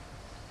when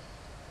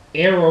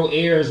Arrow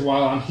airs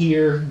while I'm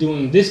here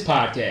doing this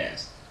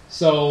podcast.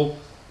 So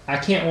I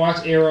can't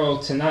watch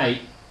Arrow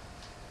tonight,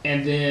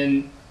 and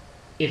then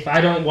if I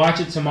don't watch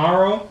it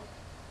tomorrow,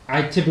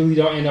 I typically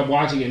don't end up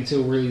watching it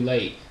until really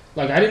late.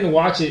 Like, I didn't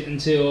watch it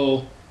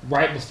until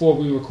right before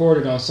we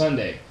recorded on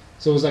Sunday.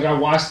 So it was like I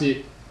watched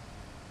it,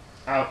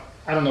 I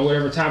don't know,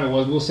 whatever time it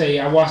was. We'll say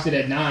I watched it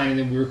at 9 and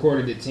then we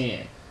recorded at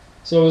 10.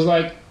 So it was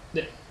like,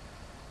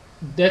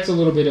 that's a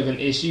little bit of an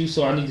issue.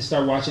 So I need to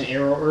start watching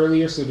Arrow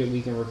earlier so that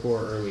we can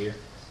record earlier.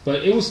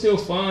 But it was still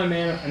fun,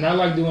 man. And I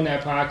like doing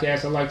that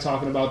podcast. I like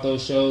talking about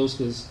those shows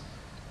because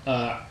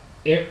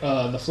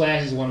The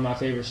Flash is one of my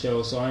favorite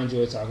shows. So I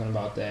enjoy talking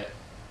about that.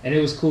 And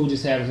it was cool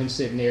just having him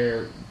sitting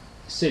there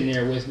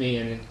with me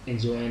and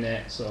enjoying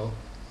that. So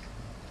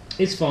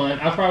it's fun.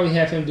 I'll probably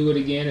have him do it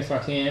again if I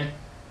can.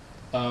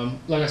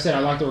 Like I said, I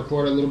like to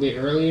record a little bit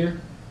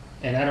earlier,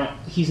 and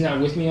he's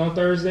not with me on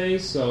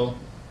Thursdays, so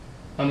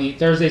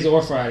Thursdays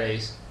or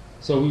Fridays.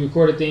 So we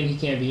record a thing he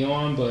can't be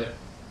on, but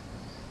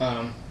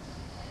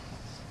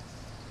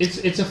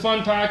it's a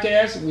fun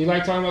podcast. We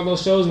like talking about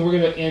those shows, and we're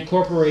going to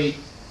incorporate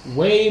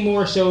way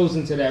more shows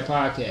into that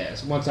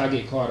podcast once I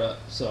get caught up.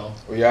 So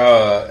will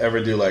y'all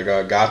ever do like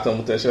Gotham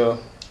with that show?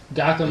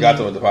 Gotham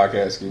with the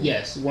podcast.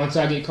 Yes, once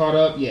I get caught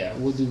up, yeah,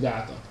 we'll do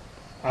Gotham.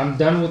 I'm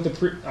done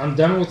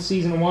with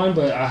season 1,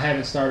 but I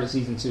haven't started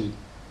season 2.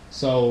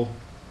 So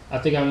I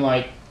think I'm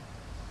like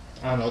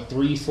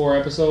 3-4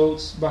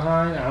 episodes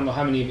behind. I don't know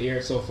how many have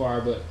aired so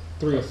far, but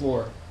 3 or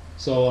 4.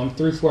 So I'm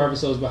 3-4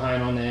 episodes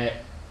behind on that.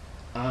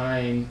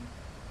 I'm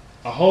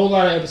a whole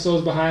lot of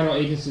episodes behind on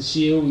Agents of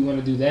S.H.I.E.L.D. We want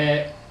to do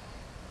that.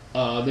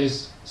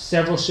 There's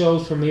several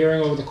shows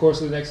premiering over the course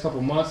of the next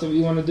couple months that we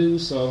want to do.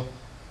 So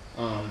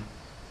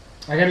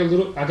I got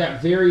a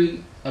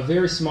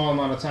very small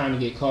amount of time to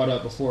get caught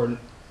up before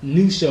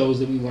new shows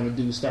that we want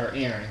to do start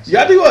airing. So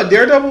y'all do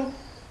Daredevil?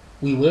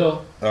 We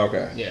will.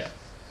 Okay. Yeah.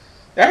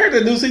 I heard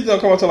the new season will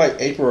come out to like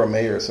April or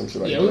May or some shit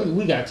like that. Yeah,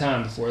 we got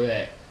time before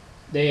that.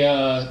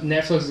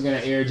 Netflix is going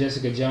to air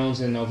Jessica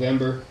Jones in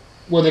November.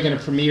 Well, they're going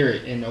to premiere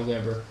it in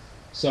November.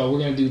 So we're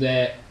going to do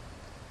that.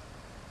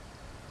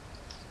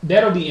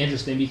 That'll be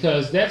interesting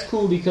because that's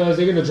cool because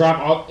they're going to drop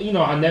all,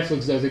 how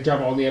Netflix does, they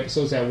drop all the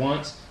episodes at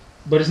once.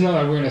 But it's not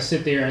like we're going to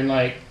sit there and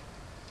like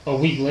a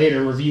week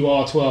later review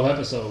all 12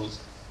 episodes.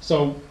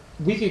 So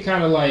we could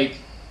kind of like,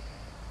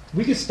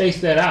 we could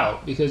space that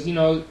out because,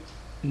 no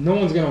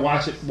one's going to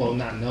watch it. Well,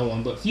 not no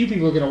one, but few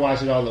people are going to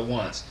watch it all at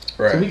once.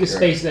 Right, so we could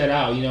space that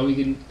out. We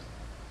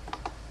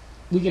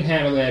can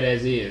handle that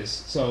as is.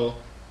 So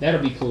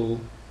that'll be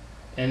cool.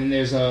 And then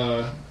there's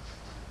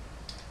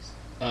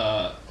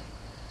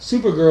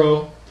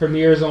Supergirl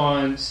premieres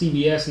on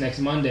CBS next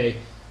Monday.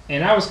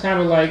 And I was kind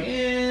of like,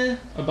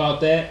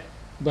 about that.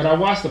 But I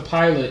watched the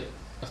pilot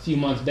a few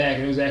months back,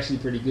 and it was actually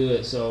pretty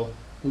good. So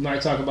we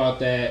might talk about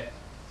that.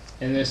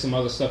 And there's some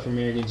other stuff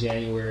premiering in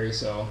January.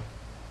 So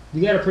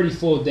we got a pretty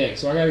full deck,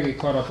 so I got to get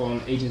caught up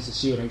on Agents of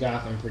S.H.I.E.L.D. and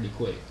Gotham pretty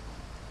quick.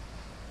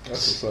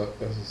 That's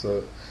what's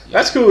up.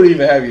 That's cool to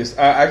even have you.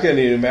 I can't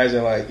even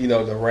imagine, like, the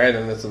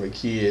randomness of a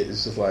kid.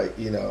 It's just like,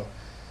 you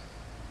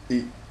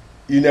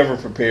never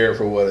prepared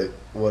for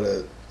what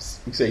a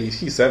you say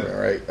he's 7,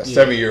 right? A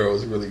 7-year-old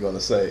is really going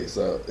to say.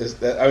 So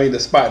the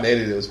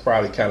spontaneity was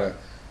probably kind of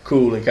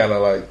cool and kind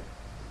of like,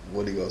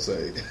 what are you going to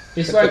say?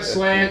 It's like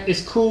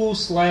it's cool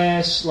 /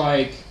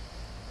 like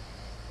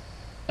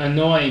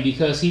annoying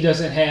because he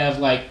doesn't have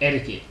like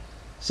etiquette.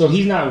 So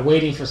he's not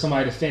waiting for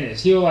somebody to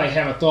finish. He'll like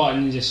have a thought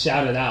and then just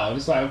shout it out.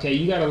 It's like, okay,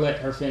 you got to let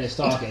her finish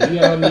talking. You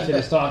got to let me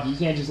finish talking. You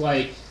can't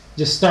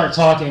just start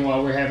talking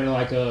while we're having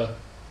like a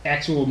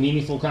actual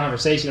meaningful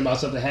conversation about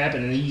something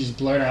happened and then you just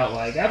blurt out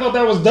like, I thought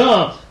that was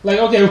dumb. Like,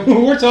 okay,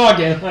 we're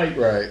talking. Like,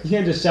 right. You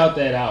can't just shout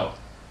that out.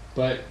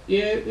 But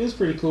yeah, it was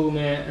pretty cool,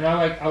 man. And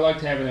I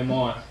liked having him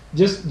on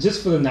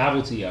just for the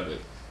novelty of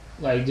it.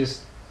 Like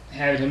just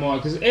having him on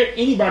because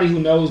anybody who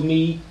knows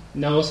me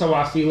knows how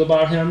I feel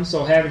about him.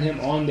 So having him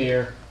on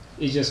there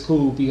is just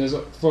cool because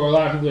for a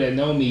lot of people that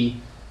know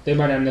me, they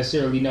might not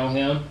necessarily know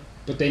him,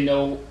 but they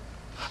know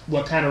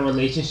what kind of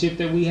relationship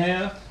that we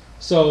have.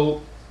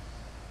 So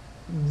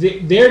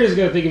they're just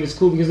gonna think of it's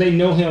cool because they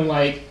know him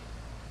like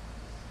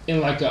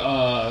in like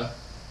a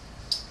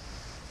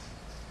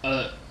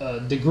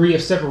degree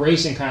of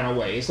separation kind of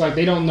way. It's like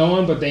they don't know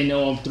him, but they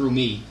know him through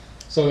me.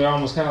 So they're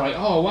almost kind of like,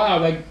 oh wow,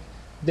 like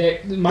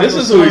that. This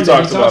is who he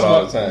talks about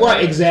all the time,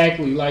 right?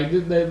 Exactly. Like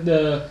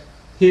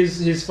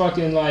his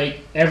fucking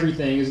like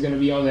everything is gonna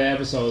be on the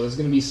episode. It's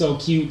gonna be so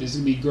cute. It's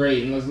gonna be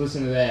great, and let's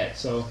listen to that.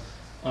 So,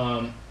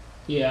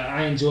 yeah,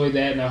 I enjoyed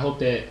that, and I hope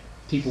that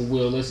people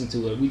will listen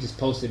to it. We just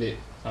posted it.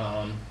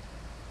 I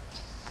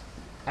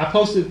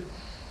posted.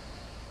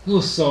 It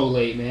was so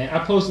late, man. I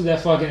posted that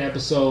fucking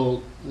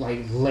episode like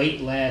late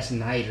last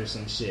night or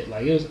some shit.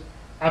 Like it was.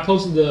 I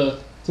posted to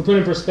put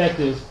in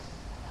perspective.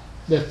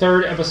 The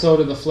 3rd episode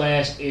of The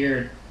Flash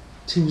aired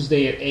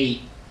Tuesday at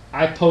 8.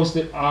 I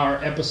posted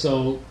our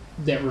episode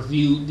that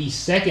reviewed the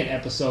 2nd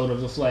episode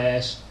of The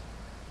Flash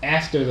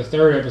after the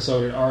 3rd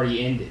episode had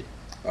already ended.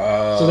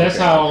 So that's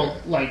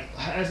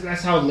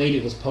that's how late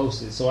it was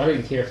posted. So I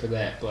didn't care for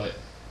that, but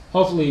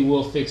hopefully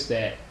we'll fix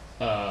that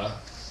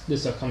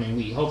this upcoming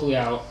week. Hopefully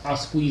I'll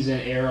squeeze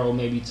in Arrow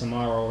maybe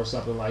tomorrow or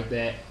something like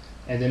that,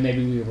 and then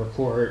maybe we'll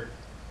record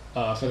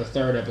for the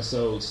 3rd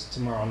episodes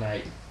tomorrow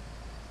night.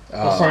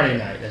 Or Friday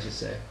night, I should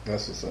say.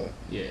 That's what's up.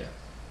 Yeah.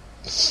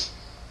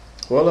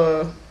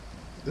 Well,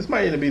 this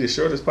might even be the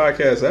shortest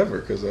podcast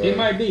ever. Cause, it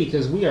might be,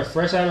 because we are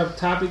fresh out of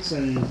topics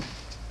and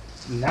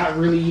not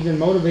really even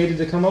motivated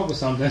to come up with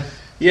something.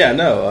 Yeah,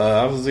 no.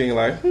 I was thinking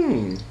like,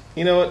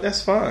 you know what?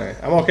 That's fine.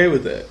 I'm okay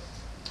with that.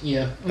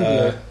 Yeah, I'm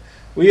good.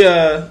 We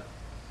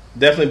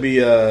definitely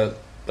be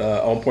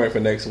on point for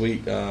next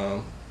week.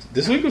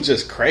 This week was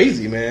just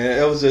crazy,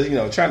 man. It was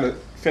just, trying to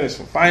finish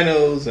some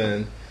finals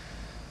and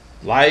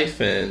life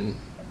and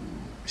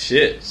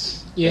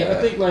shit. Yeah,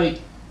 I think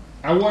like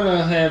I want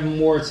to have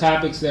more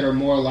topics that are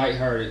more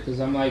lighthearted because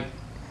I'm like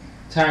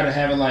tired of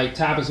having like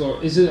topics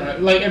or is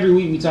it like every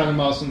week we talking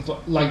about some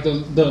like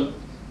the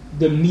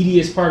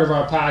meatiest part of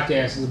our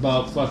podcast is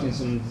about fucking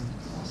some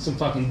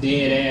fucking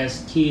dead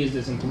ass kids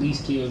that some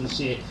police killed and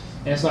shit,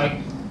 and it's like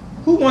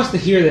who wants to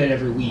hear that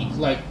every week?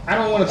 Like I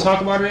don't want to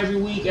talk about it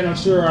every week, and I'm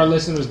sure our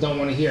listeners don't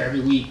want to hear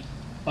every week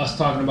us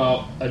talking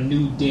about a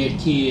new dead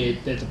kid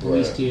that the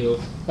police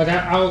killed. Like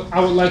I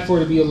would like for it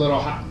to be a little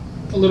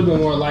bit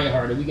more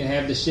lighthearted. We can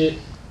have the shit,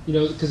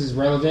 because it's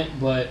relevant,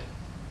 but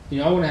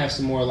I want to have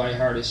some more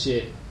lighthearted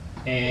shit.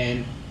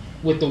 And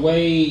with the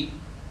way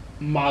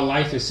my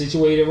life is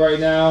situated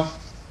right now,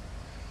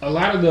 a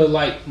lot of the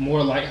like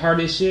more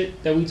lighthearted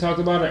shit that we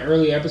talked about in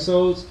early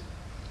episodes,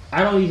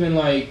 I don't even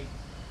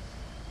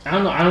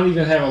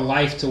have a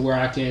life to where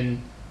I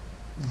can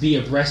be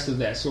abreast of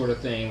that sort of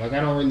thing. Like I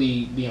don't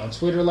really be on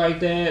Twitter like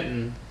that,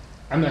 and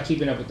I'm not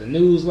keeping up with the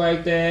news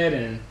like that,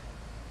 and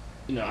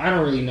I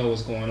don't really know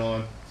what's going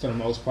on for the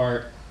most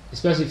part,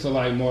 especially for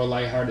like more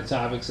lighthearted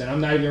topics, and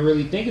I'm not even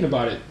really thinking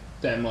about it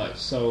that much.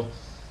 So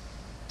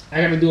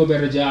I got to do a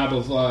better job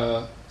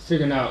of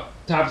figuring out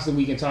topics that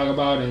we can talk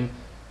about and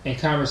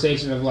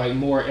conversation of like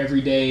more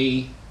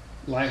everyday,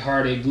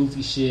 lighthearted,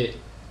 goofy shit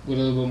with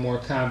a little bit more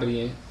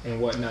comedy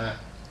and whatnot.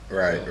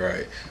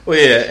 Right. Well,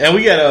 yeah, and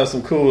we got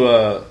some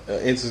cool,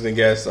 interesting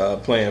guests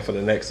planned for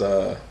the next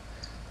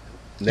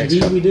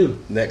Indeed we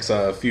do. Next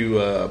few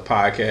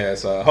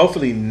podcasts.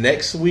 Hopefully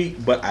next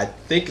week, but I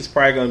think it's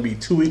probably going to be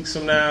 2 weeks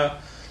from now.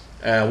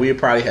 We'll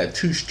probably have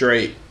 2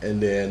 straight,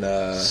 and then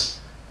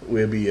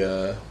we'll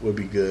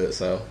be good.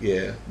 So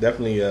yeah,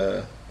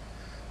 definitely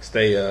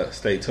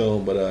stay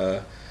tuned.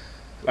 But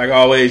like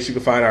always, you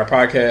can find our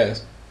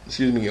podcast.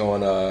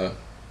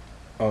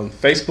 On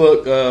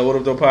Facebook, What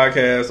Up Though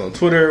Podcast, on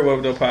Twitter, What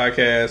Up Though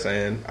Podcast,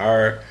 and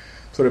our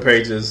Twitter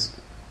pages,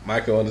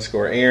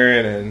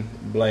 Michael_Aaron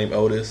and Blame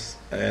Otis.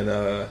 And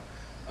other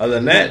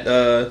than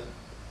that,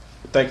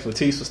 thanks for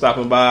Tease for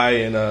stopping by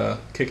and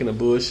kicking the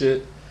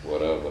bullshit.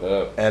 What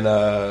up? And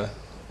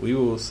we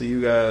will see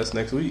you guys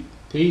next week.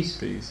 Peace.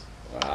 Peace.